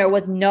up on there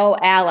with no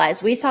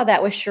allies. We saw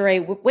that with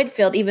Sheree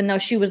Whitfield, even though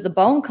she was the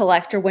bone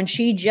collector. When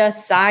she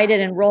just sided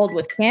and rolled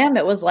with Kim,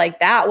 it was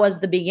like that was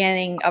the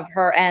beginning of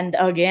her end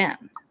again.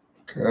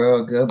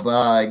 Girl,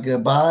 goodbye,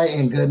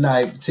 and good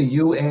night to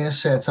you and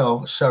Chateau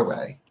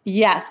Sheree.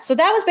 Yes, so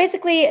that was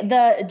basically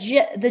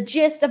the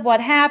gist of what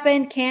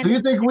happened. Do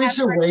you think we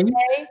should wait?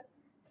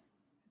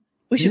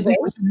 We should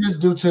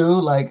just do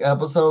 2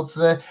 episodes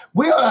today.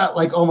 We are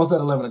almost at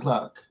 11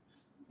 o'clock.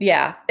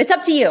 Yeah, it's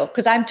up to you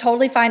because I'm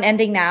totally fine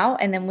ending now,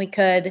 and then we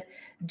could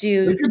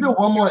do. We could do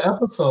 1 more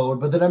episode,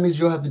 but then that means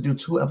you'll have to do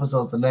 2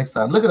 episodes the next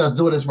time. Look at us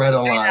doing this right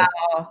online.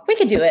 We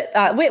could do it.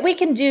 We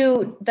can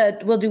do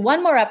we'll do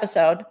 1 more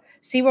episode,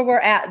 see where we're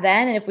at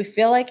then, and if we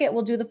feel like it,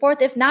 we'll do the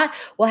 4th. If not,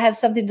 we'll have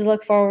something to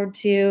look forward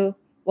to.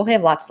 We'll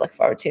have lots to look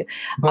forward to.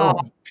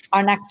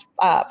 Our next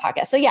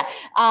podcast. So yeah,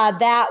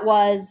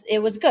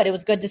 it was good. It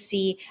was good to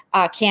see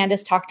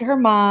Candace talk to her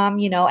mom,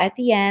 at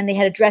the end. They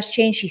had a dress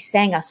change. She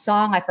sang a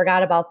song. I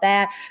forgot about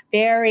that.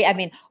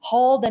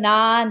 Holding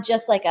on,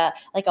 just like a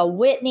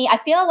Whitney. I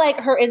feel like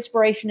her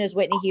inspiration is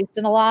Whitney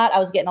Houston a lot. I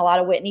was getting a lot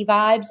of Whitney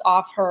vibes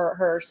off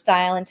her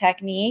style and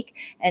technique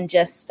and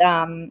just,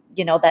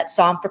 that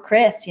song for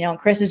Chris, and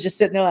Chris is just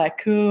sitting there like,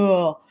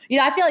 cool.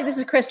 I feel like this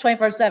is Chris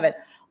 24/7.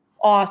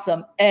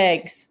 Awesome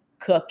eggs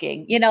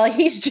cooking.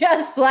 He's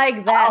just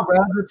like that. I'd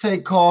rather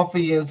take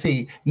coffee and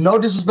tea. No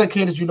disrespect,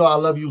 Candace, I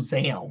love you,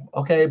 Zam.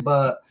 Okay,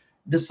 but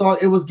the song,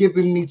 it was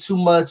giving me too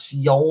much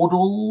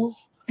yodel.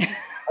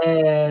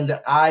 And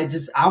I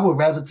would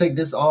rather take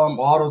this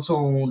auto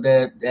tune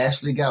that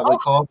Ashley got with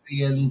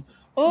coffee and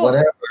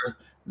whatever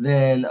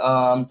than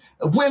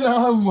when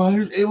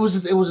it was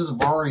just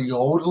very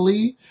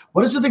yodely.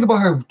 What did you think about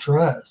her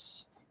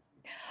dress?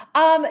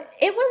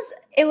 It was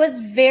It was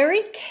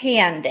very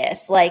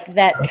Candace, like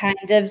that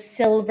kind of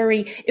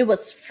silvery. It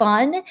was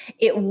fun.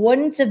 It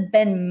wouldn't have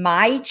been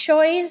my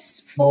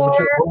choice What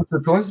would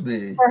your choice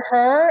be? for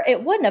her.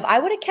 It wouldn't have. I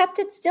would have kept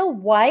it still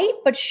white,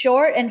 but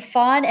short and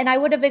fun. And I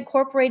would have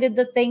incorporated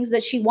the things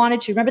that she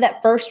wanted to. Remember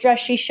that first dress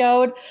she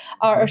showed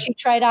or she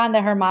tried on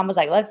that her mom was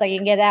like, looks like you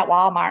can get it at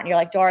Walmart. And you're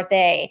like,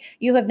 Dorothy,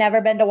 you have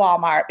never been to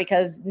Walmart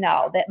because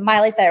no, that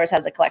Miley Cyrus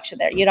has a collection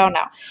there. You don't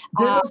know.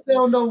 They don't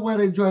sell no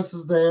wedding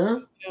dresses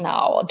there.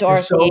 No,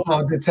 Dorothy. It shows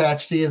how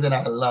detached she is, and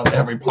I love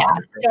every part of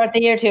her.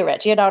 Dorothy, you're too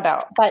rich. You don't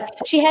know. But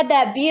she had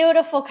that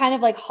beautiful kind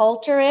of like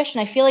halter-ish.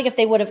 And I feel like if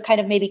they would have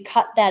kind of maybe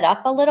cut that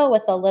up a little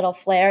with a little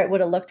flare, it would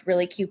have looked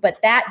really cute.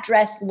 But that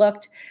dress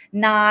looked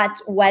not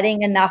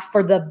wedding enough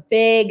for the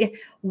big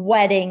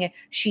wedding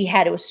she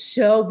had. It was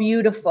so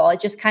beautiful. It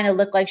just kind of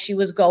looked like she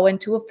was going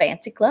to a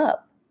fancy club.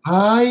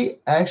 I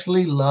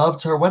actually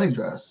loved her wedding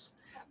dress.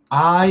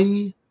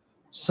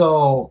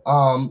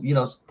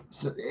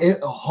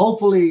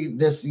 Hopefully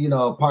this,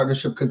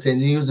 partnership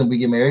continues and we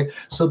get married.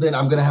 So then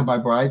I'm gonna have my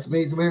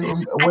bridesmaids wear. I thought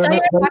you were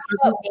talking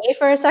about me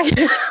for a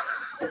second.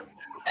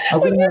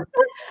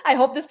 I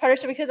hope this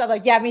partnership because I'm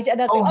like, yeah, me too. And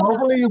that's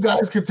hopefully you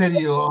guys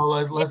continue.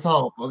 Let's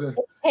hope. Okay.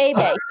 Hey,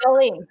 babe,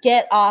 Jolene,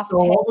 get off. So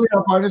hopefully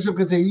our partnership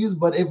continues.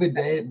 But if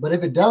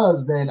it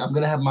does, then I'm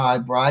gonna have my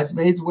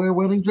bridesmaids wear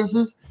wedding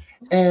dresses,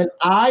 and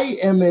I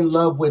am in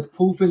love with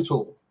Poof and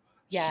Tool.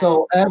 Yeah.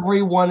 So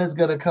everyone is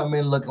gonna come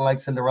in looking like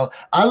Cinderella.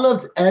 I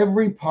loved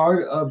every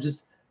part of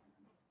just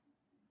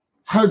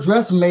her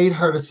dress made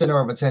her the center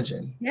of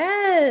attention.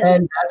 Yes.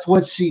 And that's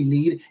what she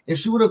needed. If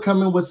she would have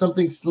come in with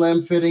something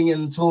slim fitting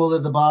and tulle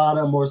at the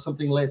bottom or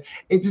something like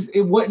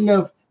it wouldn't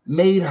have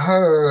made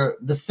her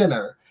the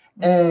center.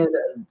 And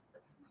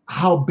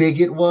how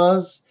big it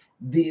was,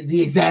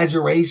 the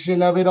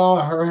exaggeration of it all,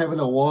 her having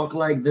to walk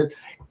like this.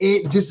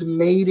 It just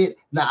made it.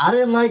 Now, I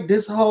didn't like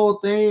this whole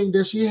thing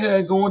that she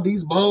had going,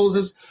 these bows,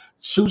 this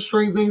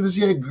shoestring things that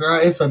she had.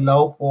 Girl, it's a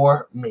no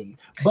for me.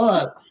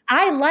 But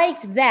I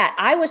liked that.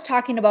 I was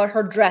talking about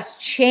her dress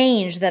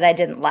change that I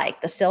didn't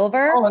like, the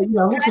silver. Oh,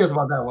 yeah. Who cares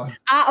about that one?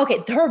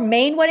 Okay. Her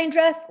main wedding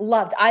dress,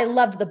 loved. I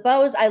loved the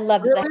bows. I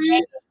loved the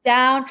hang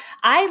down.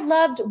 I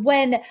loved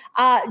when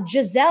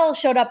Giselle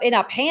showed up in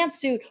a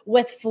pantsuit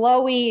with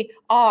flowy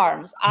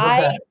arms.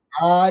 It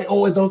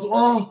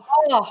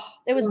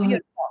was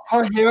beautiful.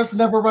 Her hair's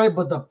never right,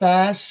 but the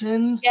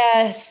fashions.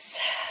 Yes.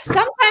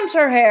 Sometimes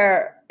her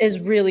hair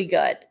is really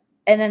good.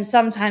 And then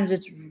sometimes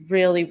it's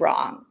really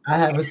wrong. I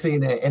haven't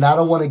seen it. And I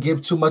don't want to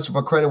give too much of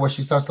a credit where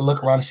she starts to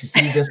look around and she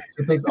sees this.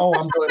 She thinks, oh,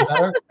 I'm doing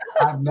better.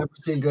 I've never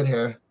seen good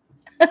hair.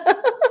 I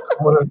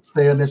want to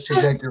stay on this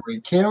trajectory.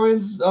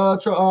 Karen's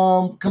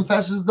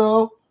confessions,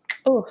 though.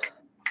 Oh,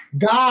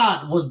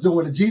 God was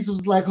doing it. Jesus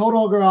was like, hold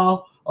on,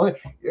 girl.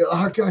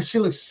 She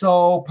looks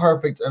so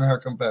perfect in her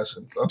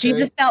confessions. Okay?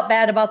 Jesus felt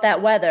bad about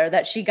that weather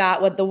that she got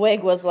when the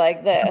wig was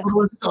like this.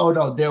 Oh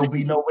no, there will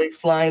be no wig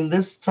flying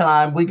this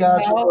time. We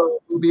got you.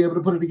 We'll be able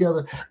to put it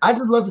together. I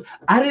just loved it.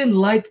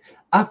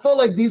 I felt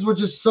like these were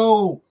just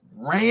so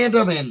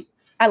random and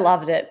I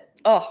loved it.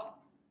 Oh,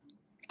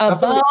 a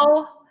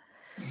bow.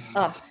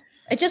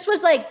 It just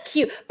was like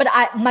cute. But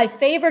my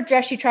favorite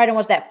dress she tried on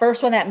was that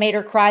first one that made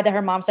her cry that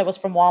her mom said was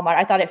from Walmart.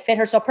 I thought it fit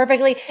her so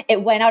perfectly.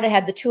 It went out. It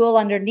had the tulle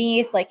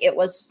underneath. Like it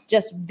was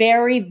just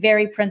very,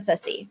 very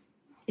princessy.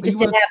 It just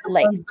didn't have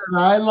lace.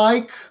 I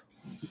like.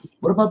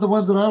 What about the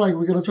ones that I like?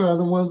 We're going to try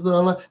the ones that I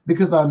like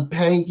because I'm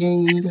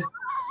paying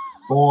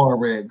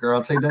for it,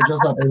 girl. Take that dress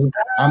up.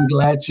 I'm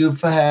glad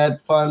you've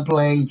had fun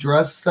playing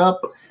dress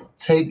up.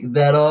 Take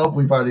that off.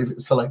 We've already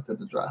selected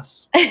the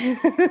dress.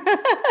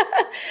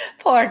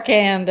 Poor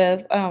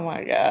Candace. Oh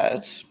my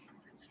gosh.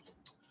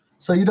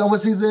 So you done with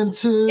season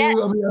 2? Yeah.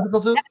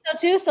 Episode 2? Episode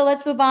 2. So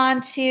let's move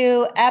on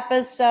to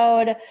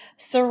episode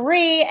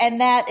 3. And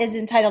that is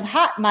entitled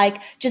Hot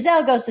Mic.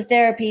 Giselle goes to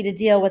therapy to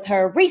deal with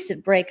her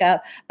recent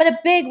breakup, but a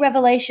big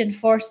revelation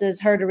forces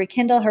her to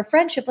rekindle her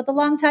friendship with a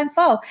longtime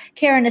foe.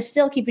 Karen is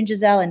still keeping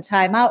Giselle in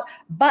timeout,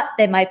 but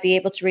they might be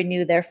able to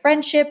renew their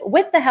friendship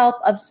with the help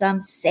of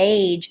some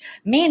sage.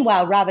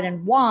 Meanwhile, Robin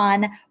and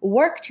Juan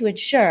work to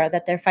ensure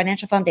that their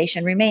financial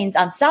foundation remains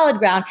on solid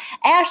ground.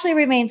 Ashley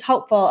remains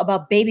hopeful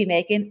about baby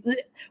making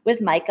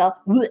with Michael,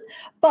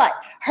 but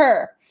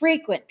her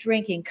frequent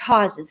drinking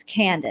causes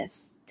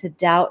Candace to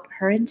doubt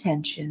her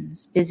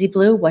intentions. Busy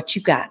Blue, what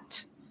you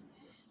got?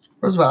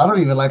 First of all, I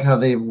don't even like how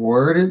they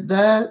worded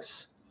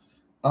that.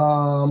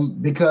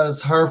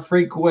 Because her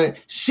frequent,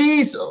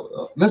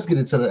 let's get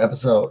into the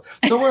episode.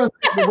 So we're in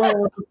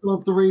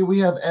episode 3.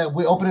 We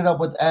open it up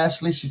with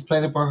Ashley. She's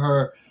planning for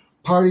her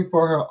party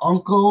for her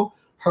uncle.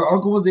 Her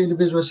uncle was the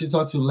individual she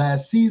talked to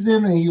last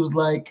season, and he was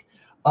like,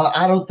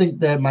 I don't think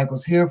that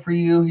Michael's here for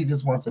you. He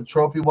just wants a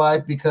trophy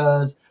wife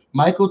because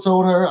Michael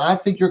told her, I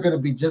think you're going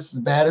to be just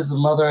as bad as a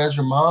mother as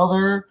your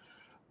mother.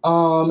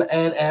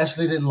 And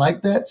Ashley didn't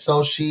like that.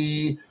 So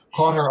she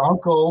called her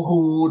uncle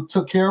who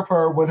took care of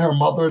her when her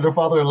mother and her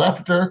father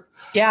left her.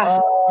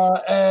 Yeah.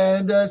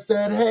 And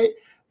said, hey,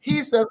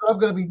 he said, I'm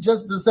going to be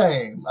just the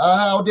same.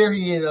 How dare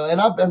he? And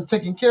I'm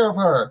taking care of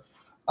her.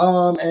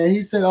 And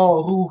he said,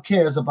 "Oh, who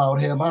cares about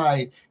him?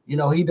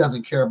 He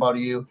doesn't care about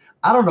you."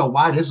 I don't know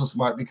why this was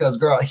smart because,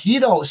 girl, she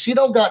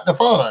don't got the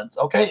funds,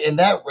 okay? And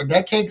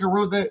that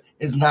kangaroo that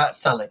is not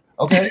selling,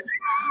 okay?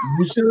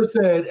 You should have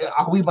said,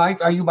 "Are we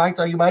mic'd? Are you mic'd?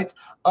 Are you mic'd?"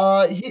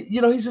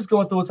 He's just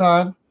going through a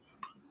time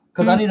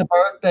because I need a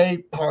birthday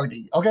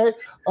party, okay?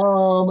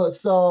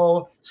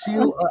 So she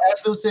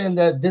actually was saying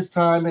that this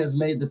time has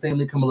made the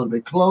family come a little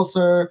bit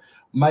closer.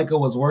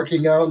 Michael was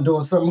working out and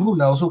doing something. Who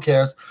knows? Who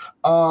cares?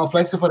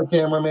 Flexing for the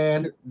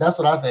cameraman. That's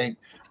what I think.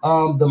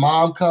 The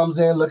mom comes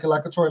in looking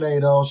like a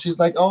tornado. She's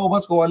like, "Oh,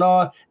 what's going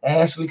on?"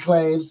 Ashley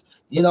claims,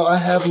 "I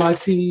have my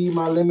tea,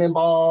 my lemon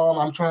balm.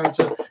 I'm trying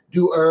to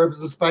do herbs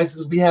and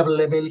spices. We have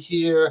lemon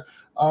here.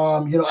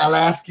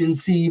 Alaskan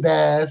sea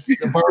bass,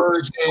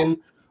 virgin,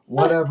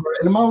 whatever."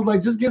 And the mom was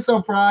like, "Just get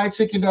some fried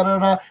chicken, da da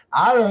da."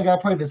 I done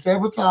got pregnant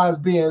several times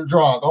being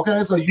drunk.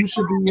 Okay, so you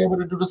should be able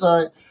to do the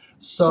same.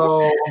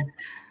 So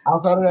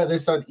outside of that, they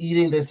start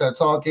eating, they start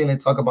talking, they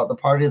talk about the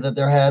party that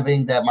they're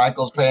having that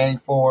Michael's paying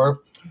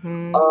for.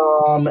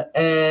 And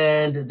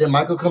then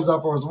Michael comes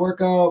out for his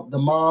workout. The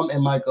mom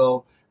and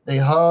Michael, they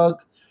hug.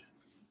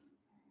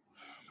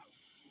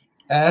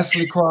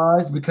 Ashley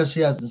cries because she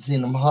hasn't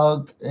seen him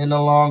hug in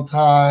a long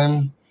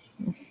time.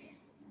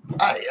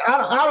 I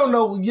don't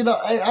know,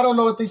 I don't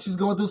know what thing she's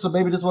going through, so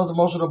maybe this was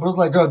emotional, but it's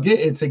like, girl, get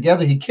it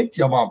together. He kicked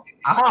your mom.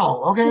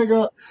 Ow, okay,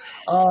 girl.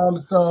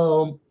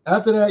 So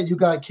after that, you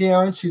got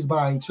Karen. She's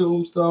buying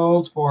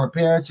tombstones for her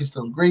parents. She's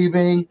still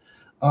grieving.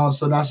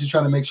 So now she's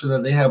trying to make sure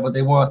that they have what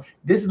they want.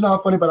 This is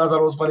not funny, but I thought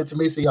it was funny to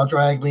me, so y'all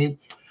drag me.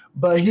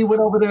 But he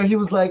went over there, he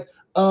was like,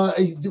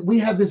 we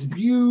have this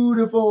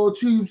beautiful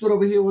tombstone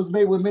over here was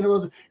made with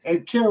minerals,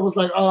 and Karen was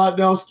like,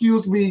 no,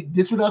 excuse me,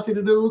 did you not see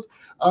the news?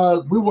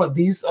 We want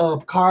these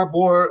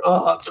cardboard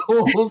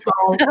tools.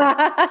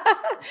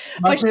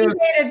 But she made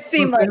it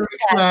seem like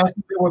classic.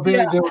 They were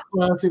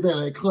classic. They're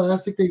like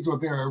classic things were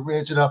very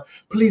original.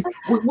 Please,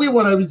 we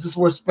want to just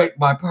respect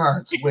my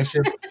parents'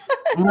 wishes.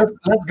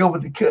 let's go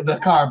with the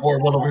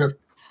cardboard one over here.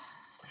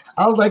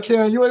 I was like,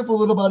 "Karen, you ain't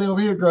fooling nobody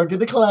over here, girl. Get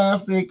the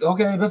classic,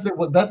 okay?"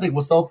 That thing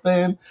was so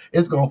thin,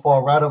 it's gonna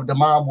fall right over. The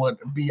mom would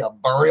be a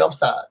bury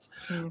upsides.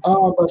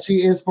 But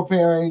she is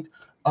preparing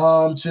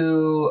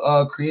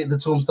to create the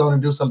tombstone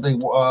and do something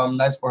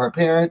nice for her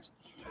parents.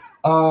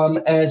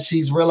 And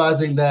she's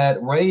realizing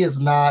that Ray is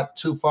not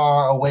too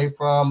far away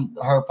from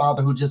her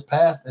father who just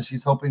passed, and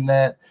she's hoping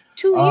that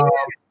 2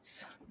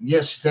 years.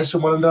 Yeah, she said she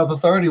wanted another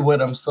 30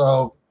 with him.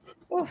 So.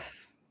 Oof.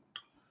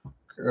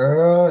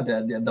 Girl,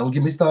 don't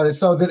get me started.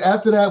 So then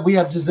after that, we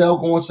have Giselle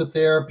going to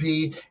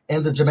therapy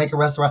in the Jamaican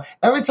restaurant.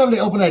 Every time they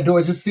open that door,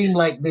 it just seemed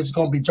like there's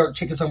going to be jerk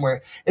chicken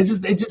somewhere. It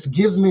just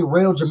gives me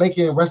real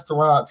Jamaican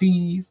restaurant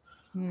tease.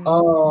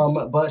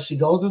 But she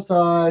goes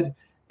inside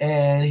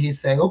and he's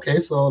saying, "Okay,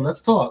 so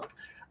let's talk."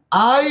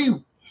 I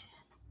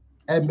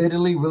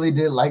admittedly really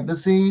did like the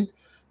scene.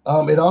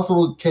 It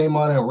also came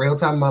on in real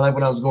time in my life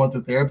when I was going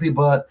through therapy,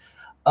 but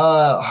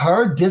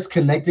her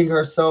disconnecting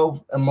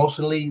herself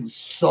emotionally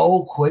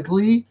so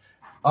quickly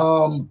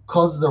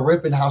causes a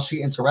rift in how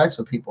she interacts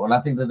with people. And I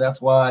think that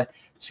that's why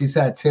she's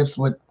had tips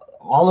with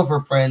all of her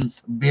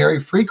friends very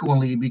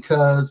frequently,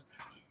 because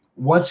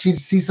once she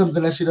sees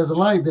something that she doesn't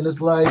like, then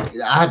it's like,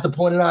 I have to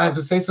point it out, I have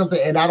to say something,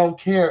 and I don't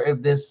care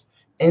if this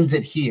ends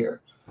it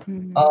here.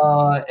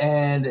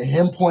 And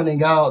him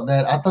pointing out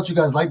that, "I thought you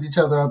guys liked each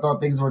other. I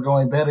thought things were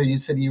going better. You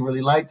said you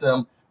really liked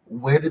him.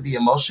 Where did the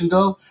emotion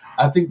go?"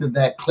 I think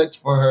that clicked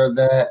for her,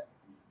 that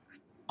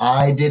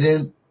I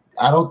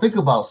don't think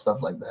about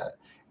stuff like that.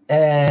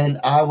 And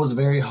I was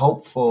very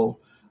hopeful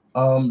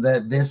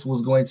that this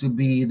was going to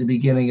be the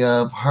beginning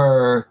of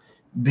her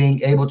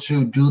being able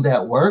to do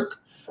that work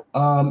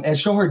and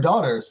show her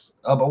daughters.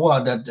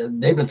 But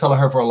they've been telling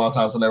her for a long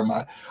time, so never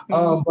mind.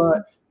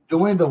 But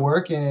doing the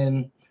work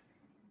and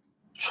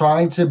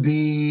trying to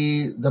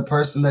be the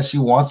person that she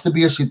wants to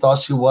be, or she thought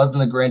she was, and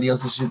the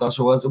grandiose that she thought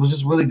she was. It was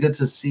just really good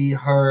to see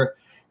her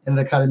in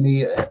the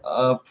academy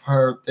of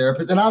her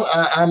therapist. And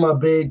I'm a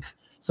big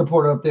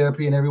supporter of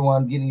therapy and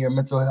everyone getting your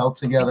mental health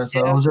together.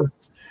 So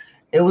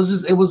it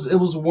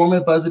was warm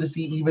and fuzzy to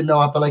see, even though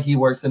I feel like he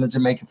works in a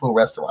Jamaican food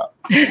restaurant.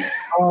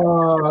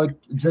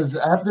 Just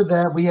after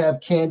that, we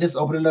have Candace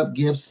opening up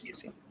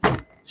gifts.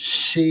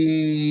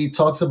 She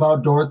talks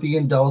about Dorothy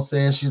and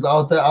Dulce. She's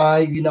like,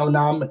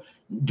 now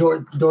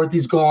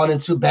Dorothy's gone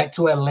back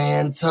to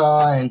Atlanta,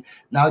 and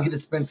now I get to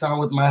spend time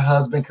with my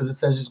husband because it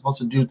says you're supposed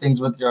to do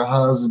things with your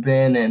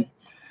husband. And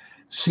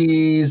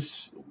she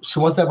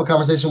wants to have a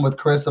conversation with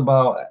Chris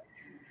about,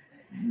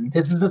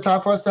 this is the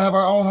time for us to have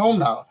our own home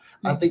now.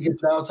 I think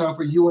it's now time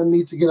for you and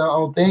me to get our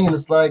own thing. And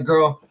it's like,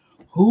 girl,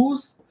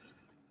 who's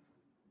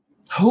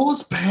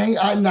paying?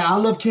 I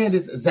love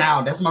Candace.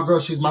 Zal, that's my girl.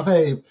 She's my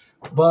fave.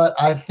 But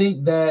I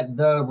think that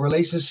the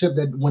relationship,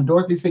 that when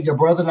Dorothy said your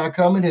brother not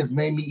coming, has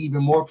made me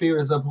even more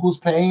furious of who's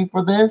paying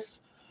for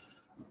this.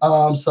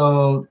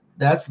 So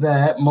that's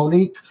that.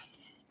 Monique,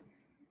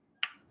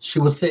 she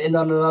was sitting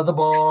on another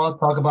ball,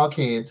 talk about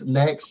kids.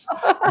 Next,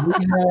 we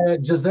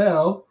had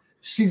Giselle.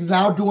 she's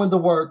now doing the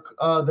work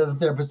that the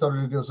therapist told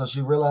her to do. So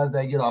she realized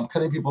that, I'm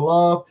cutting people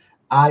off.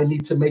 I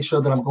need to make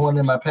sure that I'm going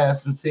in my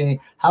past and seeing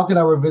how can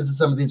I revisit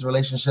some of these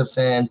relationships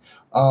and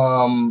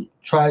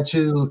try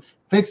to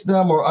fix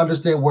them or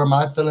understand where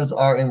my feelings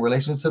are in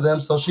relation to them.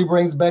 So she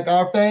brings back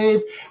our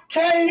fave,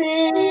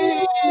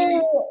 Katie.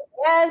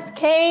 Yes,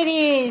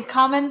 Katie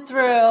coming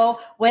through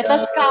with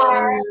a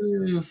scar.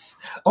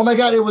 Oh my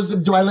God!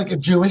 Do I look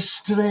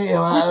Jewish today?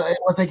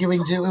 Was I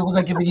giving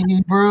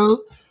Hebrew?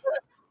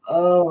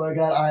 Oh my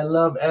God! I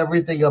love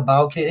everything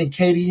about Katie. And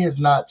Katie has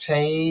not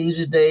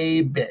changed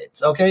a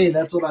bit. Okay, and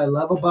that's what I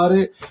love about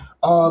it.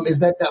 Is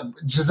that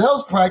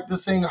Gizelle's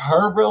practicing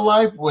her real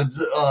life with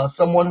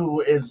someone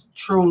who is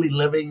truly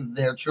living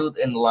their truth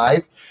in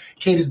life.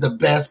 Katie's the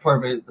best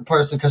perfect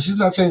person because she's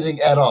not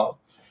changing at all.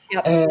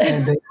 Yep.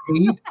 And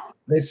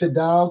they sit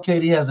down.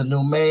 Katie has a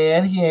new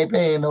man. He ain't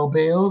paying no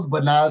bills,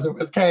 but neither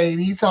is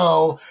Katie.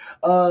 So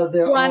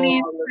they're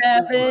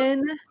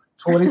 27.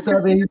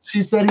 27.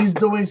 She said he's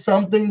doing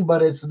something,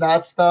 but it's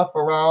not stuff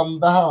around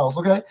the house.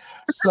 Okay.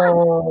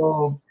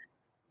 So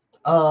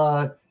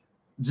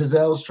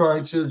Gizelle's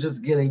trying to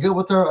just getting good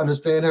with her,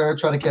 understand her,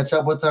 trying to catch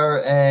up with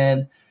her,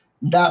 and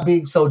not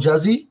being so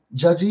judgy,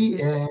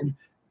 and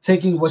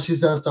taking what she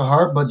says to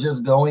heart, but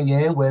just going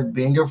in with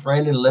being your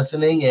friend and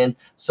listening and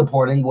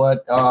supporting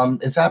what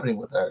is happening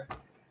with her.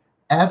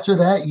 After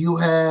that, you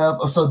have,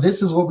 so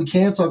this is what we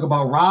can talk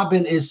about.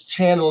 Robin is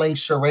channeling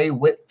Sheree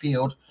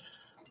Whitfield.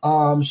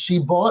 She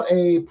bought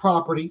a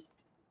property.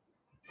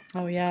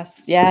 Oh,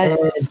 yes.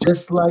 Yes. And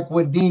just like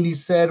what Deanie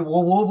said,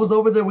 well, what was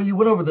over there when you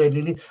went over there,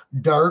 Deanie?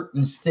 Dirt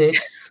and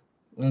sticks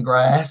and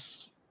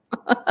grass.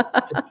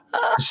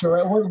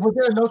 Sure. Was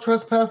there no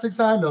trespassing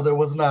sign? No, there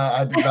was not.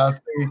 I did not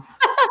see.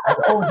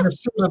 There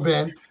should have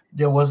been.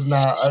 There was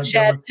not.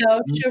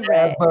 Chateau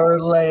Sheree.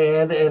 Never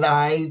land, and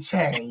I ain't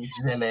changed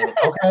in it.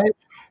 Okay.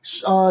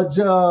 So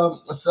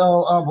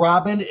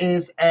Robin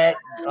is at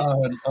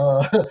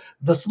the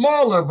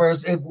smaller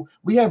version.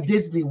 We have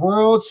Disney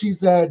World.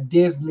 She's at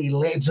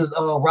Disneyland, just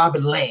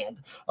Robin Land.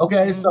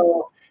 Okay, mm-hmm.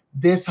 So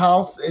this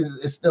house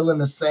is still in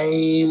the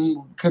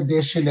same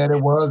condition that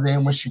it was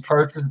in when she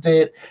purchased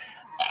it.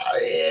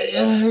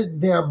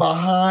 They're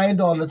behind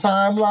on the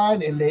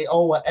timeline, and they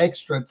owe an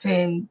extra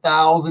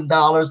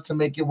 $10,000 to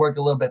make it work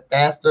a little bit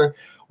faster.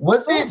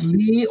 Was it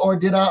me, or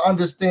did I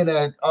understand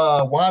that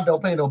Juan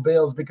don't pay no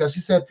bills? Because she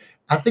said,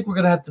 I think we're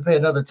going to have to pay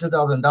another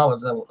 $10,000. And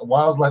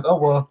Juan was like, oh,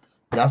 well,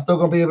 y'all still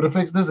going to be able to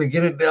fix this and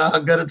get it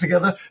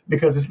together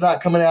because it's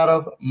not coming out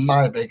of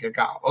my bank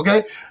account.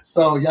 Okay.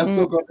 So y'all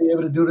still going to be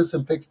able to do this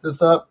and fix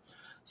this up.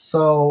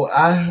 So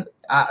I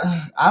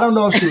don't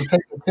know if she was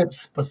taking tips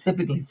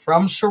specifically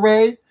from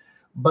Sheree,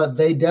 but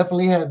they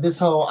definitely had this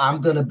whole, I'm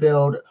going to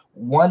build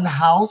one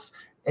house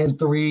in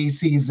 3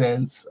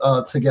 seasons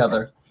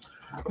together.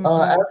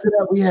 After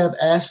that, we have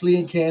Ashley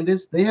and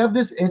Candace. They have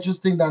this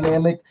interesting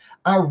dynamic.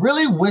 I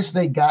really wish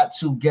they got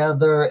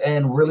together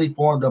and really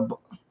formed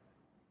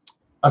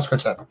a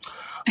scratch that.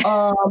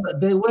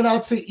 They went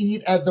out to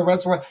eat at the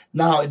restaurant.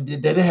 Now, they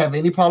didn't have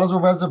any problems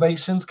with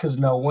reservations because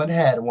no one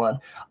had one.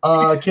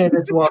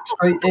 Candace walked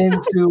straight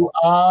into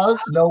Oz.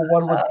 No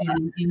one was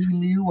eating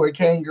emu or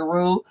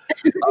kangaroo.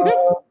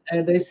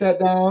 And they sat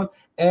down.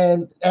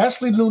 And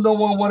Ashley knew no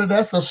one wanted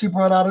that, so she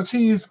brought out a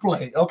cheese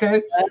plate.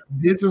 Okay,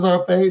 this is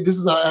our favorite. This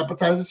is our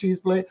appetizer cheese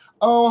plate.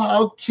 Oh,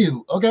 how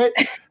cute! Okay,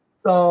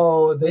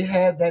 so they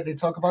had that. They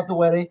talk about the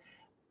wedding.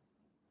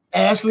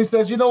 Ashley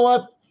says, "You know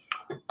what?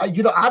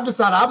 I've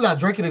decided I'm not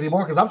drinking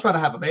anymore because I'm trying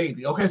to have a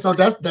baby." Okay, so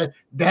that's the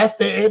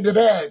end of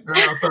that, girl.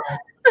 So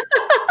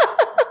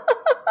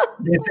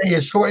they say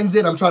it shortens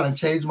it. I'm trying to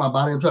change my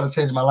body. I'm trying to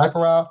change my life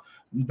around.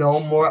 No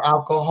more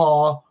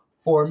alcohol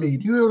for me.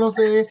 Do you know what I'm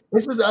saying?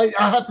 This is I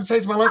have to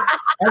change my life.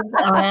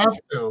 I have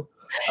to.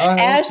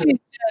 Ashley's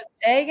just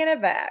taking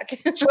it back.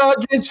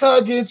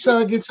 Chugging.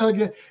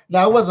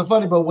 Now it wasn't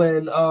funny, but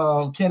when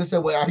Candace said,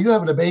 "Wait, are you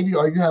having a baby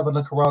or are you having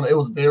a corona?" It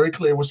was very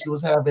clear what she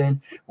was having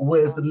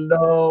with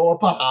no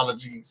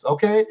apologies.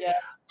 Okay. Yeah.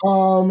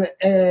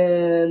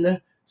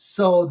 And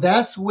so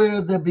that's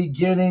where the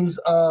beginnings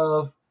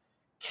of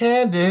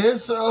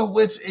Candace,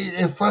 which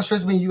it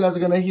frustrates me. You guys are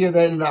going to hear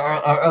that in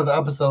our other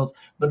episodes,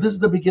 but this is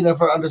the beginning of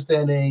her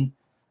understanding.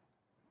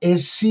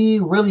 Is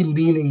she really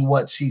meaning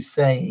what she's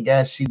saying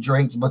as she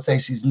drinks, but say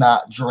she's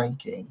not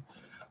drinking?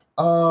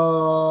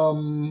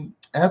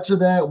 After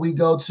that, we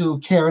go to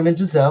Karen and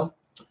Gizelle.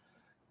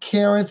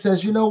 Karen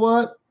says, you know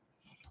what?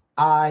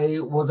 I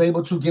was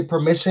able to get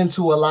permission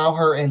to allow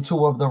her in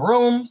 2 of the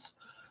rooms.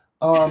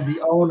 The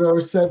owner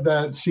said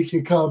that she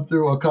could come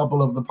through a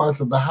couple of the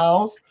parts of the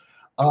house.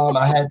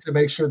 I had to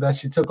make sure that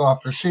she took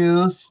off her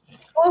shoes.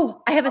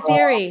 Oh, I have a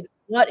theory.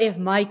 What if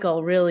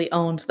Michael really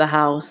owns the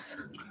house?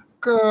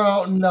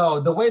 Girl, no.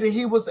 The way that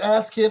he was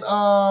asking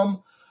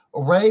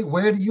Ray,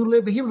 where do you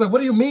live? And he was like, what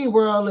do you mean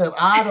where I live?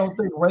 I don't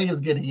think Ray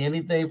is getting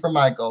anything from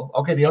Michael.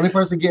 Okay, the only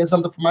person getting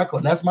something from Michael,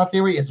 and that's my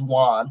theory, is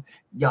Juan.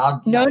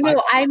 No,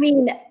 I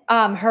mean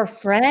her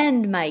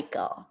friend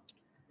Michael.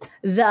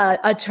 the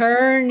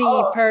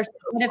attorney person.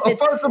 What if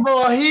it's First of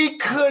all, he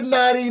could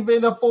not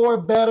even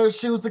afford better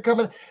shoes to come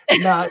in.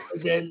 Nah,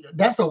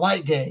 that's a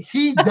white gay.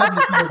 He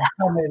definitely could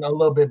come in a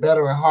little bit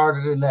better and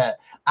harder than that.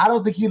 I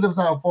don't think he lives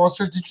on 4th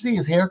Street. Did you see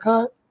his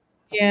haircut?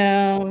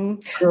 Yeah.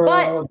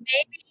 But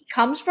maybe he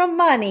comes from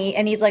money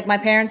and he's like, my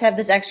parents have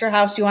this extra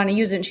house. Do you want to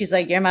use it? And she's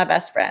like, you're my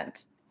best friend.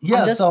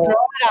 Yeah, just so throwing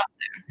it out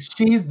there.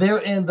 She's there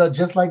in the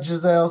just like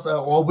Giselle's,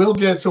 or we'll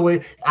get to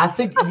it. I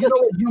think you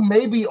know you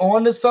may be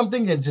on to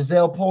something, and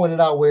Giselle pointed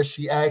out where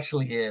she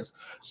actually is.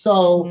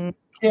 So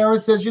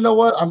Karen says, you know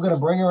what? I'm gonna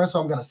bring her in,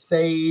 so I'm gonna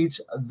sage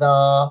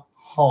the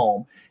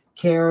home.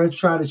 Karen's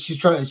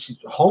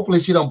hopefully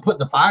she don't put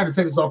the fire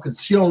detectors off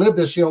because she don't live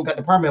there, she don't got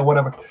the permit or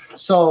whatever.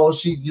 So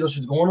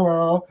she's going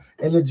around,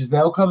 and then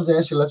Giselle comes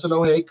in, she lets her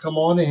know, hey, come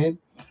on in.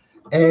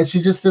 And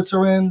she just sits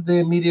her in the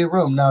immediate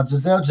room. Now,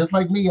 Giselle, just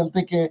like me, I'm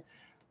thinking,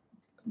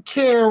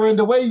 Karen,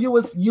 the way you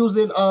was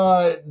using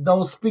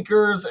those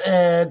speakers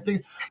and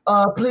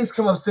please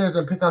come upstairs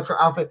and pick out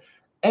your outfit.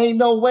 Ain't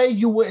no way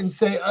you wouldn't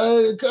say,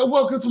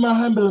 welcome to my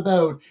humble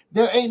abode.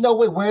 There ain't no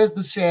way. Where's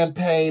the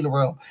champagne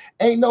room?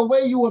 Ain't no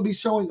way you would be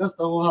showing us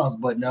the whole house.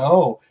 But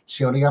no,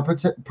 she only got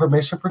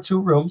permission for 2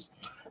 rooms.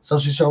 So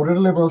she showed her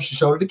the living room. She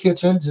showed her the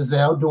kitchen.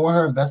 Giselle doing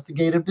her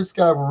investigative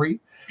discovery.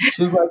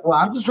 She was like, well,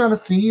 I'm just trying to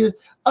see you.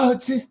 Oh,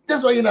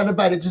 that's why you're not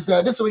invited,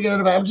 Giselle. That's why you're not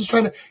invited. I'm just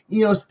trying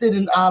to, sit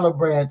in olive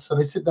branch. So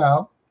they sit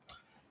down.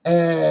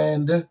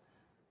 And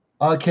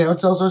Karen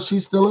tells her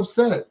she's still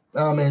upset.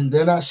 And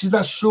she's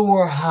not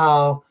sure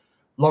how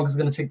long it's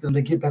going to take them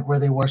to get back where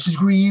they were. She's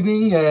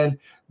grieving. And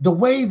the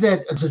way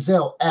that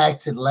Giselle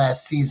acted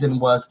last season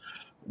was,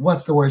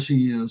 what's the word she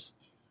used?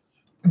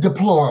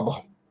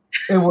 Deplorable.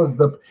 It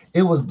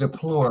was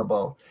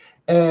deplorable.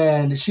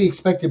 And she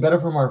expected better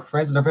from her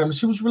friends and her family.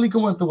 She was really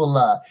going through a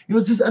lot.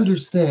 Just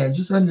understand.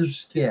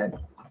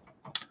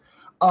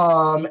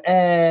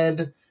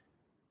 And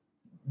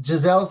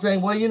Giselle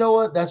saying, well, you know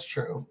what? That's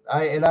true.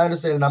 I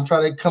understand. And I'm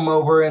trying to come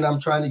over and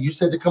you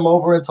said to come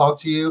over and talk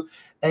to you.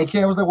 And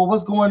Karen was like, well,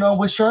 what's going on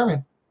with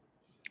Sherman?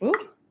 Ooh.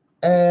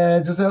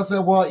 And Giselle said,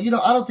 well,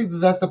 I don't think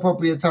that's the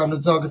appropriate time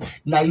to talk.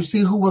 Now, you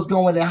see who was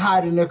going and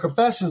hiding their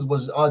confessions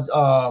was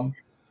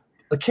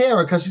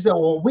Karen, because she said,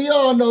 well, we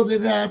all know they're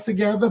not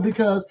together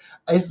because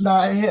it's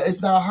not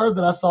her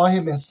that I saw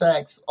him in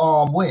sex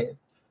with.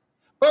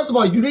 First of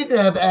all, you need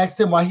to have asked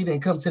him why he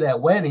didn't come to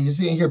that wedding. You're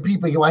sitting here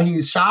peeping while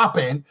he's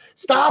shopping.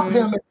 Stop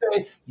him and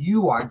say,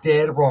 you are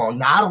dead wrong.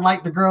 Now, I don't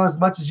like the girl as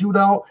much as you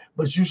don't,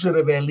 but you should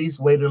have at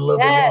least waited a little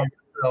bit longer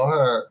to tell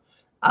her.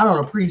 I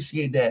don't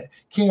appreciate that.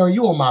 Karen,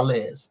 you on my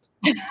list.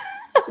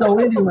 So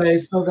anyway,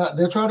 that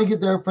they're trying to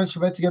get their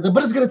friendship back together,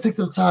 but it's gonna take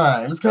some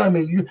time. It's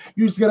coming.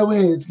 You just gotta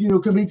wait. It's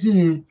coming to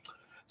you.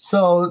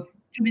 So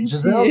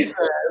Giselle says,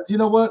 you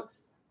know what?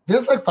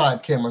 There's like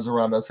 5 cameras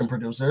around us and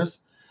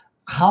producers.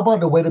 How about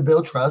the way to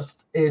build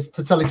trust is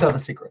to tell each other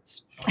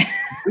secrets?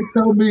 You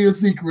tell me a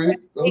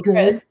secret,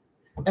 okay?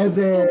 And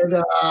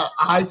then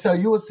I tell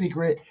you a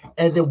secret,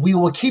 and then we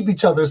will keep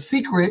each other's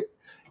secret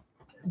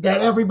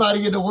that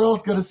everybody in the world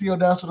is gonna see on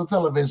national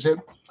television,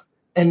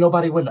 and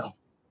nobody would know.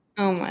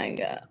 Oh my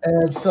God.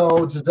 And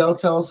so Giselle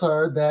tells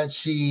her that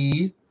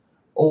she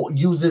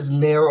uses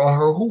Nair on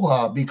her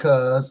hoo-ha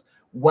because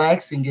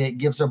waxing it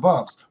gives her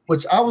bumps,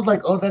 which I was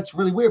like, oh, that's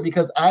really weird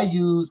because I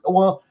use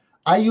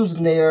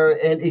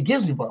Nair and it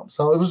gives me bumps.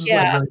 So it was just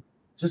not a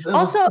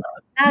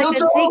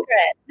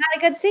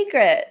good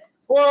secret.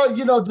 Well,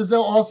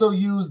 Giselle also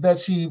used that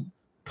she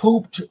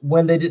pooped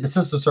when they did the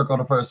Sister Circle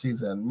the first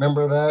season.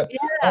 Remember that?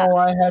 Yeah. Oh,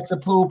 I had to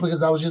poop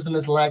because I was using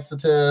this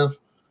laxative.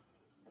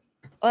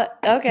 What?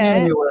 Okay.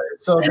 Anyway,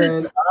 so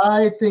then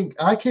I think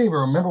I can't even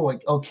remember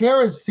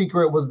Karen's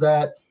secret was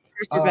that.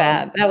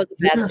 Bad. That was a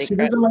bad secret. She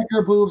doesn't like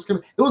her boobs.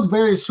 It was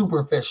very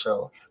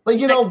superficial. But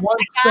one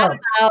step.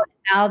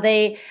 Now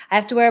I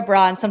have to wear a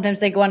bra, and sometimes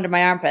they go under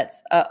my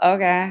armpits.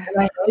 Okay. And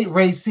I hate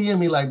Ray seeing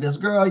me like this,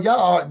 girl.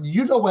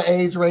 You know what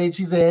age range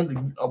she's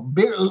in?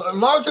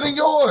 Larger than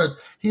yours.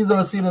 He's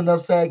on seen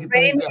enough saggy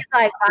things. He's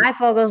like, my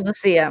focus to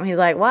see him. He's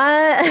like,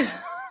 what?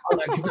 I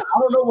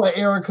don't know what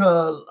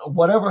Erica,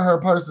 whatever her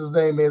person's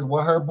name is,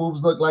 what her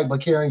boobs look like, but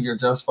Karen, you're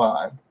just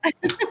fine.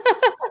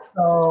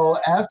 So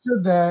after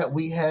that,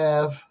 we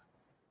have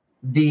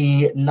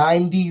the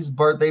 90s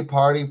birthday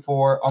party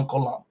for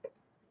Uncle Lump.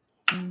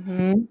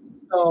 Mm-hmm.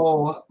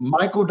 So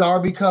Michael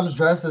Darby comes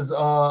dressed as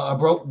a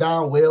broke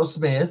down Will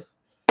Smith,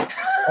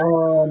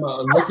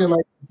 looking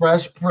like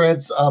Fresh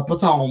Prince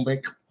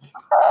Potomac.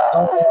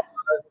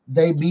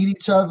 They meet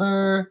each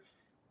other.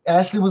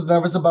 Ashley was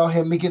nervous about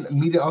him meeting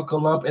Uncle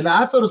Lump, and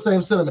I feel the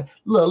same sentiment.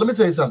 Look, let me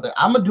tell you something.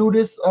 I'm gonna do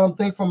this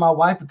thing for my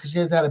wife because she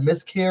has had a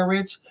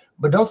miscarriage,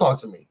 but don't talk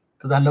to me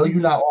because I know you're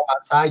not on my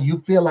side. You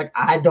feel like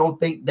I don't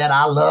think that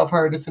I love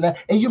her, this and that,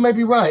 and you may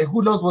be right.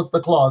 Who knows what's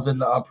the clause in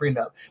the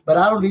prenup? But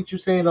I don't need you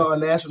saying on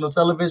national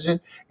television,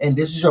 and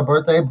this is your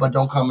birthday, but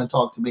don't come and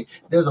talk to me.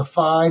 There's a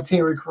fine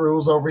Terry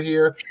Crews over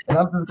here, and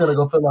I'm just gonna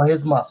go fill out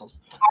his muscles.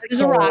 Hard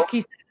as a rock. He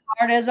said,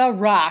 hard as a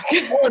rock.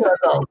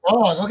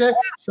 Okay,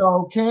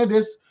 so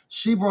Candace.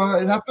 She brought her,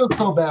 and I feel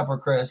so bad for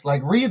Chris.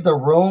 Like, read the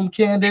room,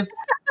 Candace.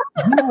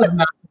 he was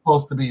not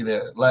supposed to be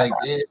there, like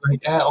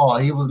at all.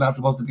 He was not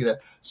supposed to be there.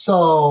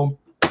 So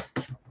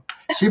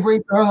she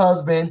brings her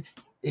husband.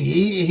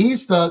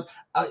 He's stuck.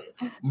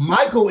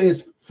 Michael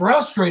is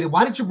frustrated.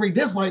 Why did you bring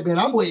this white man?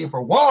 I'm waiting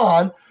for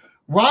Juan.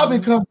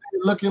 Robin comes in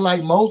looking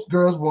like most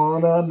girls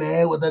want a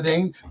man with a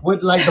name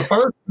with like the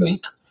first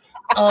pink.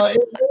 It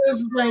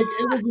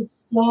was just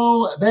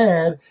so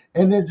bad.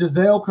 And then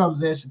Giselle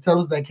comes in. She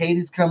tells us that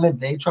Katie's coming.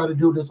 They try to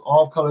do this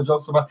off-color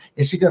jokes about,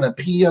 is she gonna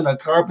pee on the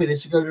carpet?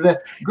 Is she gonna do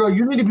that? Girl,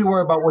 you need to be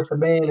worried about what your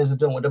man is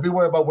doing. Don't be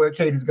worried about where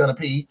Katie's gonna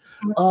pee.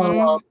 Go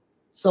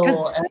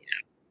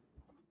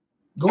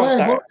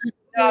ahead.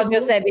 No, I was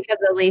gonna say because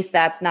at least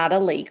that's not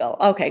illegal.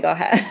 Okay, go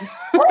ahead.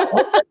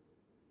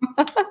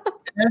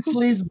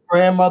 Ashley's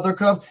grandmother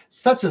comes.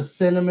 Such a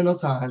sentimental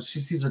time. She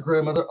sees her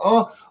grandmother.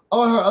 Oh,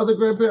 her other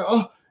grandparent.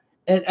 Oh,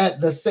 and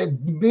at the same.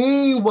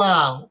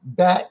 Meanwhile,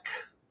 back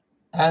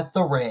at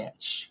the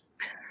ranch,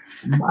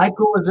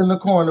 Michael is in the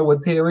corner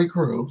with Terry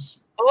Crews.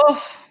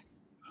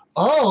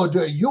 Oh,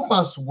 you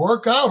must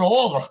work out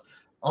all the.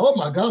 Oh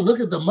my God! Look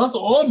at the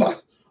muscle.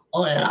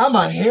 Oh, and I'm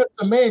a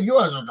handsome man. You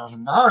are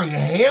very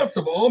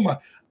handsome. Oh my,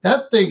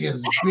 that thing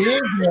is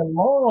big and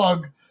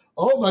long.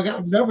 Oh my God,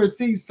 I've never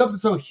seen something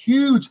so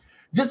huge.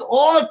 Just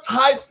all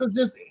types of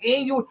just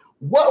annual.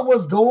 What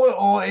was going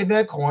on in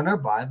that corner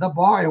by the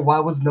bar, and why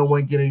was no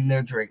one getting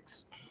their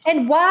drinks?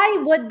 And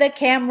why would the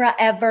camera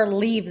ever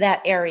leave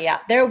that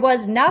area? There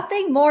was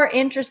nothing more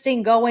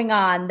interesting going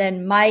on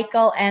than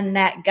Michael and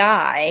that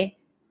guy.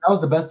 That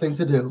was the best thing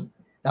to do.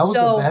 That was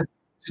the best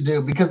thing to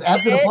do because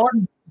after the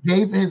party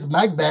gave his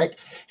mic back,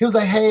 he was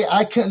like, "Hey,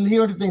 I couldn't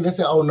hear anything." They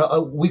said, "Oh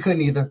no, we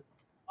couldn't either."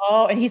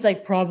 Oh, and he's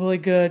like, "Probably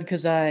good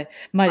because I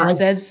might have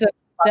said some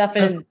stuff."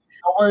 And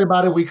don't worry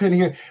about it. We couldn't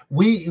hear.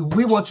 We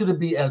want you to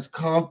be as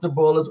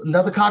comfortable as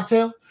another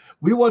cocktail.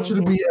 We want you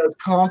to be as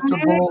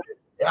comfortable.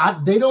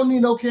 They don't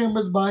need no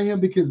cameras by him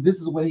because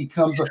this is when he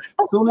comes up.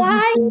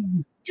 Why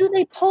do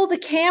they pull the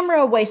camera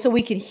away so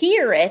we could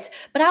hear it?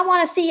 But I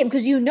want to see him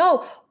because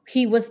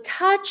he was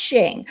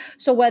touching.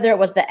 So whether it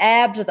was the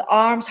abs or the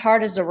arms,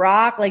 hard as a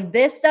rock, like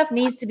this stuff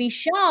needs to be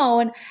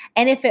shown.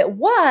 And if it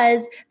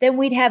was, then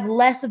we'd have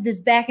less of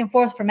this back and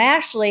forth from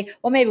Ashley.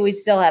 Well, maybe we'd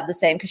still have the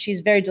same because she's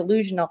very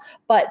delusional.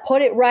 But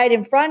put it right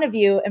in front of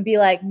you and be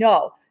like,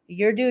 no,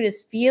 your dude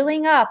is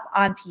feeling up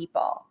on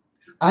people.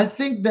 I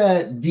think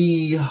that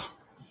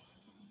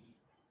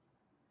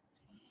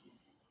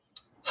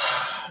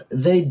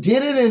they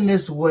did it in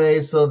this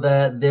way so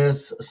that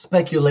there's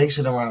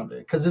speculation around it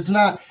because it's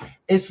not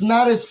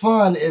as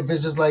fun if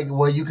it's just like,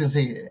 well, you can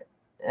see it,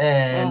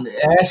 and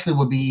Ashley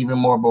would be even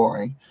more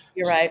boring.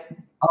 You're right.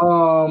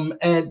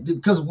 And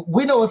because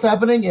we know what's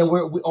happening, and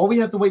we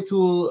have to wait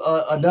till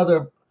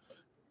another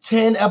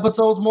 10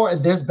 episodes more,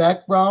 and there's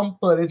background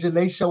footage, and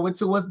they show it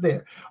to us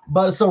there.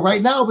 But so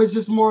right now it's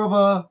just more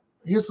of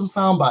here's some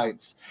sound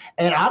bites,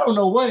 and I don't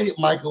know what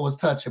Michael was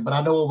touching, but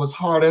I know it was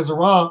hard as a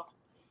rock.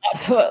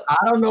 I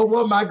don't know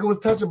what Michael was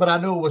touching, but I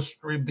know it was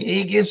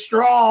big and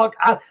strong.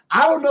 I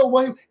don't know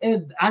what,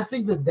 and I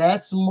think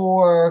that's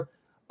more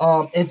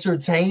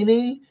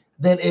entertaining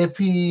than if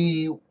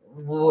he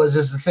was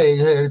just to say,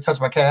 "Hey,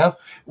 touch my calf."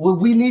 Well,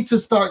 we need to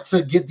start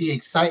to get the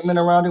excitement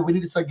around it. We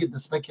need to start getting the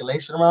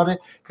speculation around it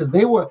because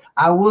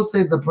I will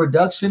say, the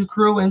production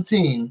crew and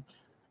team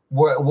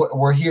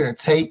were here to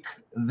take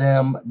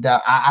them down.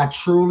 I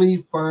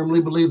truly,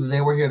 firmly believe that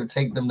they were here to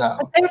take them down.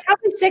 They were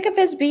probably sick of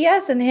his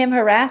BS and him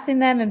harassing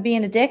them and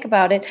being a dick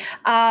about it,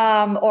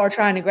 or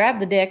trying to grab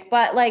the dick.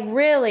 But like,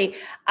 really,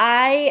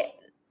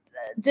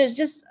 there's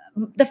just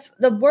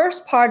the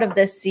worst part of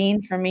this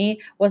scene for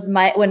me was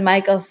when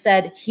Michael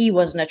said he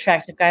was an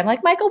attractive guy. I'm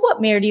like, Michael,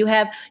 what mirror do you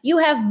have? You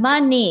have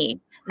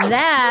money.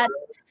 That's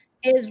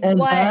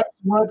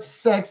what's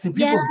sexy.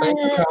 People's bank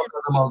account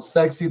is the most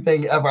sexy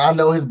thing ever. I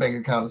know his bank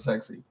account is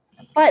sexy.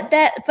 But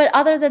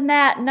other than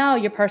that, no,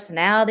 your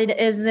personality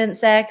isn't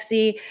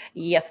sexy.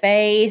 Your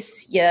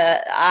face, you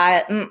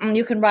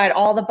can ride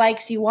all the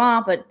bikes you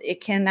want, but it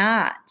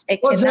cannot.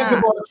 Jack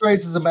of all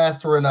trades is a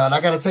master of none.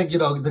 I got to take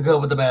the good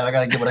with the bad. I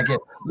got to get what I get.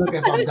 Look,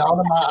 if I'm down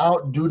in my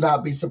out, do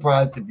not be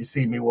surprised if you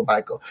see me with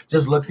Michael.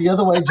 Just look the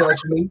other way.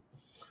 Judge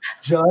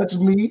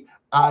me.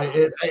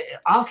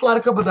 I'll slide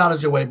a couple of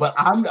dollars your way, but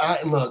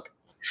look,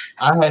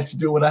 I had to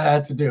do what I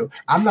had to do.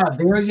 I'm not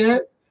there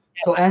yet.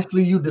 So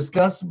Ashley, you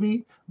disgust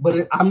me,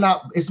 but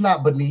it's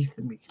not beneath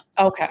me.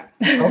 Okay.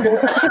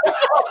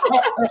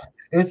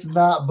 It's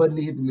not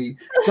beneath me.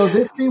 So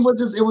this scene was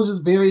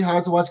just very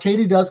hard to watch.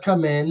 Katie does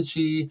come in.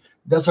 She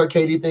does her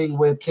Katie thing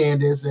with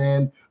Candace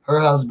and her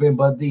husband,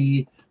 but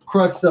the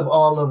crux of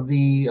all of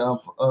the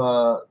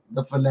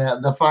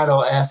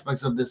final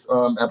aspects of this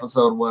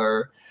episode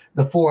were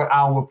the 4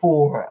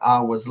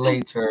 hours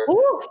later.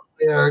 Ooh.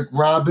 Where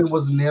Robin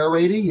was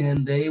narrating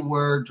and they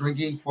were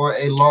drinking for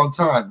a long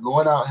time,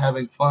 going out,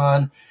 having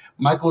fun.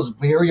 Michael's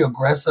very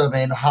aggressive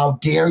and how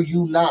dare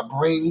you not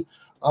bring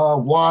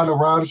Juan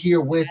around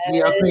here with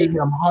me. I paid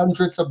him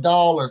hundreds of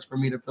dollars for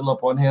me to fill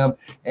up on him,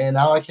 and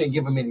now I can't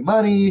give him any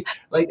money.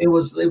 Like it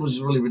was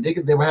really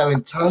ridiculous. They were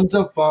having tons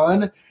of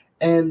fun,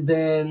 and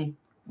then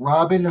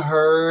Robin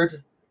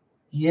heard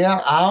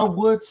Yeah, I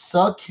would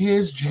suck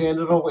his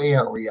genital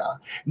area.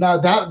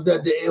 Now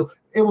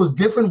it was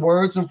different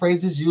words and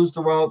phrases used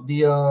throughout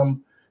the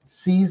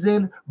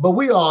season, but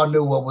we all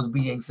knew what was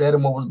being said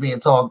and what was being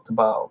talked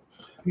about.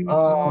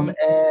 Mhm.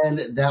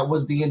 And that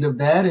was the end of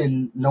that,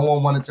 and no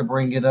one wanted to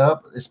bring it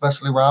up,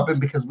 especially Robin,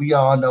 because we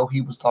all know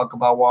he was talking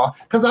about Juan.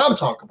 Because I'm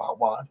talking about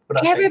Juan, but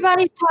I say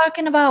Everybody's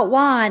talking about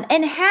Juan,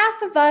 and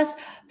half of us,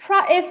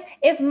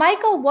 if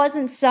Michael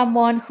wasn't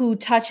someone who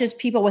touches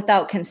people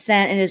without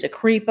consent and is a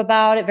creep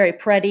about it, very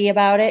pretty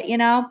about it,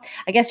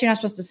 I guess you're not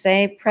supposed to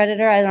say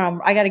predator. I don't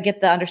know. I got to get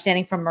the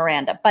understanding from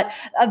Miranda, but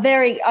a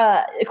very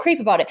creep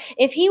about it.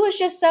 If he was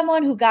just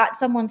someone who got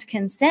someone's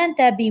consent,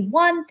 that'd be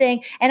one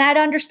thing, and I'd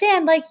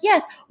understand. Like,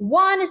 yes,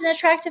 Juan is an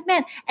attractive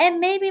man, and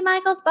maybe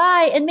Michael's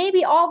bi, and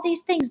maybe all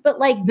these things, but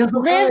like that's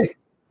okay.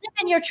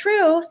 live in your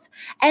truth,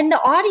 and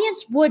the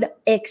audience would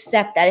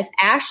accept that. If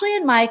Ashley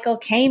and Michael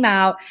came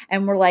out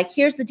and were like,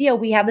 here's the deal,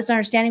 we have this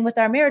understanding with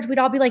our marriage, we'd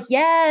all be like,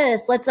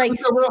 yes, let's like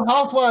the Real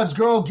Housewives,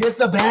 girl, get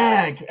the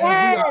bag. And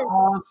yes, we are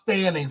all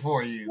standing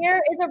for you.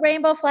 here is a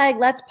rainbow flag,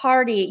 let's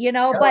party,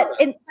 but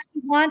he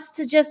wants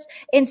to just,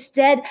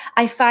 instead,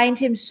 I find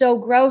him so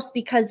gross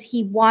because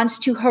he wants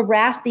to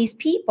harass these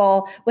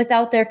people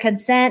without their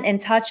consent and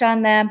touch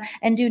on them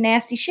and do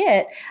nasty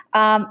shit,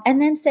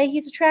 and then say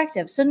he's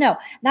attractive. So no,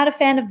 not a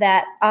fan of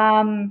that.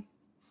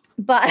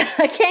 But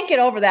I can't get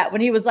over that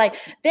when he was like,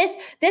 this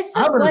is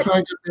I'm an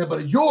attractive man,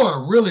 but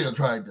you're really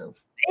attractive.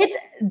 It's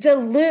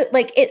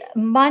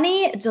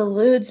money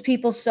deludes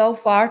people so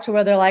far to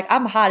where they're like,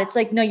 I'm hot. It's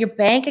like, no, your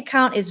bank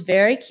account is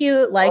very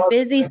cute, like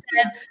Busy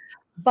said,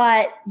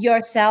 but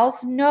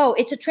yourself, no,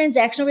 it's a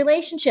transactional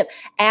relationship.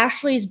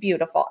 Ashley's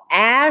beautiful.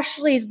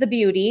 Ashley's the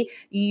beauty.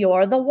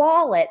 You're the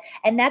wallet.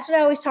 And that's what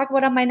I always talk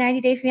about on my 90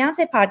 Day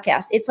Fiance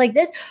podcast. It's like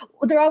this.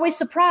 They're always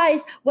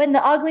surprised when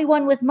the ugly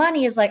one with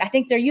money is like, I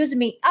think they're using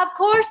me. Of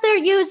course they're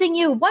using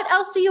you. What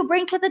else do you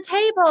bring to the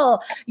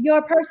table?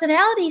 Your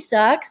personality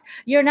sucks.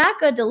 You're not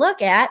good to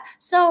look at.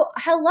 So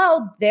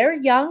hello, they're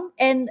young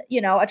and,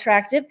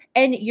 attractive,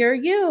 and you're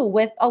you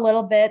with a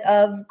little bit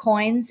of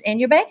coins in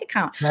your bank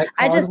account. Yes,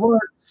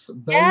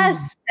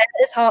 that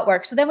is how it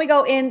works. So then we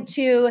go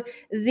into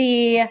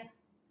the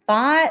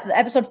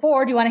episode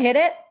 4. Do you want to hit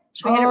it?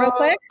 Should we hit it real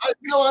quick?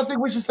 I think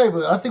we should save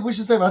it. I think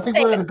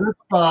we're in a good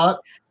spot.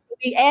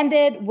 We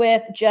ended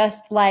with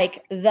just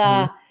like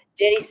the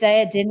did he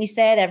say it? Didn't he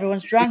say it?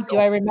 Everyone's drunk. Do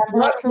I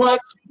remember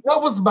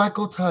what was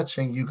Michael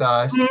touching, you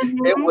guys?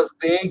 Mm-hmm. It was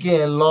big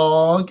and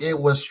long. It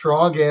was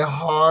strong and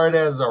hard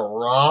as a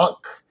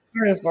rock.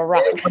 Hard as a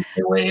rock.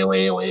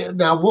 Wait.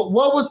 Now, what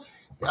was...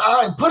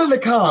 All right, put in the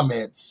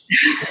comments.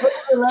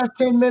 The last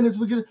 10 minutes,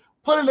 we could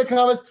put in the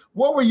comments.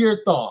 What were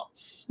your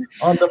thoughts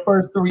on the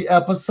first 3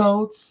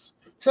 episodes?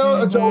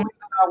 Tell Joey,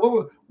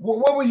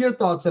 what were your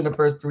thoughts in the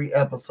first 3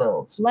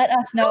 episodes? Let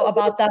us know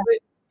about that.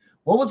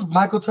 What was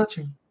Michael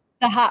touching?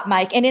 The hot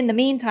mic. And in the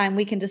meantime,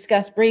 we can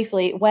discuss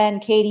briefly when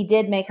Katie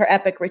did make her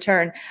epic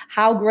return.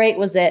 How great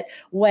was it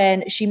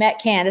when she met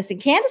Candace?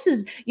 And Candace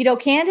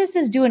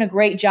is doing a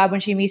great job when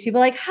she meets people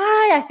like,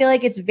 hi. I feel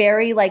like it's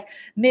very like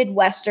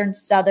Midwestern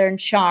Southern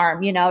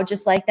charm,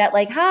 just like that.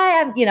 Like,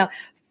 hi, I'm,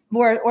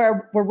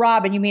 where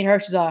Robin, you meet her,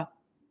 she's like,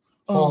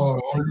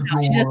 and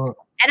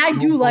I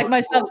do like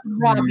myself some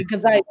Robin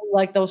because I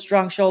like those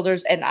strong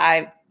shoulders and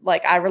I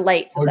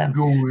relate to them.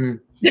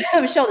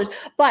 Shoulders.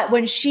 But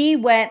when she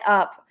went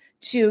up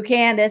to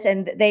Candace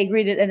and they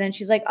greeted, and then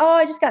she's like, oh,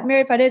 I just got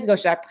married 5 days ago.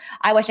 She's like,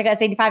 I wish I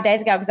got 85 days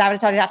ago because I would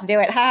have told you not to do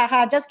it. Ha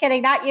ha, just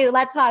kidding, not you.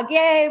 Let's hug.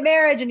 Yay,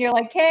 marriage. And you're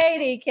like,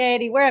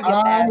 Katie, where have you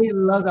been? I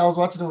loved it. I was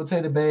watching it with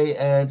Taylor Bay,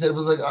 and it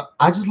was like,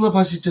 I just love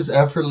how she just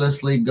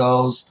effortlessly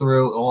goes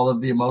through all of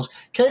the emotions.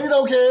 Katie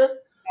don't care.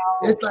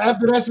 It's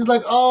after that, she's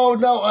like, oh,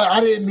 no, I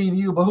didn't mean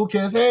you, but who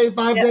cares? Hey,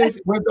 5 days,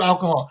 went to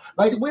alcohol.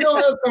 Like, we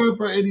don't have time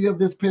for any of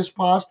this pish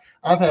posh.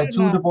 I've had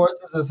 2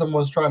 divorces, and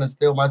someone's trying to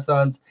steal my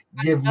son's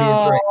give me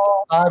a drink.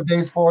 5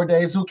 days, 4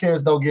 days, who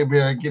cares? Don't give me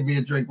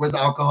a drink. Where's the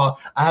alcohol?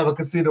 I have a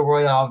Casino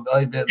Royale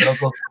event that I'm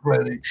supposed to be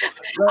playing.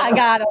 I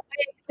got a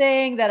wig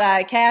thing that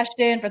I cashed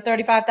in for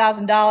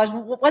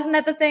 $35,000. Wasn't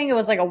that the thing? It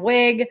was like a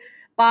wig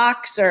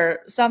box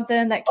or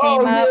something that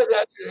came up.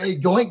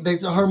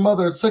 Yoink, her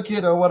mother took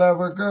it or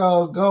whatever.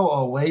 Girl, go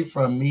away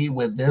from me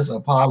with this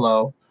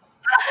Apollo.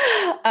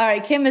 All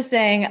right, Kim is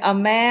saying a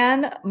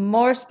man,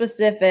 more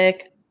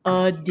specific,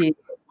 a dick.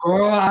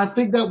 Girl, I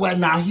think that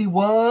now he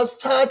was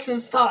touching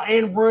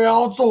something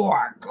real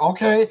dark.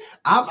 Okay,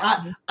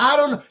 I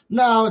don't know.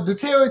 Now the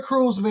Terry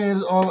Crews man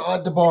is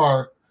at the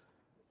bar.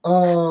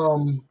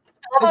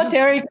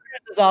 Terry Crews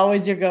is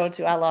always your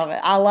go-to. I love it.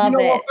 I love it.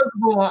 What, first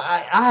of all,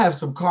 I have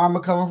some karma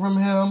coming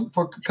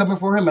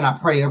for him, and I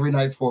pray every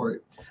night for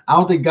it. I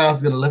don't think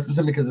God's gonna listen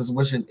to me because it's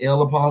wishing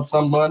ill upon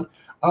someone.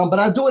 But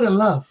I do it in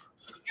love.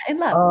 In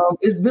love.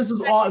 This is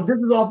all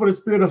for the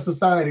spirit of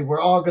society. We're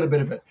all gonna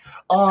benefit.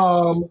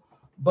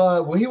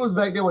 But when he was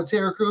back there with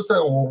Terry Crews, said,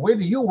 well, when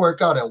do you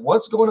work out and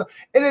what's going on?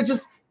 And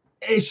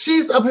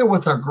she's up here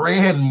with her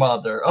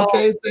grandmother,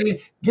 okay, saying,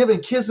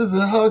 giving kisses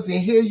and hugs, and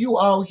here you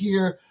out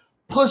here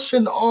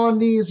pushing on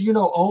these,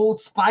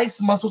 Old Spice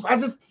muscles.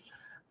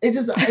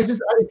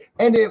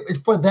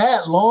 For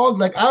that long,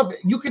 like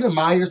you can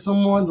admire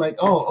someone like,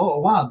 oh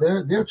wow,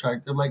 they're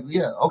attractive. Like,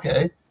 yeah,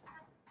 okay.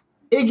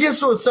 It gets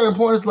to a certain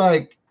point, it's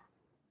like,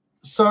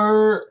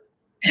 sir,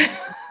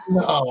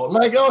 no,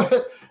 like,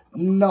 oh,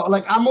 no,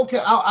 like I'm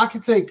okay. I can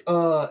take.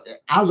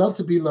 I love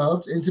to be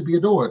loved and to be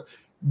adored.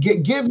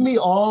 Give me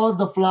all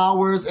the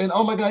flowers and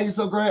oh my god, you're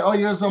so great. Oh,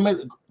 you're so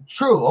amazing.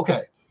 True,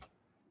 okay.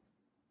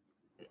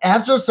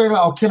 After a certain,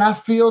 oh, can I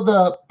feel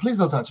the? Please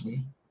don't touch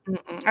me.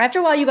 After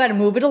a while, you got to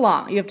move it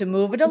along. You have to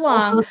move it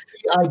along.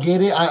 I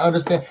get it. I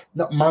understand.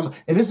 No, Mom,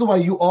 and this is why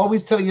you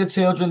always tell your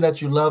children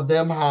that you love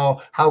them, how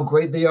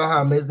great they are,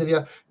 how amazing they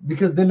are.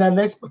 Because then that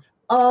next,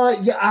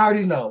 yeah, I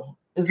already know.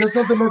 Is there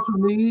something that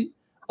you need?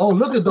 Oh,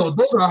 look at those.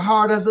 Those are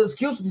hard as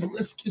excuse me,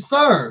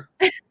 sir.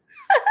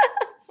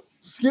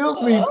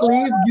 Excuse me,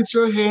 please get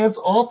your hands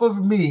off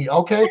of me,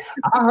 okay?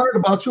 I heard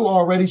about you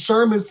already.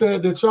 Sherman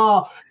said that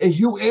y'all and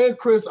you and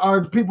Chris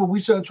are the people we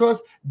should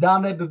trust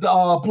down at the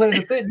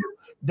Planet Fitness.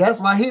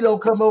 That's why he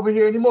don't come over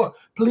here anymore.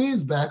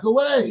 Please back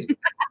away.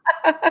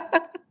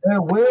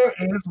 And where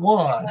is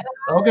Juan?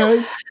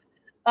 Okay.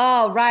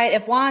 Oh, right.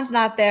 If Juan's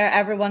not there,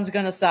 everyone's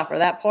going to suffer.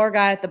 That poor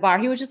guy at the bar,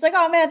 he was just like,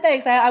 oh, man,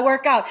 thanks. I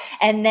work out.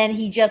 And then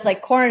he just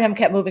like cornered him,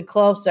 kept moving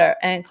closer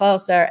and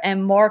closer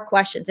and more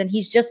questions. And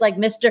he's just like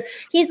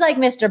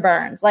Mr.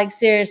 Burns. Like,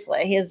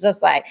 seriously, he's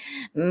just like,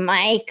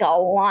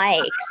 Michael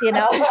likes,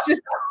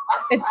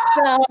 it's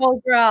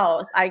so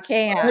gross. I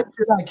can't.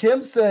 Like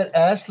Kim said,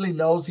 Ashley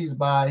knows he's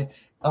bi.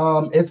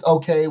 It's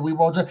okay. We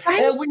won't. Right?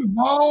 And we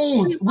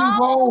won't.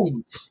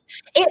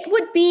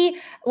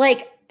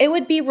 It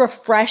would be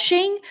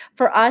refreshing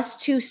for us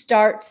to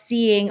start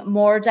seeing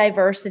more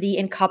diversity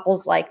in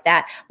couples like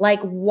that.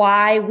 Like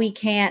why we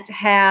can't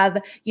have,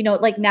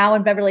 like now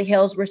in Beverly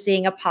Hills, we're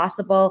seeing a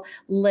possible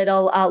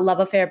little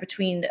love affair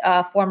between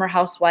a former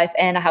housewife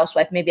and a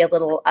housewife, maybe a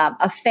little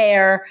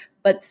affair,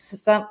 but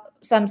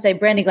some say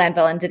Brandi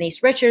Glanville and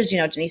Denise Richards,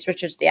 Denise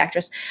Richards, the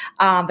actress.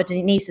 But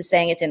Denise is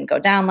saying it didn't go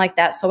down like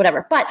that. So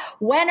whatever. But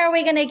when are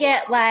we going to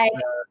get like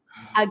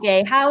a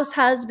gay house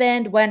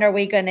husband? When are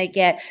we going to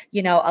get,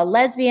 a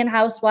lesbian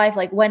housewife?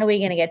 Like, when are we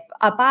going to get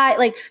a bi?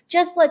 Like,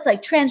 just let's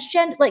like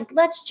transgender, like,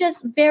 let's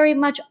just very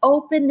much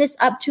open this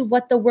up to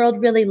what the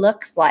world really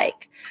looks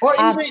like. Or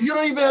even, you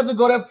don't even have to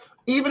go there.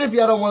 Even if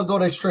y'all don't want to go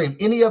to extreme,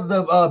 any of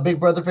the Big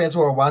Brother fans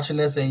who are watching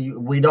this,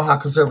 and we know how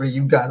conservative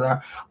you guys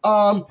are,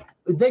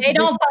 they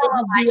don't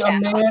be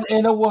a man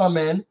and a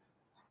woman,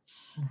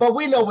 but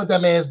we know what that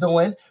man's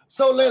doing.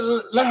 So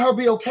let her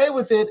be okay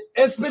with it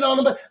and spin on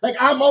him. Like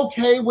I'm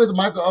okay with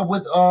Michael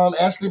with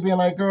Ashley being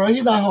like, girl,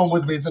 he's not home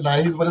with me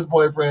tonight. He's with his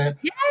boyfriend.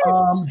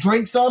 Yes.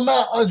 Drinks on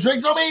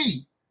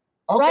me.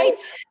 Okay. Right.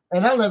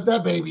 And I left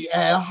that baby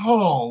at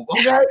home.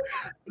 Okay.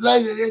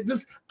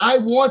 I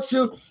want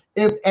to.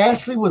 If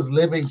Ashley was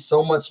living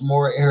so much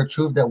more in her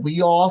truth that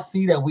we all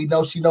see, that we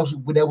know she knows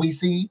that we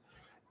see,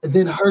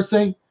 then her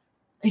saying,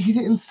 he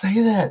didn't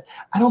say that.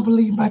 I don't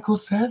believe Michael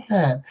said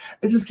that.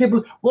 It just can't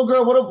believe. Well,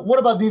 girl, what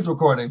about these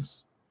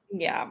recordings?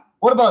 Yeah.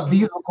 What about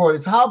these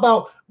recordings? How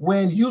about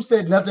when you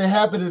said nothing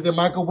happened and then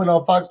Michael went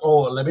on Fox?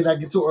 Oh, let me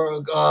not get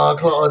too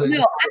close.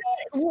 No,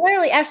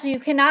 literally, Ashley, you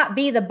cannot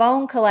be the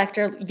bone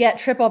collector yet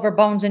trip over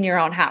bones in your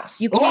own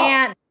house. You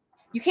can't.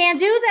 You can't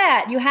do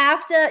that. You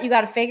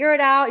got to figure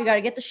it out. You got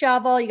to get the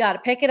shovel. You got to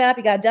pick it up.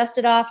 You got to dust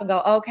it off and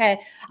go,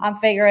 okay, I'm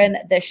figuring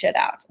this shit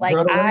out. Like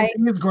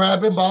he's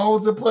grabbing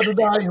bones and putting it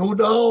on. Who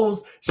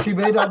knows? She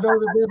may not know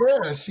that they're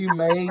there. She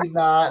may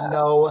not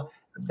know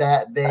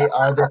that they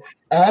are there.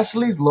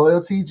 Ashley's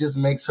loyalty just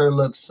makes her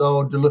look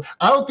so delusional.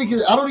 I don't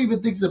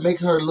even think it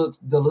makes her look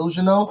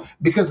delusional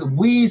because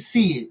we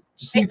see it.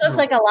 She looks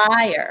like a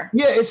liar.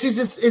 Yeah, it's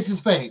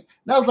just fake.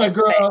 And I was like,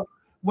 girl. Fake.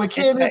 When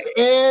Candace,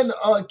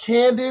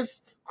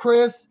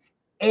 Chris,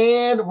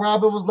 and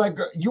Robin was like,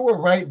 you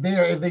were right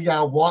there, and then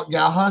y'all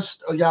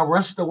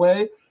rushed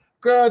away.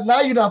 Girl, now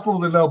you're not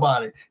fooling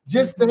nobody.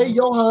 Just say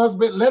your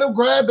husband, let him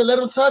grab it, let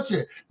him touch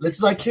it.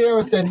 It's like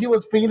Kara said, he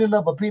was feeding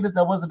up a penis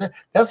that wasn't there.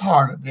 That's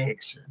hard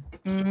addiction.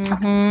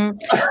 Mm-hmm.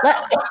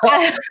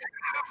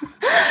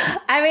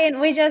 I mean,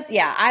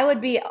 I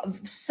would be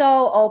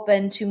so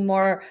open to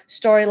more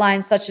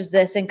storylines such as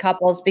this in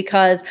couples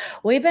because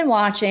we've been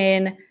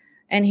watching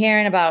and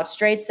hearing about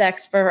straight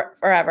sex for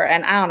forever.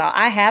 And I don't know,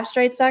 I have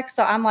straight sex.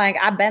 So I'm like,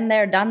 I've been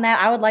there, done that.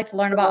 I would like to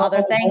learn about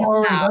other things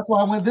now. That's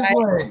why I went this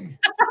way.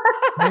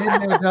 Been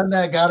there, done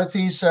that, got a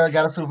t-shirt,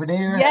 got a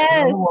souvenir.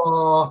 Yes.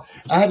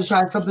 I had to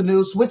try something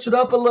new, switch it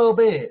up a little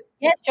bit.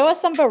 Yeah, show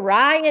us some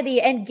variety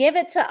and give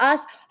it to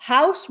us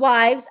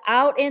housewives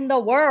out in the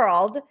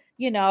world.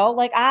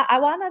 Like I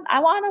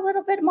want a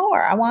little bit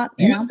more. I want.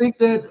 Do you think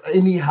that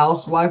any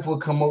housewife will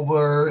come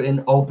over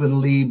and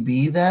openly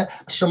be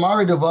that?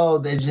 Shamari DeVoe,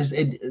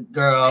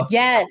 girl.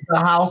 Yes, the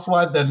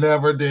housewife that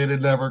never did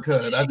and never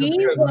could. I don't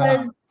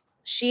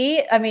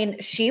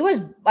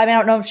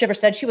know if she ever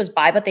said she was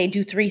bi, but they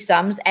do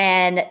threesomes,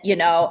 and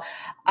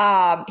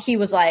he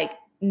was like,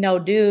 no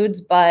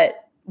dudes,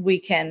 but we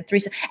can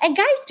threesome. And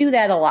guys do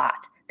that a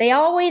lot. They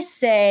always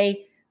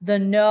say the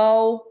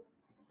no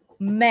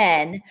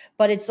men,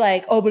 but it's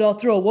like, oh, but I'll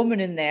throw a woman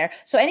in there.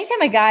 So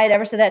anytime a guy had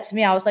ever said that to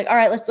me, I was like, all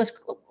right,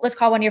 let's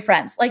call one of your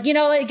friends. Like,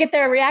 get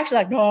their reaction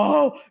like,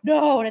 no.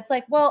 And it's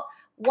like, well,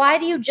 why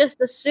do you just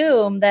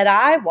assume that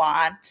I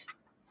want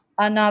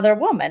another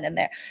woman in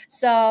there?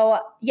 So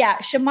yeah,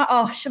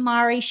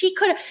 Shamari,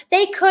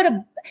 it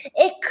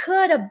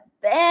could have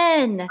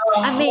been.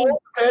 I mean,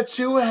 that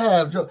you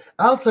have.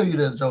 I'll tell you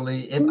this,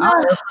 Jolie. If I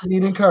ever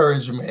need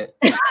encouragement,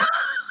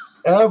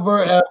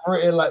 ever,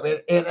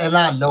 and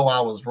I know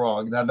I was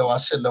wrong, and I know I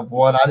shouldn't have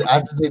won. I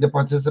just need the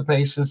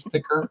participation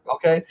sticker.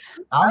 Okay,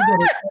 I'm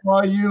gonna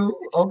call you.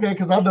 Okay,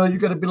 because I know you're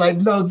gonna be like,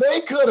 no,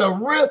 they could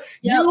have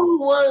You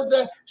were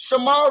the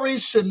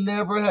Shamari should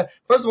never have.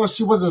 First of all,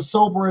 she wasn't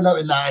sober enough,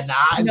 and I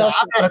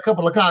had a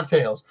couple of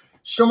cocktails.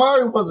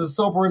 Shamari wasn't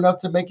sober enough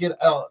to make it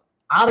out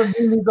of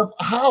Nini's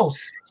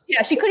house.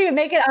 Yeah, she couldn't even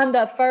make it on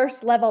the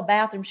first level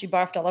bathroom. She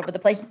barfed all over the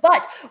place.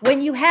 But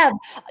when you have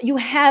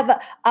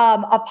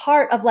a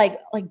part of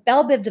like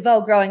Belle Biv DeVoe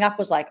growing up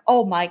was like,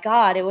 oh my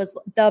God, it was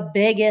the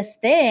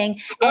biggest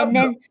thing. And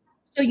then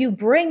so you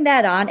bring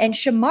that on, and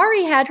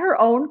Shamari had her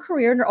own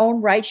career in her own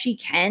right. She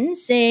can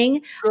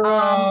sing.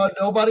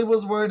 Nobody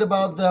was worried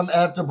about them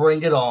after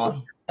Bring It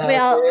On.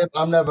 Well,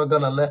 I'm never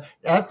gonna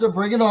after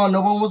Bring It On,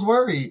 no one was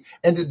worried,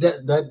 and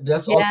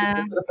that's also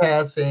the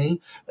passing.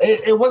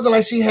 It wasn't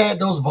like she had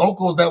those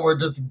vocals that were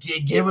just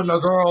giving the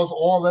girls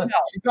all the. No.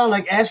 She sounded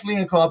like Ashley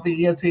and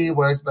Coffee ENT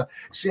works, but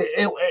she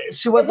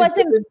wasn't.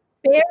 It was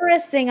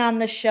embarrassing on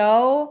the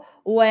show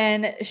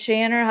when she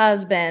and her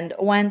husband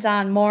went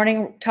on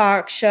morning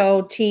talk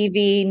show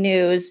TV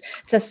news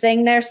to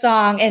sing their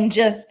song and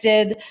just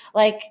did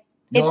like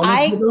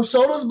those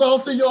shoulders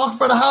bouncing y'all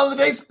for the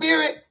holiday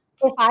spirit.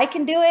 If I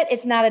can do it,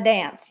 it's not a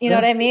dance. You know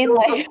what I mean?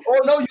 Like,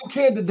 no, you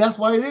can't. That's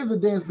why it is a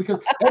dance, because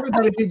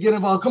everybody can get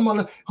involved. Come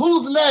on,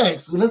 who's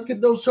next? Let's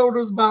get those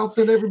shoulders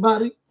bouncing,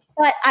 everybody.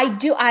 But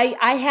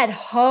I had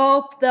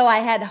hope, though. I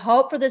had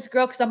hope for this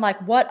girl, because I'm like,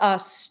 what a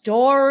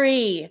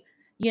story.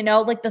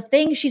 Like the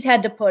things she's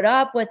had to put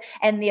up with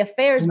and the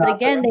affairs. But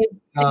again, they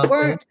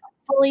weren't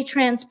fully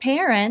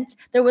transparent.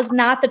 There was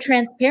not the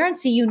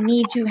transparency you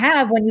need to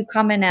have when you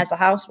come in as a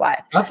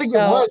housewife. I think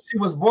she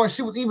was born.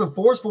 She was even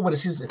forceful with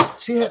it.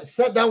 She had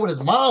sat down with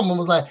his mom and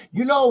was like,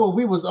 what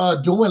we was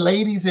doing,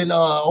 ladies, in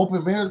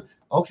open marriage.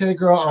 Okay,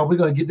 girl, are we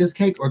gonna get this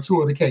cake or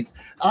two of the cakes?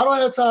 I don't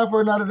have time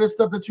for none of this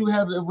stuff that you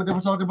have. What they were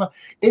talking about.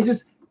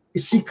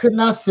 She could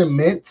not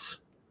cement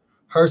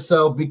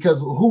herself, because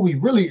who we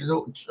really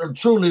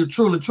truly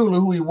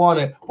who we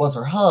wanted was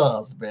her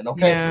husband.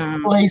 Okay,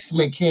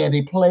 placement,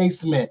 Candy,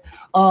 placement.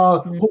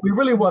 Who we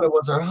really wanted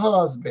was her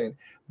husband,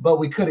 but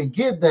we couldn't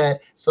get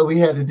that, so we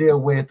had to deal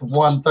with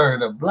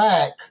 1/3 of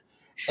black,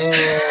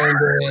 and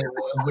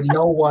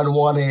no one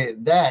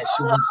wanted that.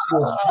 She was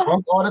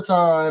drunk all the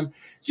time.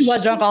 She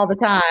was drunk all the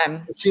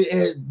time.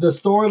 The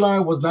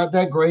storyline was not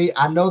that great.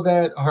 I know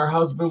that her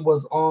husband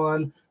was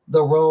on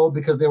the road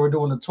because they were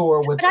doing a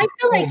tour with. But I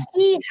feel like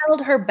he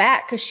held her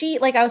back, because she,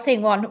 like I was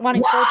saying, wanting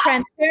full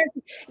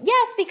transparency.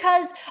 Yes,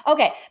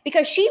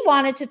 because she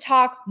wanted to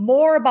talk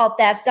more about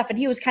that stuff, and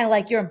he was kind of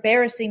like, "You're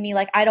embarrassing me.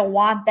 Like, I don't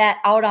want that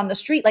out on the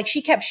street." Like,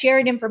 she kept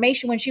sharing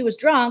information when she was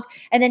drunk,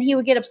 and then he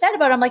would get upset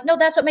about it. I'm like, "No,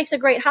 that's what makes a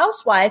great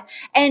housewife,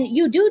 and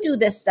you do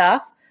this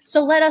stuff.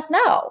 So let us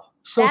know."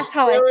 So that's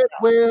how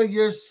where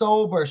you're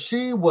sober.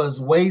 She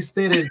was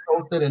wasted and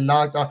toasted and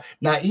knocked off.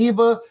 Now,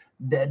 Eva.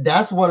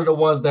 That's one of the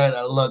ones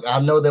that look. I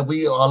know that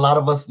a lot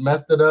of us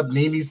messed it up.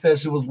 Nene said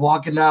she was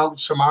walking out.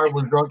 Shamari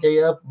was drunk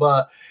AF,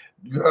 but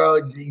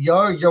girl,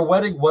 your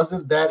wedding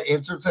wasn't that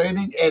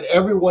entertaining, and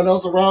everyone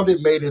else around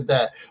it made it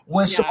that.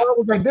 When Shamari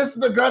was like, "This is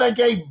the girl that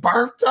gave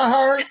birth to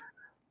her,"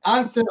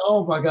 I said,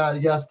 "Oh my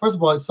God, yes." First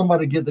of all,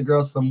 somebody get the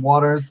girl some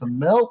water and some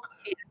milk.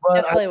 But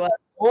definitely was.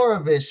 More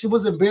of it. She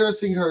was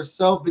embarrassing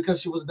herself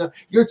because she was done.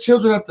 Your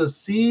children have to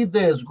see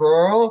this,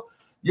 girl.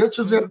 Your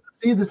children have to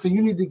see this, and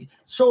you need to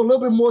show a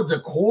little bit more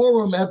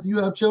decorum after you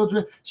have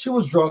children. She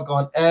was drunk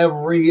on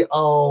every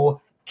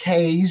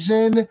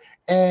occasion,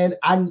 and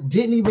I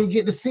didn't even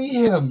get to see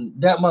him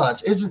that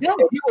much. He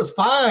was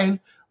fine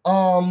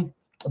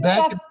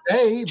back in the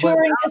day.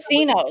 Touring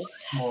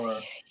casinos.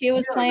 He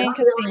was playing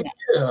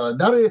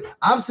casinos.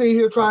 I'm sitting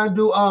here trying to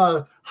do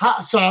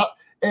Hot Shot,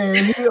 and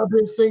he up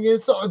here singing.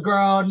 So,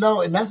 girl,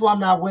 no, and that's why I'm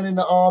not winning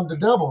the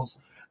doubles.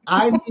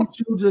 I need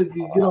you to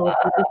get on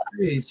the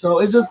stage. So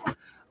it's just.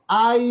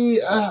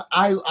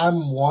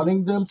 I'm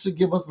wanting them to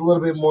give us a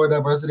little bit more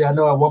diversity. I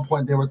know at one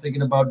point they were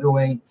thinking about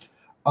doing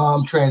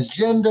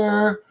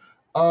transgender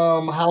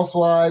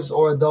housewives,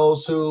 or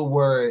those who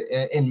were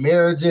in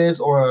marriages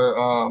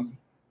or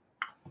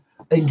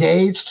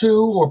engaged to,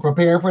 or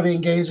preparing for the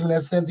engagement,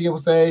 as Cynthia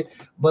would say.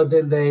 But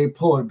then they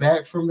pulled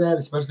back from that,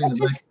 especially in the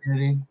black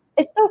community.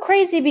 It's so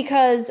crazy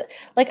because,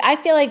 like, I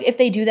feel like if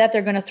they do that,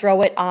 they're going to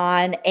throw it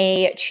on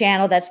a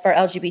channel that's for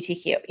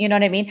LGBTQ. You know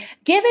what I mean?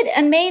 Give it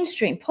a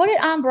mainstream. Put it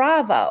on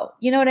Bravo.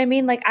 You know what I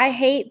mean? Like, I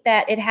hate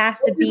that it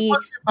has to be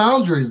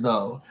boundaries,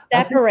 though.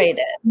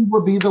 Separated. Who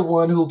would be the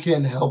one who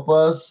can help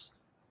us?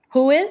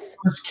 Who is?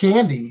 It's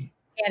Candy.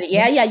 Candy.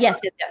 Yeah, yes.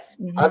 I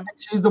Mm-hmm. think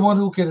she's the one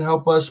who can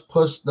help us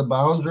push the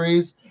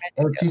boundaries,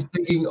 and she's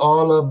taking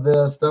all of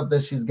the stuff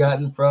that she's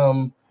gotten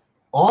from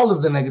all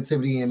of the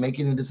negativity and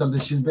making it into something.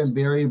 She's been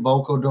very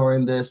vocal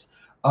during this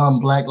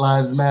Black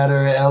Lives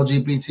Matter,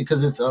 LGBT,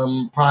 because it's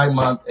Pride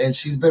Month, and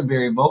she's been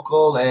very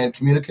vocal and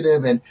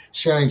communicative and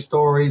sharing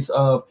stories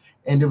of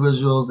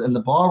individuals in the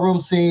ballroom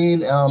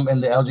scene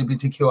and the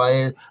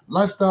LGBTQIA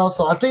lifestyle.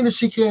 So I think that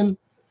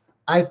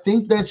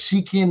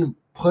she can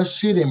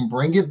push it and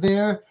bring it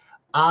there.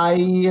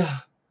 I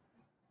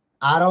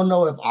don't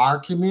know if our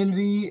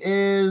community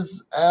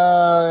is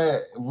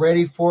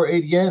ready for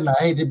it yet, and I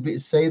hate to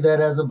say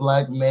that as a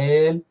Black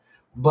man,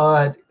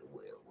 but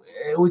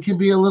we can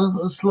be a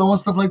little slow and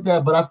stuff like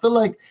that. But I feel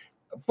like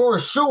for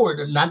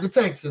sure, not the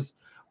Texas,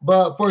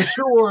 but for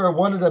sure,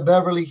 one of the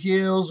Beverly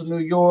Hills, New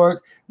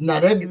York. Now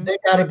they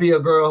got to be a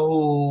girl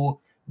who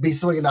be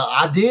swinging out.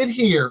 I did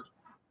hear.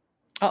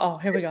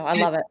 Here we go. I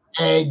love it.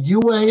 And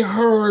you ain't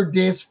heard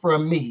this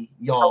from me,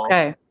 y'all.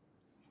 Okay.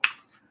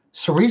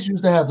 Sharice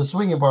used to have the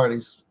swinging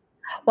parties.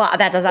 Well,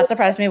 that does not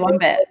surprise me one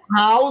bit.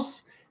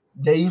 House,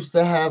 they used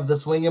to have the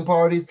swinging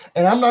parties.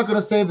 And I'm not going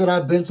to say that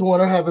I've been to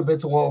one or haven't been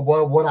to one.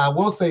 What I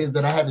will say is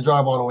that I had to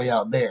drive all the way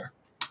out there.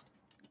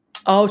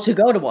 Oh, to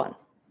go to one.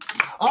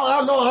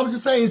 Oh, no, I'm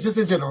just saying, just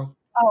in general.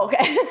 Oh,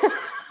 okay.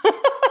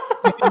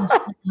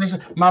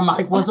 My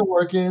mic wasn't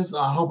working, so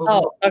I hope it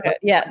was. Oh, okay.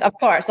 Yeah, of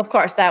course.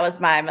 That was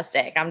my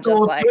mistake. I'm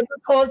just like. Good to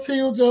talk to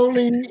you,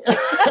 Jolie.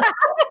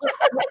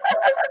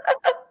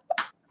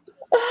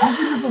 I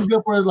think this was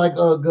good for like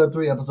a good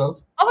 3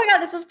 episodes. Oh my God,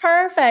 this was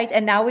perfect.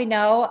 And now we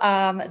know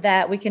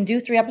that we can do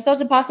 3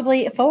 episodes and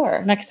possibly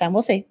 4 next time.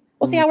 We'll see.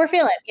 We'll see how we're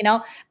feeling,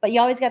 But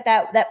you always got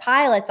that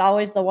pilot's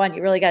always the one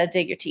you really got to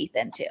dig your teeth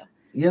into.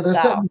 Yeah, they're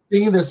setting the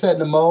scene, they're setting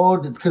the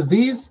mode, because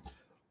this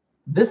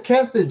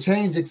cast didn't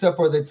change except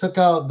for they took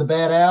out the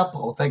bad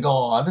apple. Thank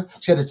God.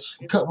 She had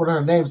to cut one of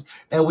her names,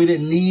 and we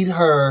didn't need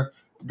her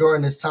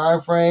during this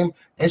time frame.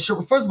 And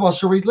first of all,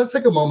 Sharice, let's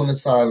take a moment of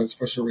silence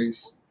for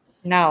Sharice.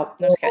 No,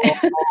 that's okay.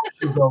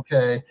 She's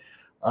okay.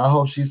 I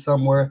hope she's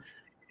somewhere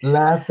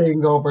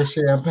laughing over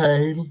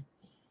champagne.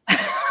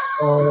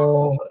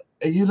 And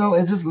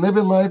just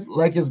living life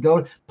like it's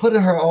going.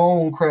 Putting her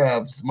own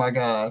crabs, my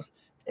God.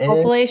 And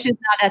hopefully she's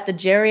not at the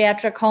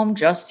geriatric home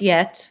just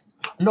yet.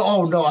 No,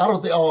 I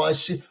don't think.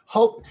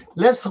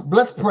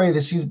 Let's pray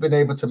that she's been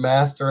able to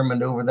master and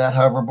maneuver that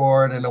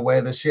hoverboard in a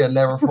way that she'll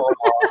never fall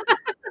off.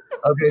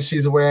 Okay,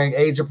 she's wearing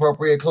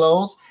age-appropriate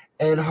clothes,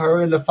 and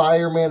her and the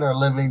firemen are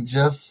living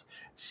just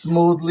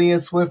smoothly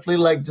and swiftly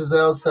like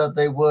Giselle said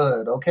they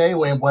would. Okay,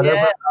 when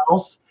whatever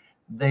house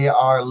they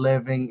are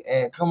living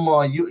in. Come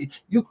on, you.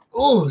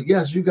 Oh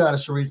yes, you got it,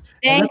 Sharice.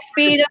 Thanks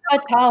be to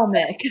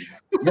Potomac.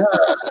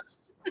 Yes.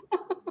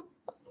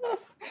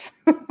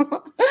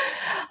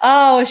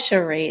 Oh,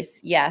 Sharice.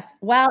 Yes.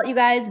 Well, you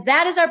guys,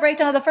 that is our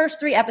breakdown of the first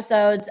 3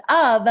 episodes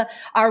of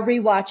our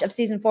rewatch of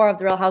season 4 of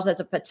The Real Housewives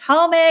of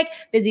Potomac.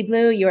 Busy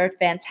Blue, you are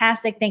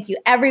fantastic. Thank you,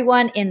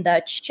 everyone in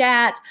the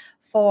chat,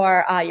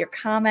 for your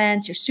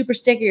comments, your super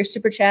sticker, your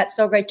super chat.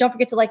 So great. Don't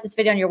forget to like this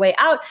video on your way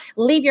out.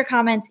 Leave your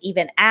comments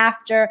even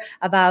after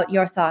about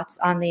your thoughts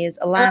on these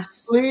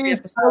last. Please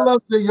tell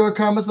us your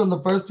comments on the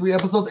first 3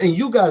 episodes. And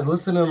you guys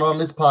listening on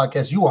this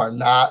podcast, you are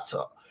not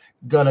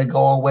gonna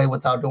go away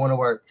without doing the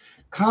work.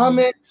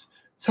 Comment,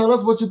 tell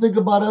us what you think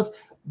about us,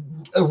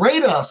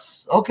 rate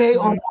us, okay,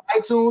 on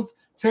iTunes.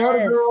 Tell the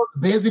girls,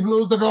 Busy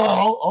Blue's the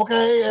girl,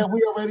 okay, and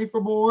we are ready for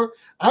more.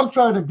 I'm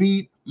trying to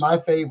beat my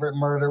favorite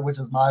murder, which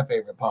is my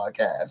favorite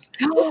podcast.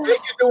 They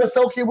can do it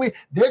so can we.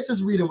 They're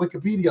just reading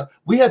Wikipedia.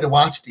 We had to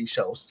watch these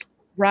shows.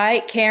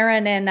 Right,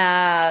 Karen and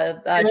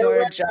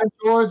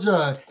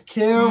Georgia.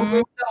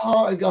 Karen,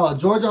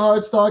 Georgia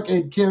Hardstock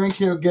and Karen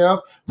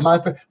Kilgariff.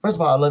 First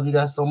of all, I love you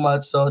guys so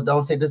much, so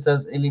don't take this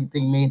as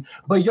anything mean.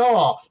 But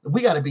y'all,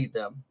 we got to beat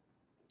them.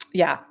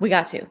 Yeah, we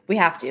got to. We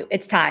have to.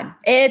 It's time.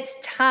 It's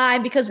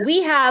time because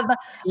we have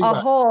a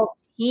whole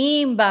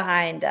team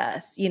behind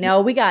us.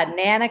 We got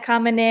Nana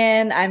coming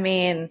in. I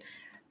mean,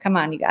 come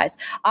on, you guys.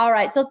 All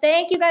right. So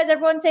thank you guys,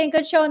 everyone saying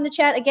good show in the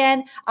chat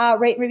again.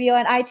 Rate and review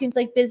on iTunes,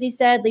 like Busy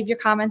said. Leave your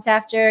comments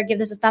after. Give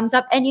this a thumbs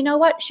up. And you know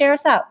what? Share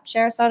us out.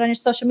 Share us out on your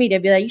social media.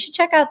 Be like, you should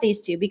check out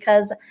these 2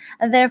 because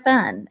they're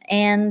fun.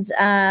 And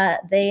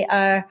they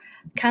are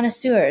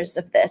connoisseurs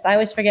of this. I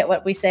always forget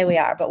what we say we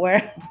are, but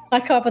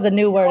I come up with a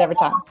new word every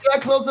time. Can I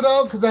close it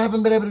out? Because I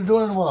haven't been able to do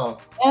it in a while.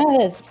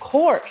 Yes, of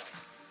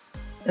course.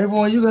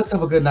 Everyone, you guys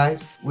have a good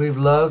night. We've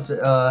loved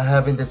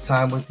having this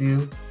time with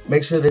you.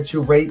 Make sure that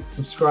you rate,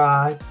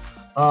 subscribe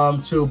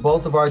to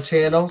both of our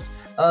channels.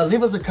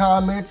 Leave us a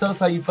comment. Tell us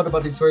how you felt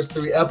about these first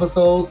 3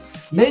 episodes.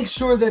 Make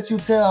sure that you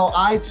tell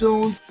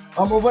iTunes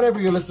or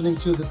whatever you're listening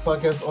to this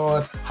podcast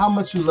on how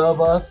much you love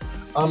us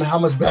and how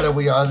much better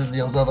we are than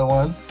those other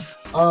ones.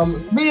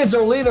 Me and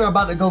Jolene are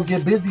about to go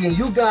get busy, and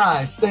you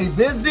guys stay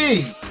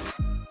busy.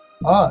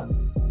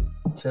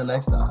 Until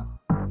next time.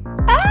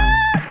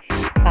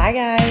 Bye,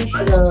 guys.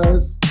 Bye,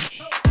 guys.